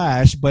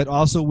Flash, but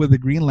also with the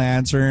Green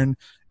Lantern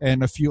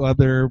and a few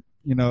other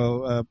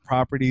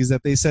properties,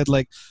 that they said,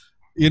 like,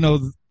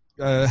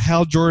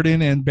 Hal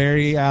Jordan and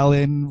Barry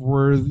Allen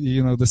were the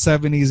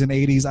 70s and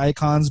 80s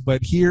icons,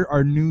 but here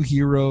are new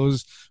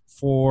heroes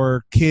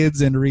for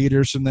kids and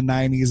readers from the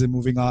 90s and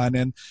moving on.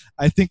 And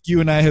I think you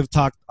and I have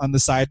talked on the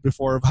side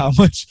before of how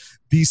much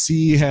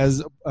DC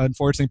has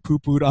unfortunately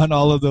poo-pooed on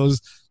all of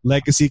those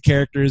legacy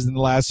characters in the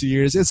last few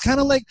years. It's kind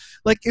of like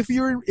if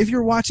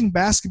you're watching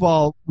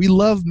basketball, we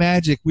love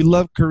Magic, we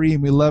love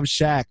Kareem, we love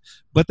Shaq,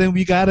 but then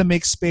we got to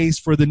make space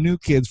for the new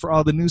kids, for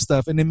all the new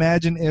stuff. And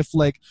imagine if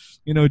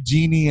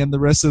Jeannie and the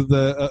rest of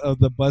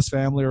the Bus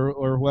family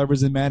or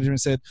whoever's in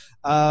management said,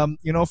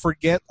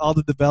 forget all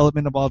the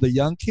development of all the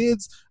young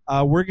kids.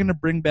 We're going to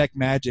bring back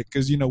Magic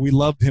because, we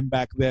loved him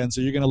back then,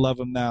 so you're going to love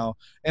him now.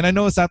 And I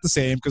know it's not the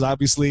same because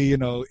obviously,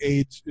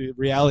 age,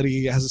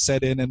 reality has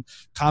set in, and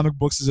comic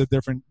books is a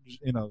different,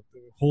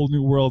 whole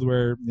new world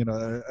where,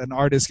 an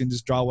artist can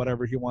just draw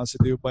whatever he wants to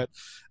do. But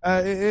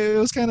it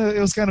was kind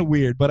of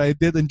weird, but I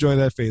did enjoy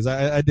that phase.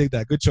 I dig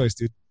that. Good choice,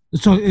 dude.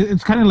 So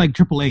it's kind of like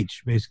Triple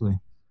H, basically.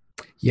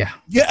 Yeah.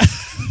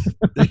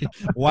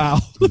 Wow.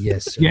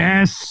 Yes. Sir.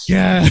 Yes.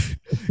 Yeah.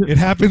 It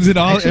happens in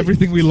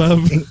everything we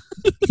love.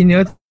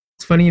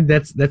 It's funny.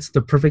 That's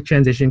the perfect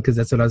transition because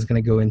that's what I was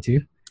going to go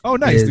into. Oh,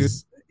 nice, dude.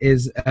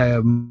 Is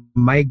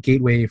my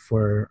gateway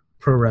for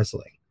pro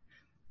wrestling.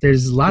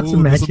 There's lots of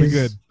matches. This will be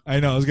good. I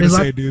know. I was going to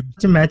say, dude.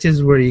 Lots of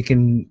matches where you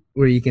can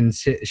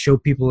show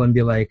people and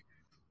be like,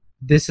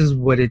 this is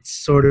what it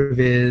sort of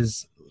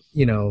is.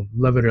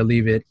 Love it or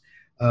leave it.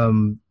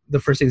 The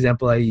first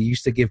example I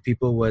used to give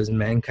people was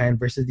Mankind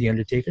versus The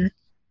Undertaker,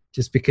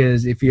 just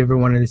because if you ever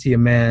wanted to see a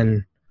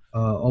man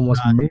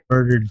almost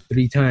murdered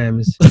 3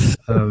 times,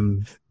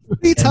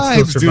 3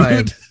 times,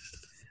 dude.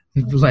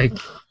 Like,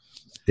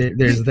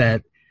 there's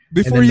that.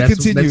 Before you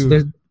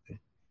continue,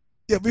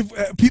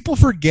 people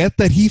forget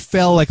that he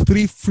fell like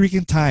 3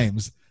 freaking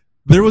times.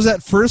 There was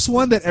that first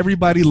one that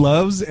everybody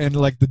loves, and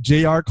like the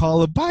JR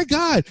call of, by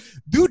God,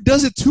 dude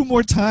does it 2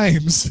 more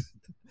times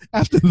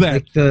after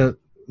that. Like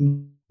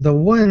the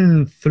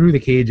one through the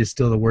cage is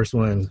still the worst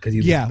one because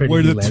he's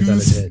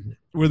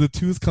where the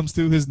tooth comes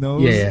through his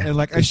nose. Yeah. And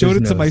like I showed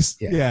it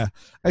to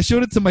I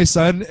showed it to my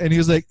son, and he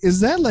was like, "Is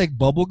that like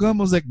bubble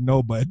gum?" I was like,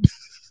 "No, bud."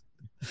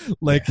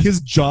 Like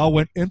his jaw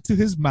went into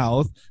his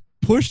mouth,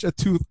 pushed a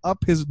tooth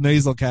up his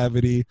nasal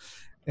cavity,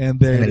 and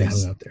there it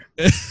is. Hung out there.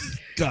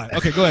 God.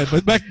 Okay, go ahead.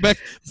 But back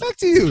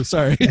to you.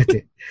 Sorry.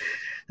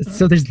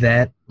 So there's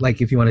that.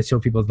 Like if you want to show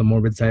people the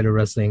morbid side of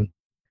wrestling,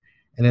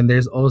 and then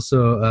there's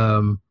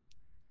also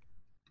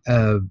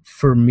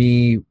for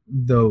me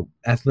the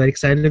athletic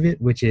side of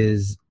it, which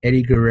is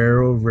Eddie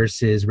Guerrero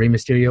versus Rey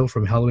Mysterio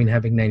from Halloween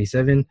Havoc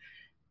 '97,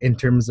 in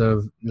terms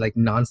of like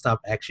nonstop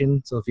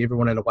action. So if you ever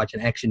wanted to watch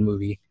an action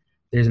movie,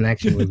 there's an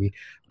action movie.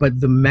 But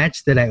the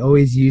match that I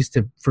always use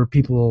for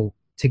people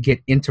to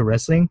get into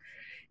wrestling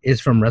is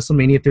from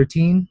WrestleMania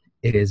 13.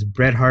 It is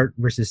Bret Hart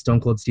versus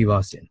Stone Cold Steve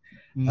Austin.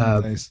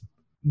 Nice.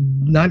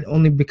 Not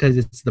only because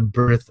it's the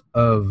birth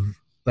of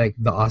like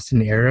the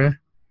Austin era,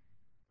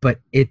 but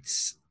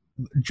it's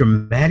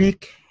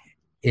dramatic,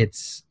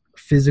 it's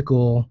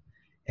physical,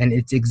 and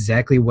it's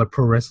exactly what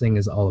pro wrestling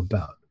is all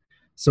about.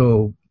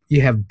 So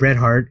you have Bret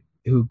Hart,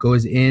 who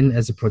goes in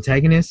as a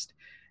protagonist,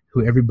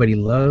 who everybody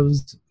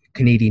loves,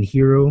 Canadian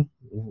hero,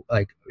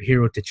 like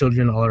hero to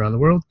children all around the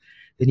world.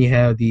 Then you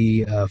have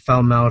the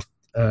foul-mouthed,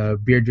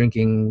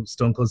 beer-drinking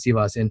Stone Cold Steve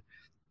Austin,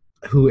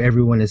 who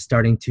everyone is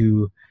starting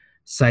to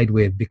side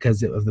with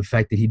because of the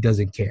fact that he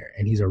doesn't care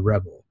and he's a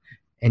rebel.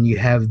 And you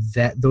have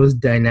those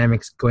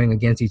dynamics going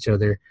against each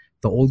other,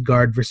 the old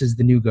guard versus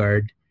the new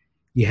guard.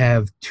 You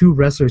have two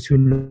wrestlers who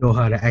know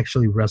how to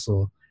actually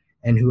wrestle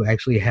and who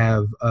actually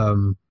have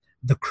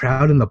the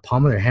crowd in the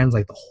palm of their hands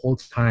like the whole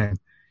time.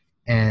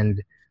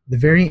 And the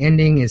very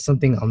ending is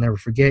something I'll never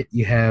forget.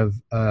 You have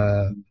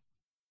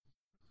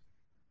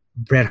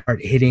Bret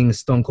Hart hitting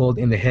Stone Cold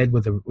in the head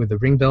with a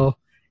ring bell,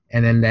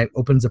 and then that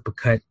opens up a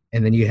cut,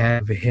 and then you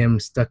have him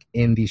stuck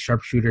in the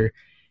sharpshooter,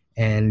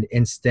 and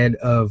instead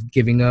of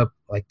giving up,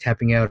 like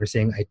tapping out or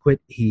saying I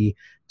quit, he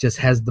just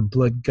has the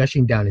blood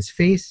gushing down his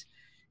face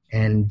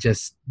and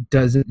just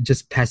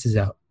passes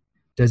out.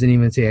 Doesn't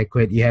even say I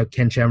quit. You have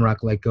Ken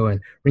Shamrock like go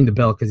and ring the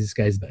bell because this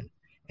guy's done.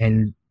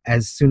 And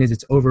as soon as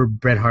it's over,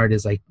 Bret Hart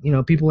is like,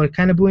 people are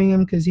kind of booing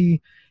him because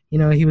he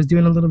was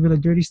doing a little bit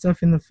of dirty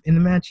stuff in the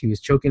match. He was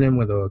choking him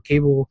with a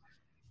cable.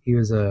 He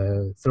was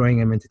throwing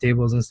him into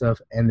tables and stuff.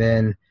 And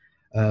then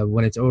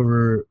when it's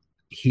over,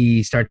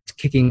 he starts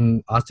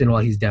kicking Austin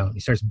while he's down. He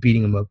starts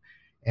beating him up.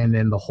 And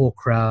then the whole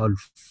crowd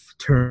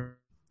turns.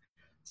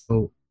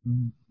 So,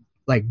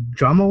 like,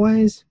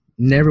 drama-wise,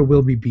 never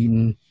will be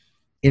beaten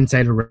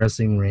inside a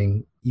wrestling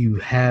ring. You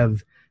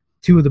have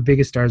two of the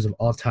biggest stars of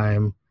all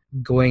time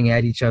going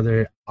at each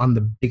other on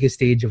the biggest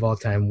stage of all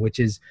time, which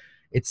is,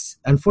 it's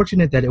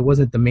unfortunate that it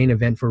wasn't the main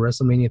event for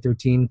WrestleMania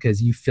 13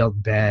 because you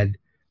felt bad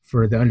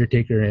for The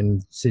Undertaker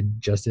and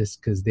Sid Justice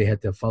because they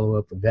had to follow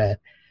up with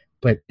that.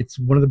 But it's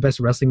one of the best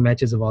wrestling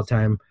matches of all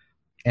time,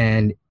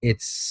 and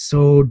it's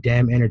so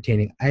damn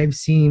entertaining. I've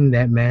seen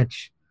that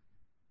match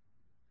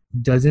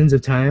dozens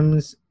of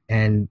times,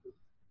 and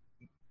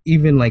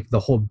even like the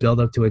whole build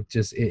up to it,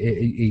 just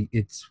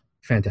it's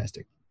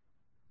fantastic.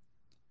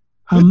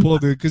 Good pull,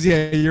 dude. Because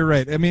yeah, you're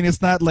right. I mean,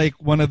 it's not like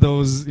one of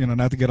those,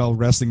 not to get all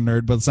wrestling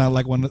nerd, but it's not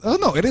like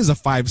it is a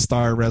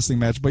 5-star wrestling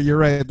match. But you're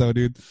right though,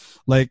 dude.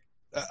 Like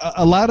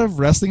a lot of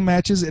wrestling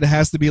matches, it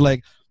has to be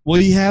like, well,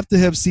 you have to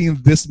have seen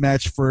this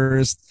match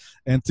first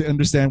and to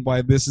understand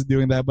why this is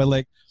doing that. But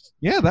like,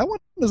 yeah, that one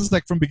is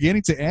like from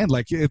beginning to end.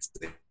 Like it's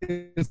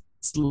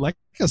like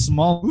a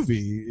small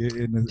movie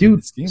in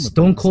the scheme of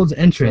Stone Cold's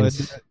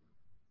entrance.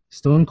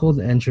 Stone Cold's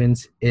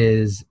entrance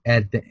is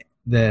at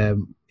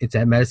it's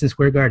at Madison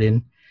Square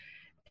Garden,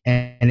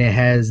 and it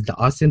has the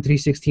Austin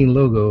 316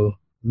 logo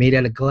made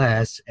out of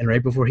glass. And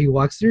right before he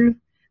walks through,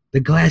 the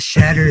glass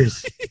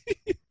shatters.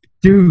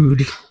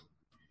 Dude.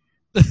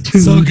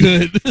 So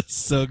good.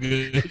 So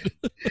good.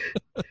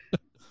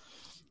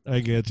 I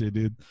get you,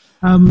 dude.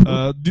 How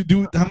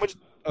much?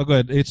 Oh, go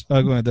ahead. Go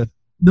ahead, Dad.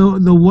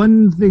 The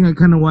one thing I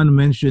kind of want to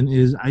mention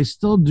is I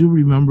still do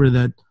remember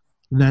that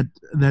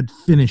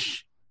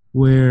finish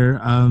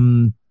where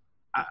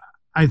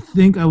I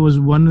think I was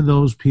one of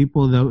those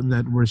people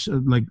that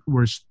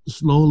were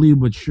slowly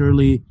but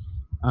surely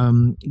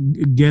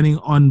getting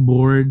on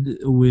board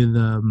with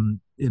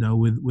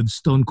with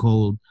Stone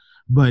Cold,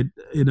 but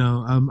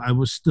I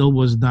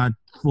was not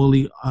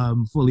fully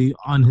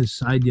on his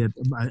side yet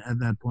at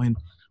that point.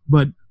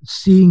 But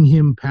seeing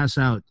him pass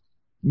out,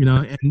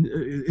 and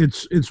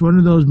it's one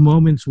of those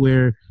moments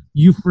where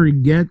you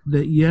forget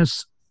that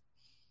yes,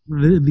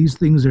 these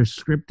things are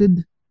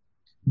scripted,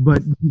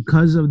 but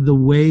because of the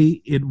way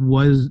it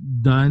was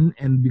done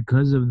and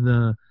because of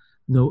the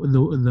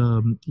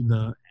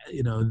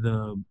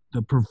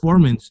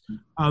performance,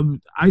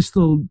 I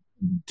still,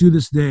 to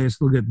this day, I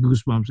still get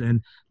goosebumps.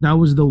 And that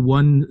was the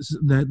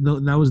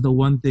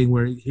one thing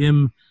where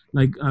him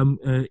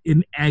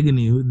in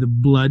agony, the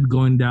blood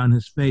going down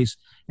his face,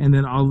 and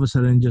then all of a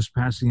sudden just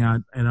passing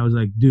out. And I was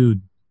like,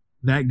 dude,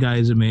 that guy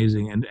is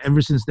amazing. And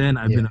ever since then,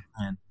 I've been a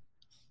fan.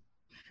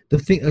 The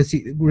thing,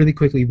 really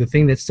quickly, the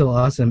thing that's still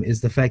awesome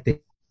is the fact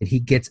that he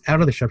gets out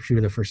of the sharpshooter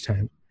the first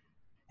time,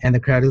 and the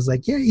crowd is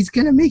like, "Yeah, he's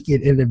gonna make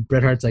it." And then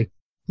Bret Hart's like,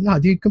 "No,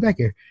 dude, come back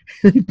here."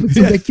 He puts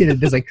him back in,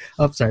 and it's like,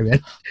 "Oh, sorry,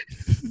 man."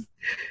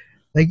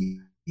 Like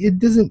it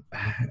doesn't.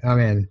 Oh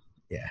man,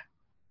 yeah,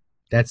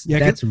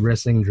 that's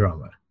wrestling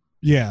drama.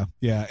 Yeah,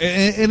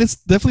 and it's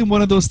definitely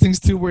one of those things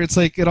too, where it's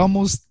like it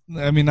almost.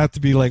 I mean, not to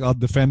be like a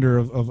defender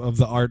of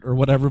the art or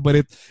whatever, but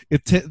it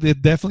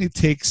definitely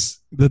takes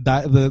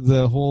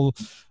the whole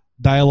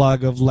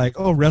dialogue of like,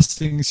 oh,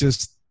 wrestling is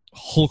just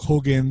Hulk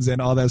Hogan's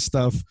and all that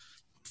stuff,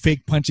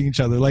 fake punching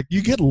each other. Like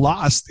you get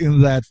lost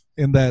in that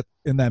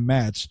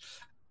match.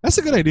 That's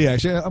a good idea.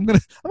 Actually, I'm gonna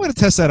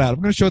test that out.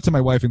 I'm gonna show it to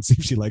my wife and see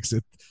if she likes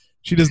it.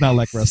 She does not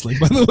like wrestling,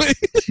 by the way.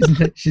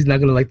 She's not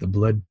gonna like the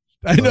blood.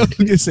 I know. I'm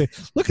gonna say,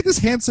 look at this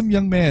handsome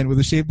young man with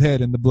a shaved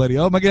head and the bloody.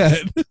 Oh my god.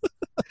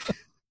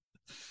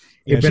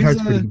 Yeah, Bret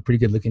Hart's pretty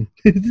good looking.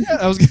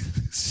 Yeah,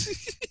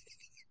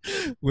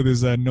 with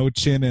his no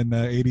chin and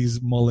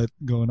 80s mullet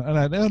going on.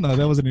 I don't know,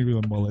 that wasn't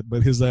even a mullet,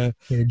 but his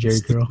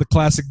Jerry curl. the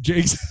classic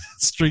Jake's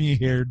stringy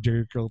hair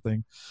Jerry curl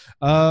thing.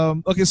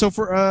 Okay, so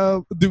for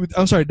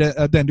I'm sorry,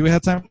 Dan, do we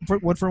have time for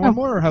one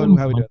more, or how we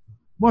do it?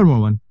 One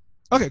more.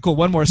 Okay, cool.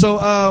 One more.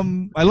 So,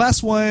 my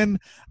last one,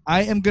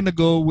 I am gonna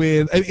go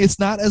with. It's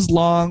not as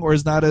long, or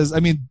it's not as.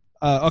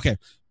 Okay.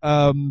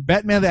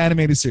 Batman the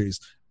animated series.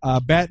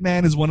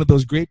 Batman is one of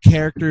those great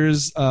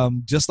characters,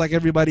 just like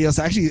everybody else.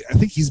 Actually, I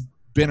think he's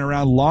been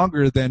around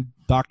longer than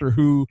Doctor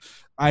Who,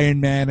 Iron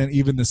Man, and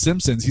even The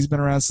Simpsons. He's been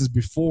around since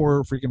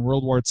before freaking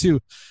World War II.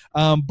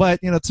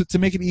 But to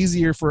make it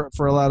easier for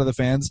a lot of the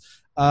fans,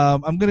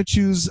 I'm gonna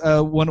choose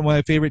one of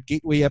my favorite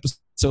gateway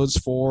episodes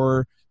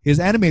for his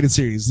animated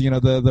series.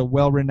 The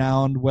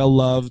well-renowned,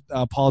 well-loved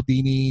Paul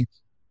Dini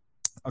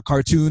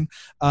cartoon.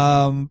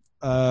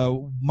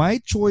 My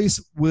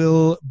choice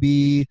will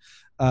be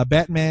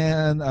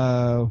Batman.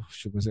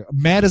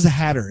 Mad as a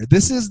Hatter.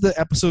 This is the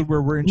episode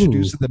where we're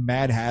introduced to the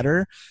Mad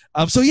Hatter.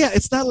 So yeah,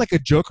 it's not like a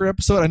Joker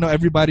episode. I know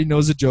everybody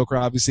knows the Joker.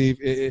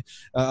 Obviously,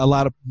 a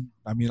lot of.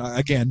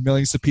 Again,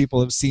 millions of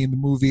people have seen the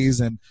movies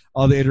and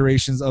all the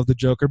iterations of the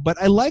Joker.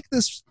 But I like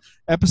this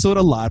episode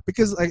a lot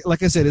because,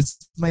 like I said,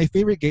 it's my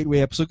favorite gateway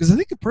episode. Because I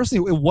think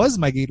personally, it was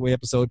my gateway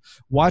episode.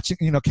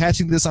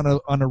 Catching this on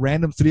a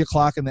random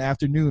 3:00 in the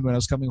afternoon when I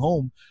was coming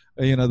home.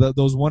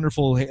 Those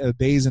wonderful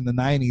days in the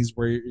 90s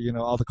where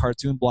all the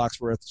cartoon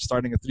blocks were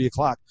starting at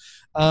 3:00.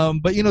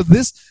 But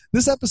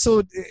this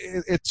episode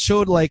it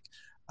showed like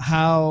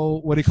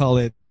how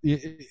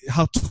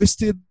how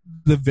twisted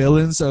the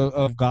villains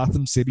of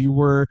Gotham City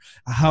were,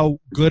 how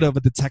good of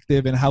a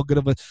detective and how good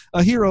of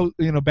a hero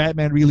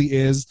Batman really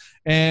is.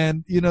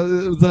 And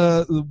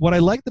what I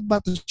liked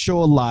about the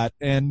show a lot,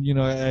 and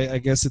I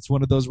guess it's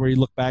one of those where you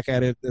look back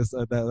at it as,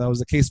 that was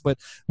the case, but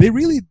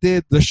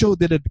the show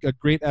did a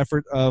great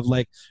effort of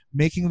like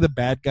making the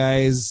bad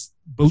guys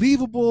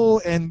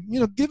believable and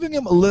giving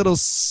them a little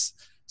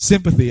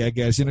sympathy, I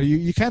guess.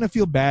 You kind of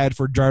feel bad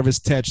for Jarvis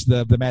Tetch,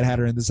 the Mad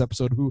Hatter in this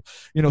episode, who,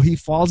 he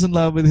falls in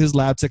love with his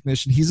lab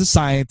technician. He's a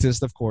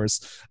scientist, of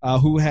course,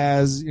 who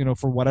has,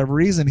 for whatever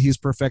reason, he's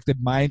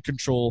perfected mind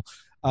control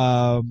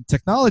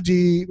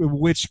technology,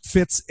 which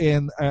fits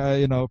in,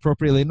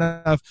 appropriately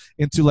enough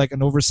into like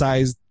an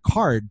oversized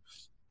card.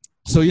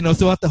 So,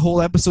 throughout the whole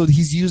episode,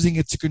 he's using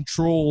it to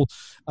control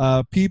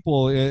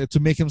people, to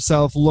make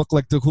himself look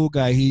like the cool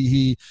guy.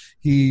 He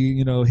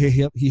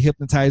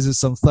hypnotizes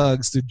some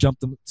thugs to jump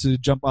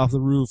off the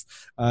roof.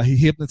 He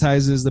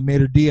hypnotizes the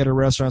maitre d' at a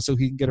restaurant so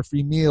he can get a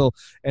free meal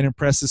and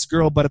impress this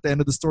girl. But at the end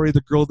of the story,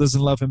 the girl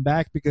doesn't love him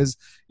back because,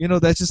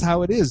 that's just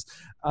how it is.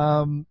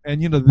 And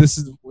this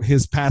is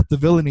his path to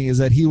villainy, is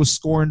that he was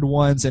scorned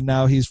once and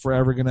now he's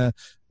forever gonna.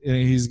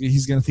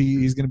 He's gonna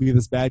be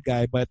this bad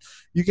guy, but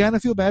you kind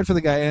of feel bad for the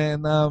guy.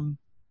 And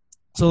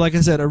so, like I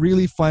said, a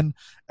really fun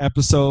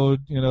episode.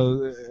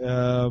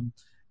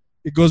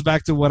 It goes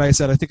back to what I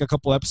said, I think a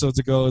couple episodes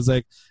ago. Is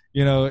like,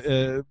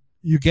 you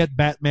get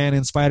Batman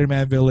and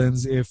Spider-Man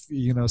villains if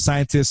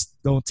scientists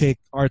don't take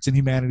arts and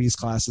humanities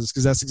classes,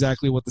 because that's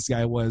exactly what this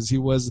guy was. He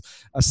was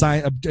a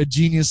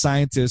genius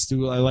scientist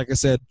who, like I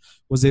said,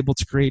 was able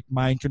to create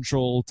mind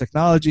control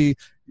technology,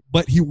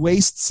 but he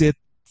wastes it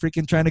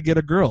freaking trying to get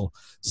a girl.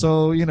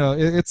 So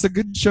it's a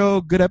good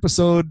show, good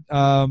episode.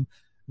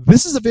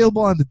 This is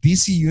available on the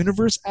DC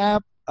Universe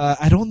app.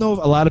 I don't know if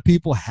a lot of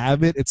people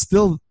have it. It's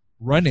still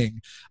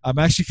running. I'm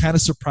actually kind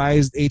of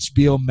surprised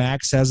HBO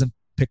Max hasn't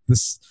picked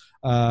this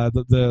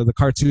the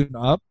cartoon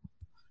up.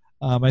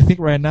 I think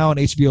right now on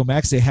HBO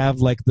Max they have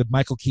like the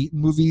Michael Keaton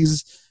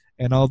movies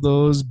and all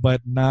those,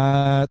 but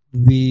not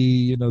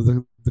the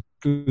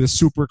the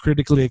super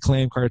critically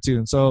acclaimed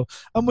cartoon. So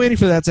I'm waiting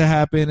for that to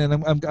happen,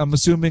 and I'm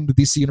assuming the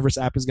DC Universe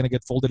app is going to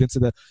get folded into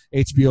the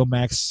HBO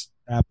Max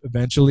app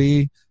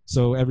eventually,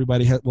 so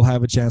everybody will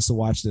have a chance to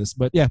watch this.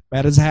 But yeah,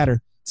 Mad as a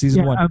Hatter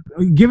season 1.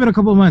 Give it a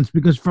couple of months,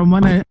 because from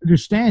what I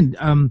understand,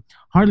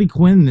 Harley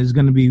Quinn is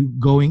going to be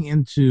going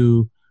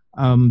into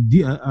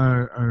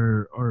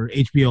or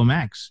HBO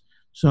Max.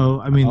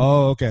 So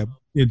okay,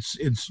 it's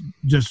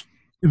just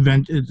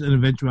it's an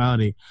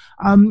eventuality.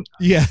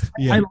 Yeah.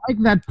 I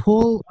like that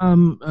pull,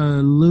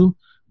 Lou,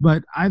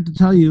 but I have to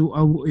tell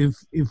you,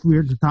 if we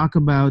were to talk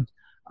about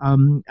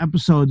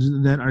episodes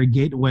that are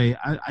gateway,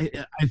 I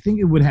think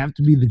it would have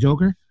to be the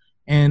Joker,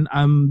 and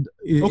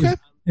okay,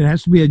 it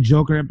has to be a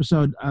Joker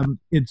episode.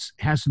 It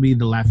has to be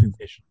the Laughing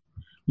Fish.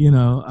 Yeah,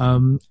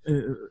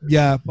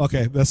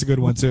 okay, that's a good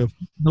one too.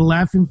 The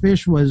Laughing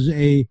Fish was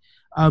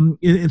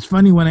it's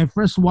funny, when I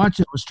first watched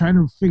it, I was trying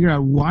to figure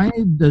out, why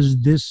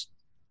does this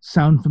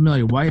sound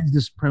familiar? Why is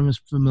this premise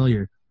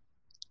familiar?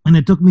 And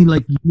it took me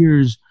like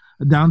years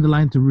down the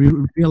line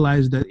to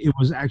realize that it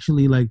was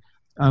actually like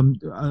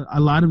a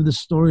lot of the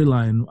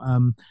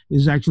storyline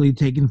is actually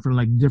taken from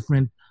like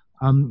different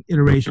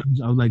iterations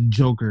of like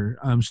Joker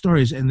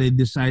stories, and they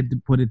decided to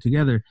put it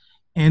together.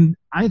 And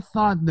I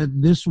thought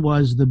that this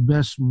was the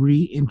best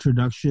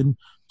reintroduction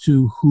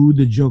to who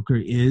the Joker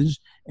is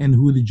and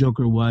who the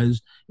Joker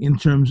was, in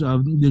terms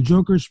of the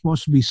Joker is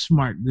supposed to be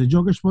smart. The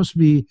Joker is supposed to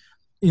be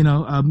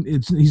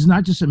he's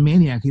not just a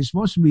maniac. He's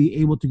supposed to be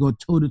able to go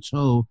toe to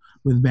toe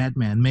with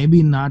Batman.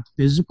 Maybe not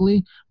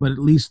physically, but at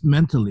least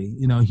mentally.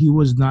 He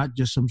was not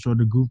just some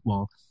sort of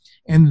goofball.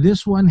 And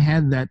this one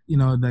had that,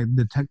 that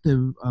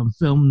detective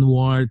film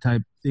noir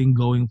type thing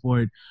going for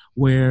it,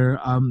 where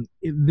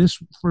this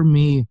for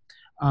me,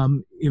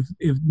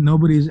 if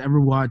nobody's ever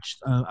watched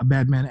a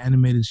Batman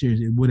animated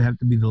series, it would have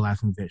to be The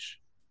Laughing Fish,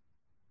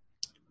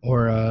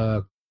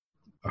 or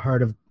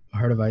Heart of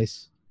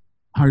Ice.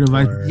 Heart of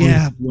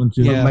Ice, one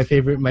too. Yeah. My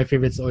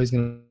favorite's always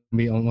gonna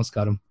be Almost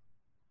Got Him.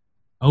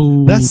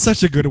 Oh, that's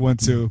such a good one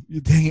too.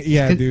 Dang it,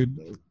 yeah,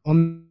 dude.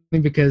 Only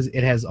because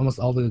it has almost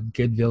all the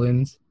good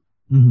villains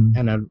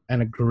and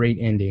a great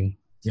ending.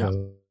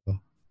 So,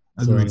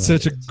 anyway.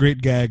 Such a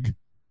great gag.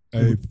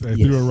 I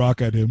threw a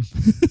rock at him.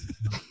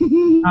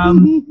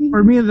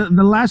 For me,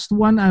 the last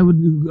one I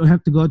would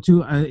have to go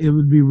to, it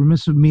would be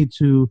remiss of me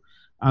to,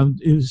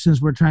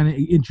 since we're trying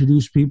to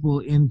introduce people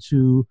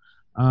into,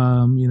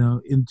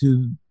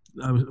 into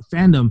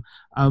fandom.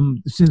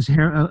 Since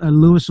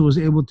Lewis was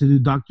able to do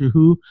Doctor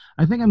Who,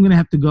 I think I'm going to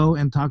have to go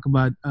and talk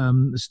about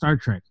Star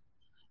Trek.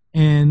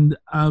 And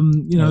let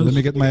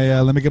me get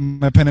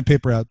my pen and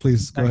paper out,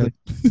 please. Go ahead.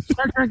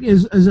 Star Trek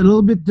is a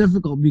little bit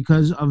difficult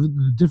because of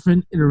the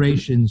different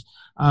iterations,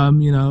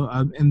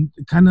 and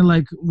kind of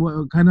like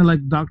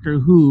Doctor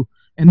Who.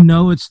 And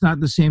no, it's not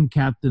the same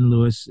Captain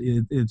Lewis.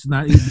 It's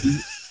not.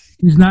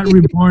 He's not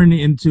reborn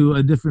into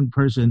a different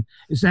person.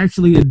 It's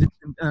actually a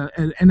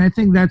different, and I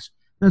think that's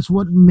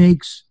what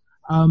makes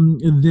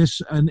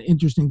this an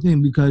interesting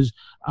thing, because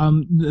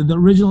the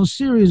original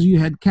series, you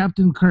had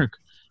Captain Kirk.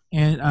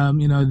 And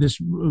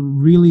this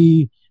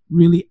really,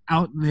 really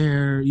out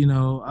there,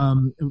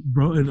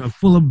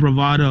 full of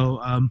bravado.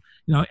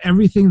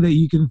 Everything that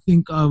you can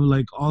think of,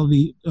 like all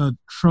the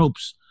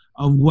tropes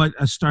of what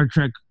a Star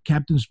Trek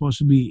captain is supposed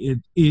to be. It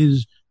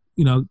is,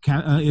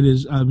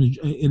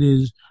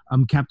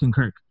 Captain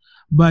Kirk.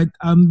 But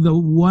the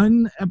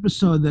one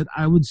episode that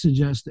I would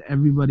suggest to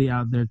everybody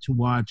out there to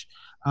watch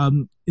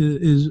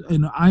is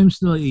I'm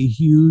still a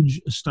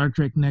huge Star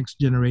Trek Next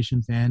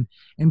Generation fan,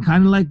 and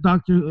kind of like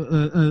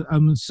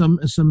some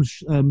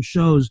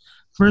shows.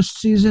 First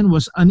season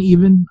was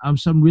uneven.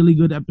 Some really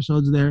good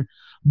episodes there,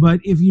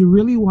 but if you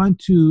really want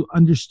to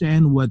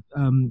understand what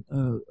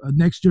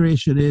Next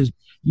Generation is,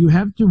 you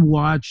have to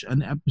watch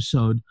an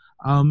episode,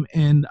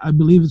 and I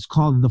believe it's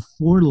called The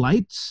Four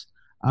Lights.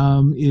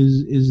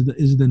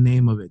 Is the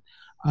name of it,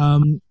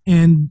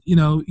 and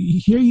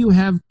here you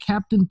have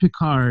Captain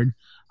Picard,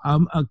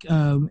 a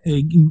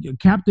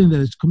captain that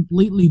is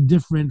completely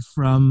different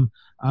from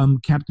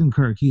Captain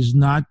Kirk. He's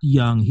not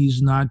young.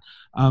 He's not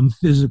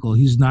physical.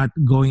 He's not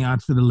going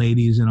out for the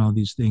ladies and all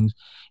these things.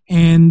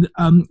 And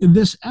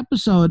this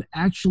episode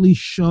actually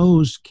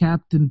shows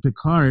Captain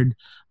Picard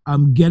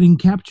getting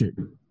captured,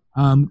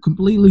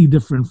 completely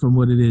different from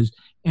what it is.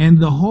 And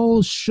the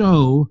whole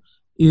show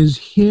is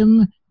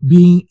him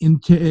being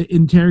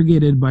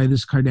interrogated by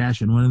this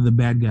Kardashian, one of the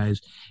bad guys,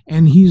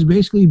 and he's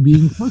basically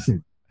being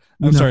tortured.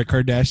 I'm sorry,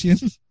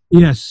 Kardashian?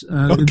 Yes.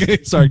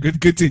 Okay, sorry.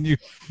 Good. Continue.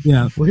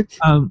 Yeah. What?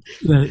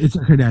 It's a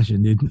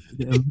Kardashian, dude.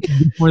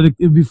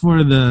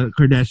 Before the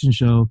Kardashian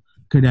show,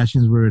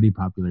 Kardashians were already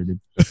popular, dude.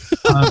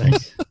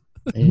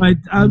 But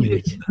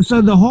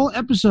so the whole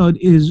episode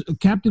is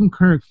Captain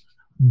Kirk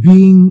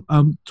being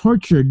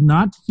tortured,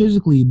 not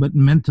physically but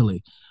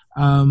mentally.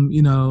 This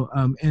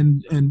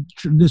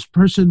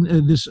person,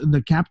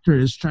 the captor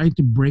is trying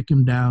to break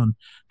him down,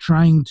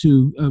 trying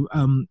to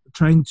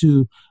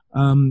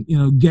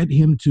get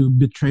him to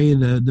betray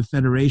the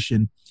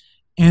Federation.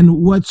 And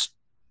what's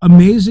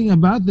amazing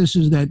about this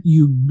is that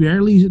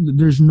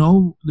there's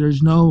no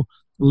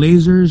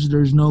lasers,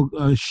 there's no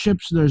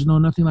ships, there's no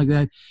nothing like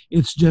that.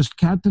 It's just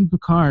Captain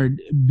Picard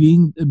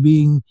being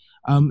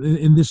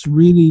in this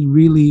really,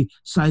 really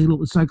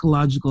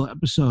psychological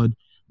episode.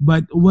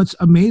 But what's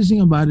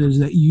amazing about it is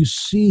that you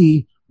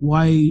see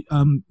why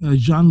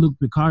Jean-Luc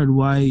Picard,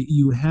 why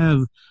you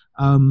have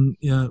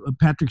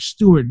Patrick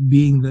Stewart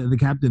being the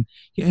captain,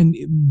 and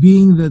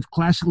being the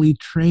classically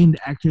trained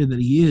actor that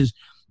he is,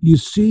 you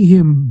see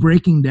him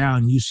breaking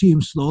down. You see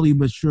him slowly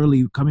but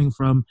surely coming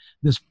from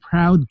this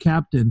proud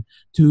captain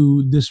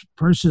to this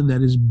person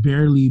that is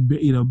barely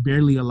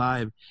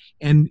alive,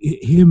 and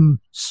him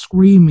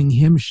screaming,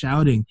 him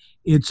shouting.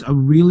 It's a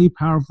really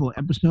powerful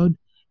episode.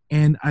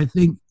 And I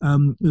think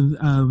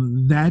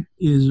that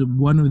is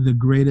one of the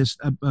greatest,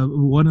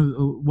 one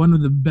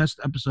of the best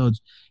episodes.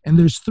 And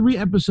there's 3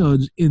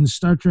 episodes in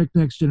Star Trek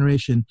Next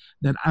Generation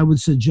that I would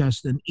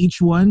suggest, and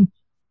each one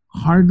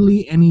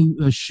hardly any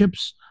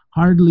ships,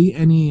 hardly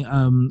any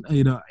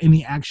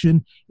any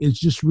action. It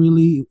just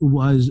really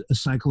was a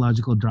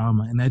psychological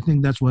drama, and I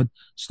think that's what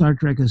Star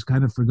Trek has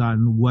kind of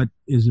forgotten what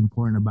is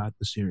important about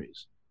the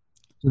series.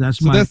 So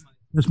that's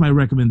my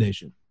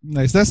recommendation.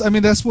 Nice.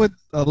 That's what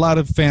a lot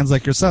of fans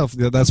like yourself,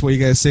 that's what you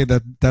guys say,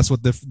 that's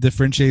what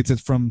differentiates it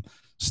from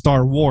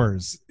Star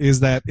Wars, is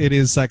that it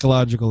is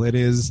psychological, it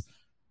is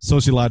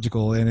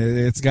sociological, and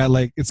it's got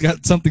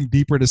something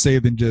deeper to say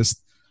than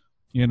just,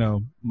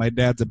 my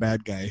dad's a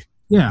bad guy.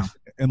 Yeah.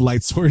 and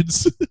light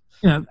swords.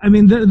 Yeah, I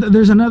mean,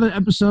 there's another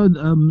episode,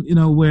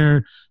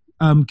 where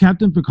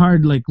Captain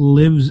Picard like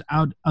lives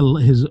out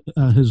his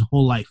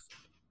whole life,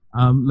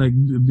 like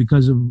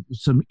because of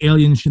some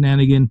alien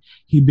shenanigan.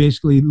 He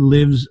basically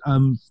lives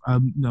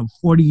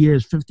 40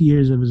 years, 50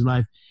 years of his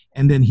life,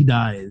 and then he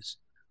dies,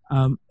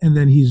 and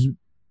then he's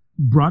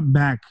brought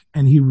back,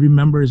 and he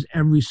remembers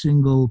every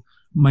single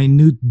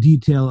minute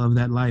detail of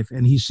that life,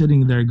 and he's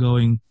sitting there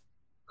going,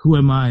 "Who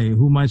am I?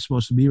 Who am I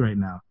supposed to be right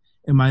now?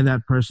 Am I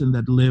that person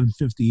that lived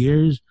 50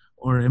 years?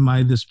 Or am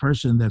I this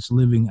person that's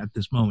living at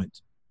this moment?"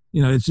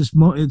 It's just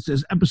it's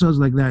just episodes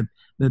like that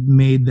that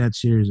made that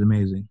series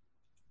amazing.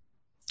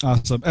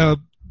 Awesome.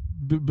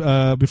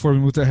 Before we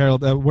move to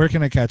Harold, where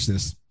can I catch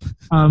this?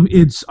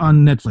 It's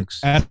on Netflix.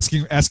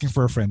 Asking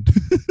for a friend.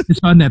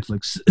 It's on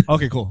Netflix.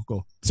 Okay, cool.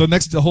 So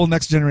the whole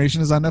Next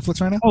Generation is on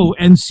Netflix right now? Oh,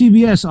 and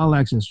CBS All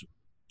Access.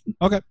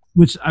 Okay.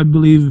 Which I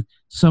believe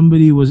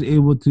somebody was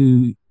able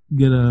to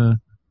get a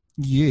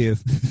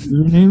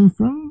name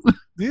from.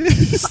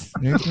 Thanks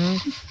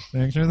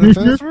for the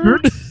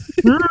password.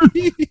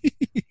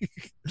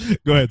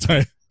 Go ahead,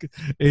 sorry.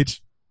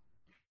 H.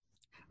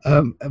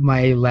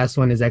 My last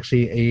one is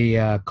actually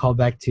a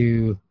callback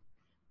to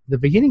the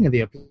beginning of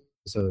the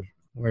episode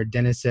where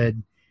Dennis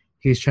said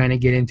he was trying to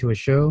get into a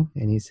show,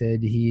 and he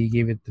said he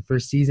gave it the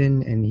first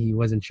season and he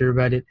wasn't sure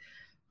about it.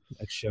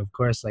 That show, of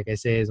course, like I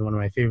say, is one of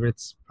my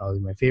favorites, probably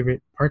my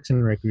favorite, Parks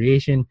and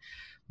Recreation.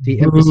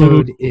 The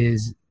episode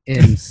is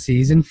in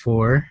season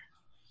 4.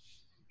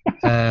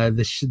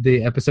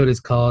 The episode is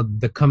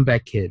called The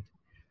Comeback Kid.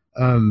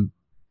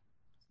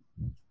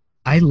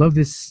 I love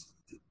this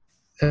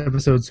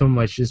episode so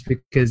much just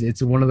because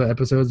it's one of the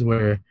episodes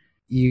where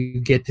you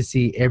get to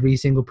see every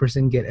single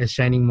person get a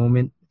shining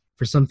moment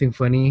for something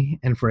funny,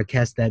 and for a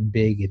cast that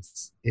big,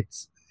 it's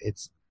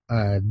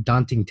a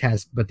daunting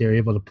task, but they're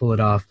able to pull it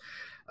off.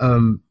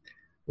 One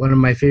of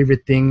my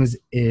favorite things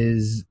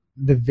is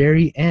the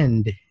very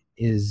end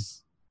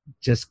is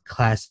just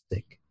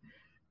classic,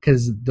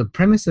 because the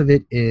premise of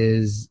it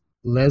is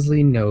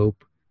Leslie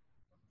Knope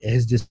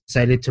has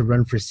decided to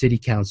run for city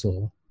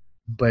council,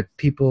 but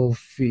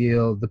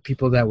the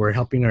people that were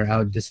helping her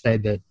out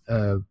decide that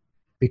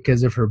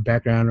because of her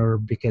background or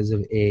because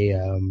of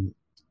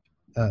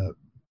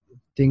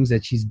things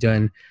that she's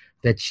done,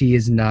 that she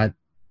is not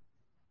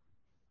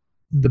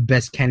the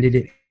best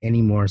candidate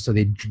anymore, so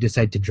they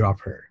decide to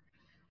drop her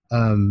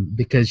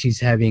because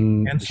she's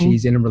in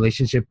a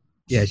relationship.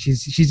 Yeah,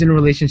 she's in a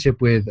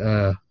relationship with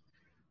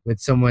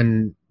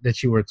someone that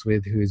she works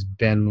with, who's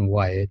Ben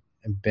Wyatt,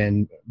 and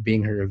Ben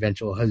being her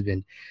eventual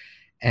husband,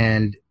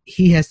 and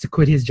he has to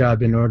quit his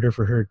job in order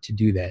for her to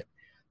do that.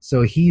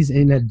 So he's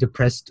in a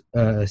depressed.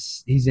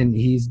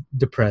 He's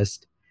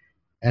depressed,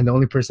 and the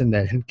only person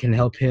that can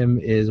help him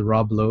is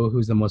Rob Lowe,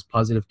 who's the most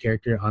positive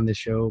character on the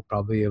show,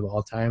 probably of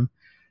all time.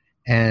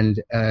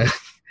 And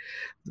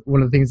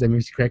one of the things that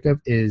makes me crack up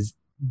is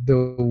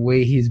the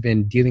way he's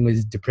been dealing with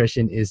his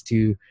depression is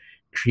to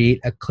create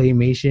a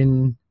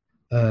claymation,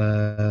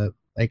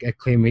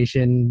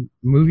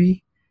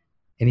 movie.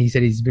 And he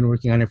said he's been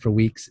working on it for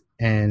weeks,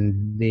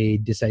 and they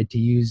decide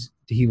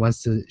he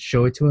wants to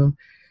show it to him.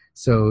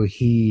 So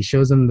he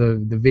shows them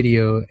the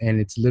video, and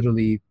it's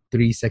literally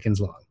 3 seconds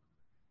long.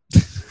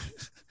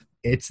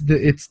 It's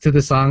to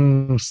the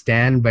song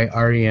 "Stand" by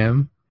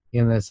REM.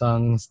 In the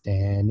song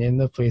 "Stand in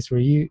the Place Where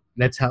You,"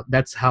 that's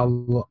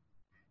how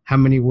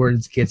many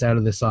words gets out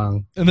of the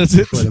song, and that's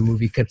before the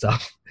movie cuts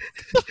off.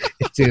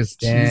 It's just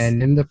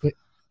stand in the place.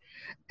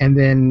 And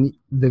then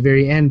the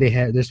very end,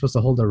 they're supposed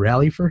to hold a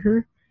rally for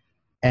her,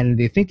 and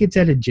they think it's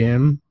at a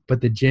gym,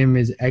 but the gym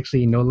is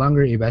actually no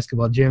longer a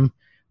basketball gym,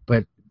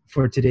 but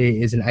for today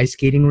is an ice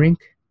skating rink.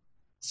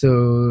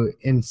 So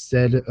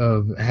instead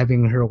of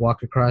having her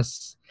walk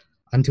across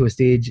onto a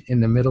stage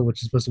in the middle, which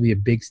is supposed to be a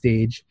big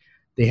stage,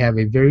 they have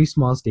a very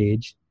small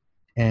stage,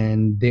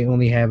 and they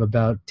only have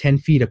about 10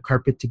 feet of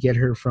carpet to get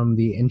her from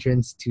the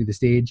entrance to the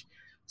stage.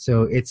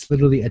 So it's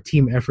literally a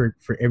team effort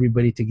for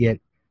everybody to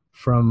get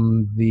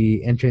from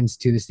the entrance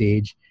to the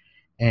stage.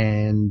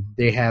 And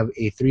they have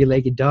a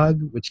 3-legged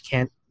dog, which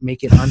can't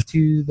make it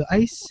onto the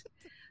ice.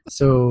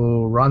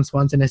 So Ron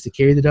Swanson has to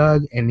carry the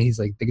dog, and he's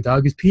like, "The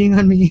dog is peeing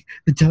on me.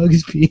 The dog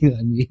is peeing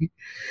on me."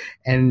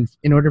 And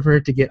in order for her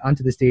to get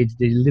onto the stage,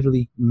 they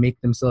literally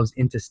make themselves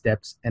into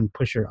steps and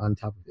push her on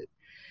top of it.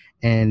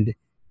 And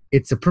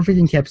it's a perfect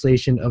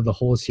encapsulation of the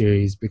whole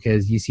series,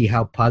 because you see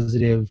how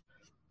positive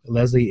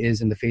Leslie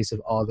is in the face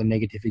of all the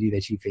negativity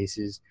that she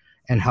faces,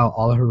 and how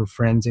all of her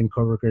friends and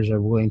coworkers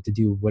are willing to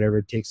do whatever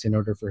it takes in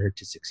order for her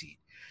to succeed.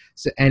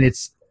 So, and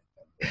it's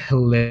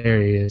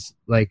hilarious.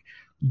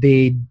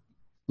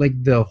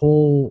 The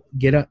whole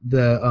get up,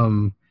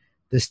 the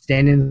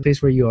 "Stand in the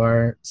Place Where You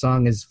Are"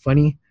 song is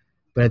funny,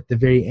 but at the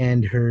very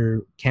end,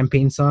 her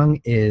campaign song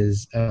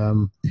is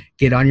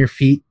 "Get on Your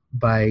Feet"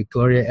 by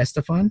Gloria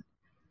Estefan.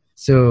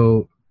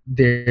 So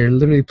they're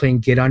literally playing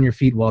 "Get on Your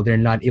Feet" while they're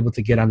not able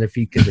to get on their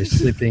feet because they're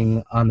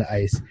slipping on the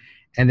ice.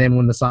 And then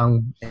when the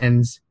song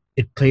ends,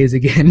 it plays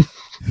again.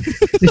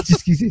 It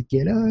just keeps saying,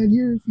 "Get on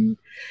your feet."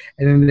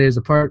 And then there's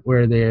a part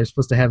where they're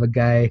supposed to have a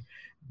guy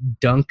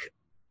dunk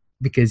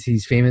because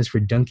he's famous for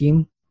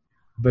dunking,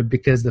 but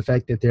because the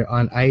fact that they're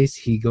on ice,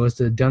 he goes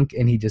to dunk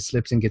and he just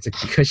slips and gets a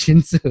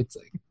concussion. So it's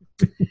like,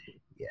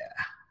 yeah.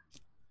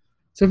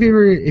 So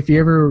if you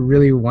ever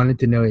really wanted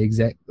to know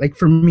like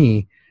for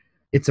me,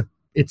 it's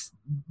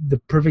the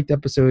perfect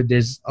episode.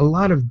 There's a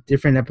lot of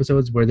different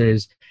episodes where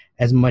there's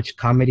as much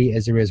comedy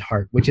as there is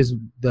heart, which is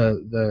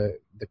the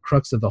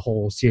crux of the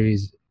whole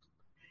series,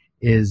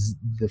 is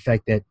the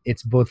fact that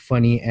it's both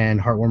funny and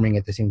heartwarming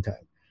at the same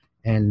time.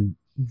 And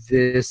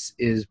this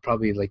is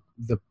probably like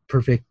the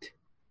perfect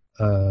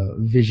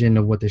vision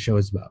of what the show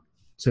is about.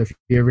 So if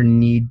you ever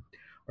need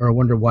or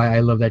wonder why I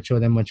love that show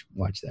that much,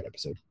 watch that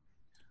episode.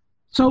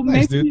 So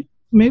Nice,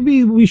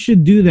 maybe we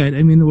should do that.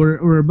 I mean,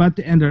 we're about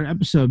to end our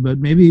episode, but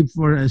maybe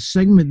for a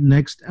segment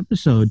next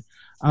episode,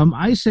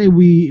 I say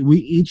we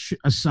each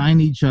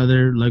assign each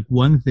other like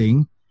one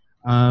thing,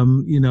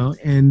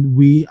 and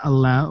we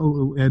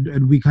allow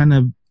and we kind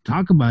of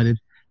talk about it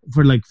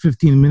for like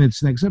 15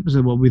 minutes next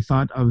episode. What we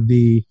thought of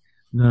the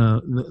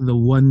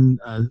one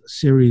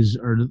series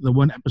or the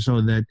one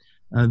episode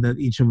that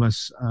each of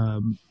us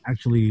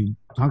actually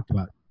talked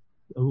about.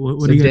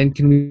 What do you then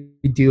can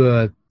we do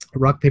a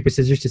rock paper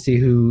scissors to see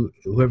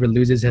whoever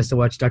loses has to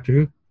watch Doctor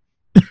Who?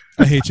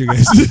 I hate you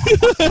guys.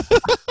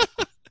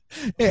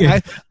 Hey, Yeah.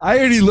 I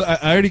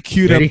already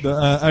queued Ready?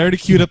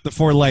 up the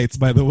 4 lights,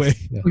 by the way.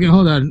 Okay,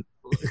 hold on.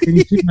 Can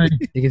you see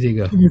You can see you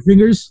go. your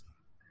fingers?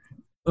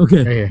 Okay.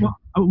 Right here.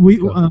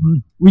 Well,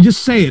 we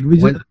just say it.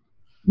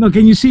 No,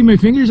 can you see my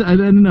fingers? I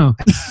don't know.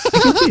 I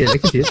can see it. I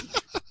can see it.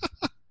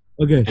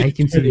 Okay. I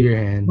can see your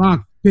hand.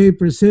 Rock,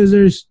 paper,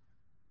 scissors.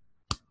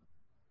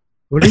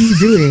 What are you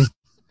doing?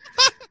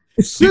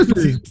 It's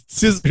scissors.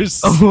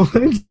 Scissors. Oh,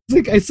 it's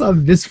like I saw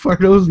this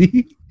part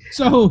only.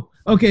 So,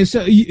 okay,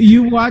 so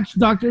you watch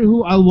Doctor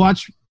Who. I'll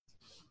watch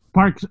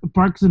Parks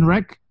and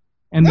Rec.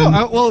 And No,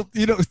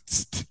 then,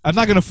 I'm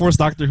not gonna force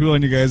Doctor Who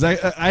on you guys. I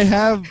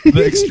have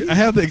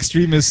the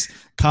Extremist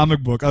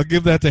comic book. I'll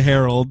give that to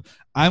Harold.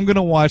 I'm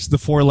gonna watch the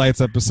 4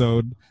 Lights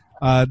episode.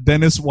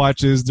 Dennis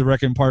watches the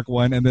Wreck and Park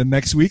one, and then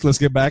next week let's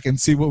get back and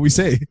see what we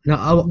say.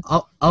 No,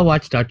 I'll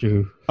watch Doctor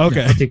Who.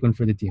 Okay. I'll take one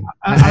for the team.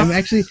 I'm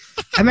actually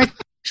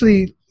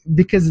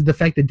because of the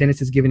fact that Dennis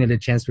has given it a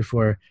chance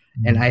before,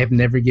 and I have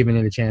never given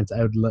it a chance.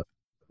 I would love.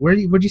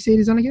 What'd you say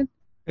it is on again?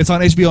 It's on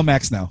HBO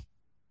Max now.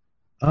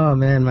 Oh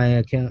man, my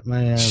account,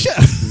 Shut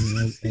up.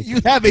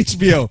 You have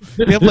HBO.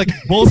 You have like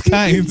both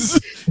kinds.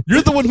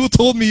 You're the one who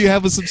told me you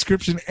have a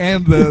subscription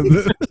and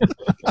the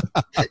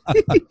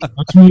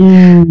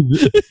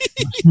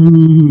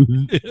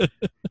smooth.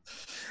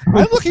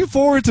 I'm looking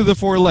forward to the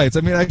 4 Lights.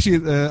 I mean,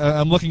 actually,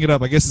 I'm looking it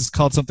up. I guess it's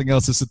called something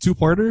else. It's a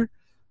 2-parter.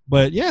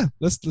 But yeah,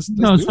 let's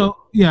No, do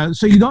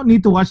so you don't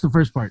need to watch the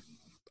first part.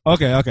 it.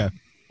 Okay.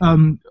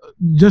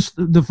 Just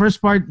the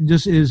first part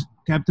just is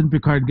Captain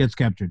Picard gets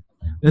captured.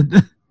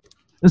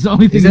 That's the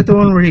only thing. Is that the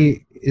one where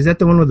is that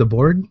the one with the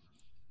board?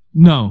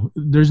 No,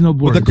 there's no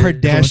board. Well, the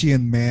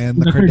Kardashian, man.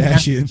 The The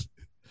Kardashian.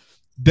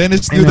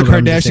 Dennis I knew know the what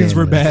I'm just Kardashians saying,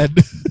 were but- bad.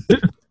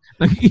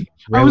 Like,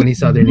 Right when he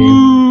saw their name.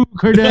 Boo,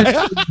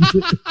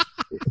 Kardashian.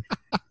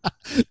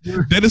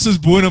 Dennis was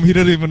booing him. He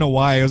didn't even know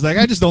why. I was like,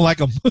 I just don't like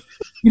him.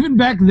 Even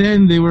back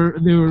then, they were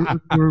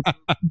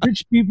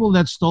rich people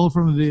that stole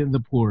from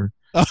the poor.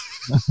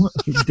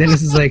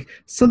 Dennis is like,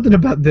 something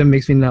about them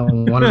makes me not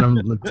want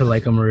them to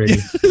like them already.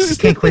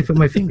 Can't quite put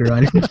my finger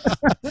on it.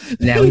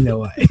 Now we know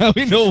why. Now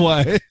we know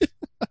why.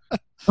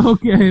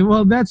 Okay,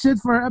 well, that's it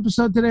for our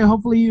episode today.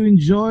 Hopefully, you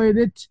enjoyed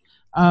it.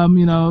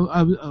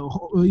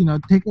 Hopefully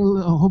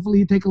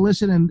you take a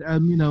listen, and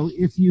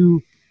if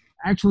you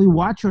actually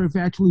watch or if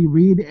you actually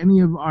read any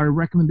of our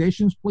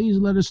recommendations, please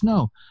let us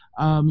know.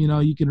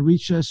 You can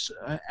reach us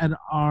at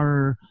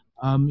our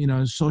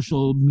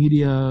social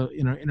media,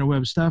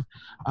 interweb stuff.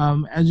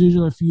 As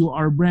usual, if you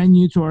are brand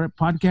new to our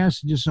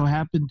podcast, just so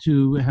happen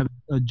to have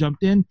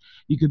jumped in,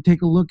 you can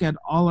take a look at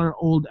all our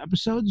old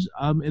episodes.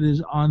 It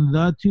is on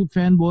the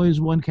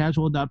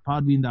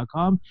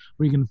 2fanboys1casual.podbean.com,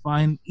 where you can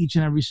find each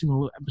and every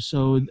single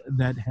episode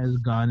that has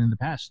gone in the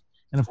past.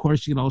 And of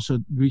course, you can also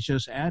reach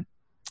us at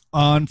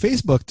On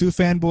Facebook, 2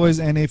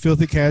 Fanboys and a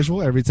Filthy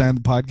Casual. Every time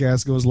the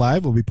podcast goes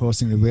live, we'll be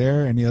posting it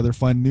there. Any other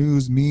fun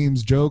news,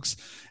 memes, jokes,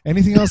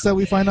 anything else that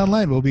we find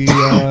online, we'll be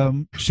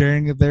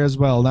sharing it there as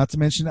well. Not to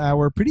mention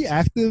our pretty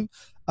active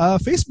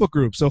Facebook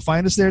group. So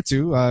find us there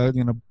too.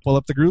 Pull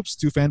up the groups,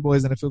 2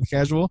 Fanboys and a Filthy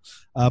Casual.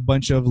 A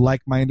bunch of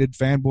like-minded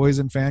fanboys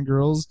and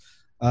fangirls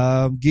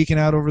geeking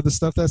out over the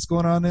stuff that's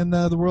going on in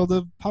the world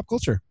of pop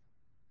culture.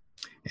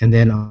 And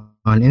then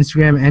on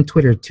Instagram and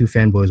Twitter, 2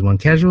 Fanboys, 1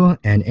 Casual,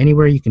 and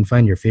anywhere you can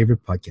find your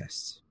favorite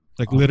podcasts.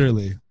 Like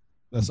literally.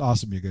 That's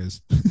awesome, you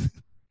guys.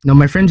 Now,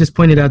 my friend just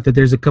pointed out that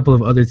there's a couple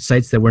of other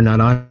sites that we're not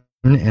on,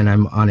 and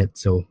I'm on it,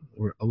 so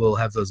we'll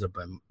have those up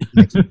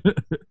next week.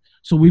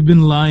 So we've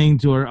been lying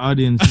to our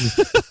audience.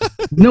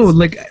 No,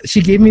 like, she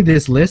gave me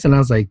this list, and I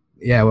was like,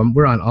 yeah,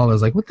 we're on all. I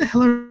was like, what the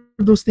hell are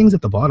those things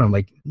at the bottom?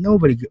 Like,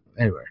 nobody,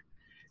 anywhere.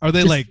 Are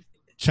they Just- like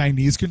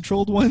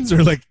Chinese-controlled ones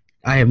or like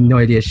I have no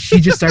idea. She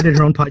just started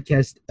her own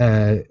podcast.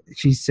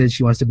 She said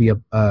she wants to be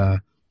a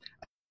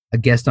a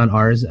guest on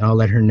ours. I'll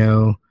let her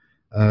know.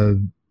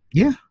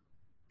 Yeah,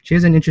 she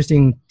has an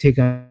interesting take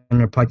on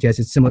our podcast.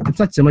 It's similar. It's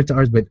not similar to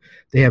ours, but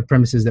they have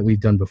premises that we've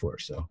done before.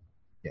 So,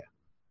 yeah.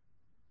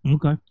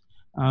 Okay.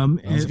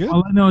 Good.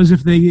 All I know is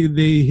if they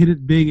hit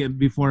it big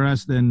before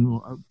us, then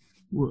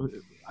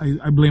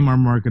I blame our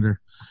marketer.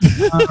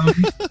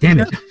 Damn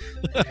it.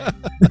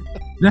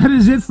 That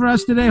is it for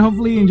us today.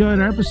 Hopefully you enjoyed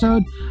our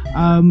episode.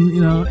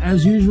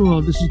 As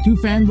usual, this is Two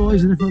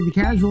Fanboys and the Filthy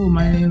Casual.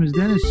 My name is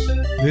Dennis.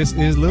 This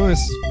is Lewis.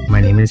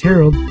 My name is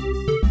Harold.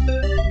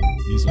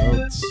 Peace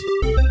out.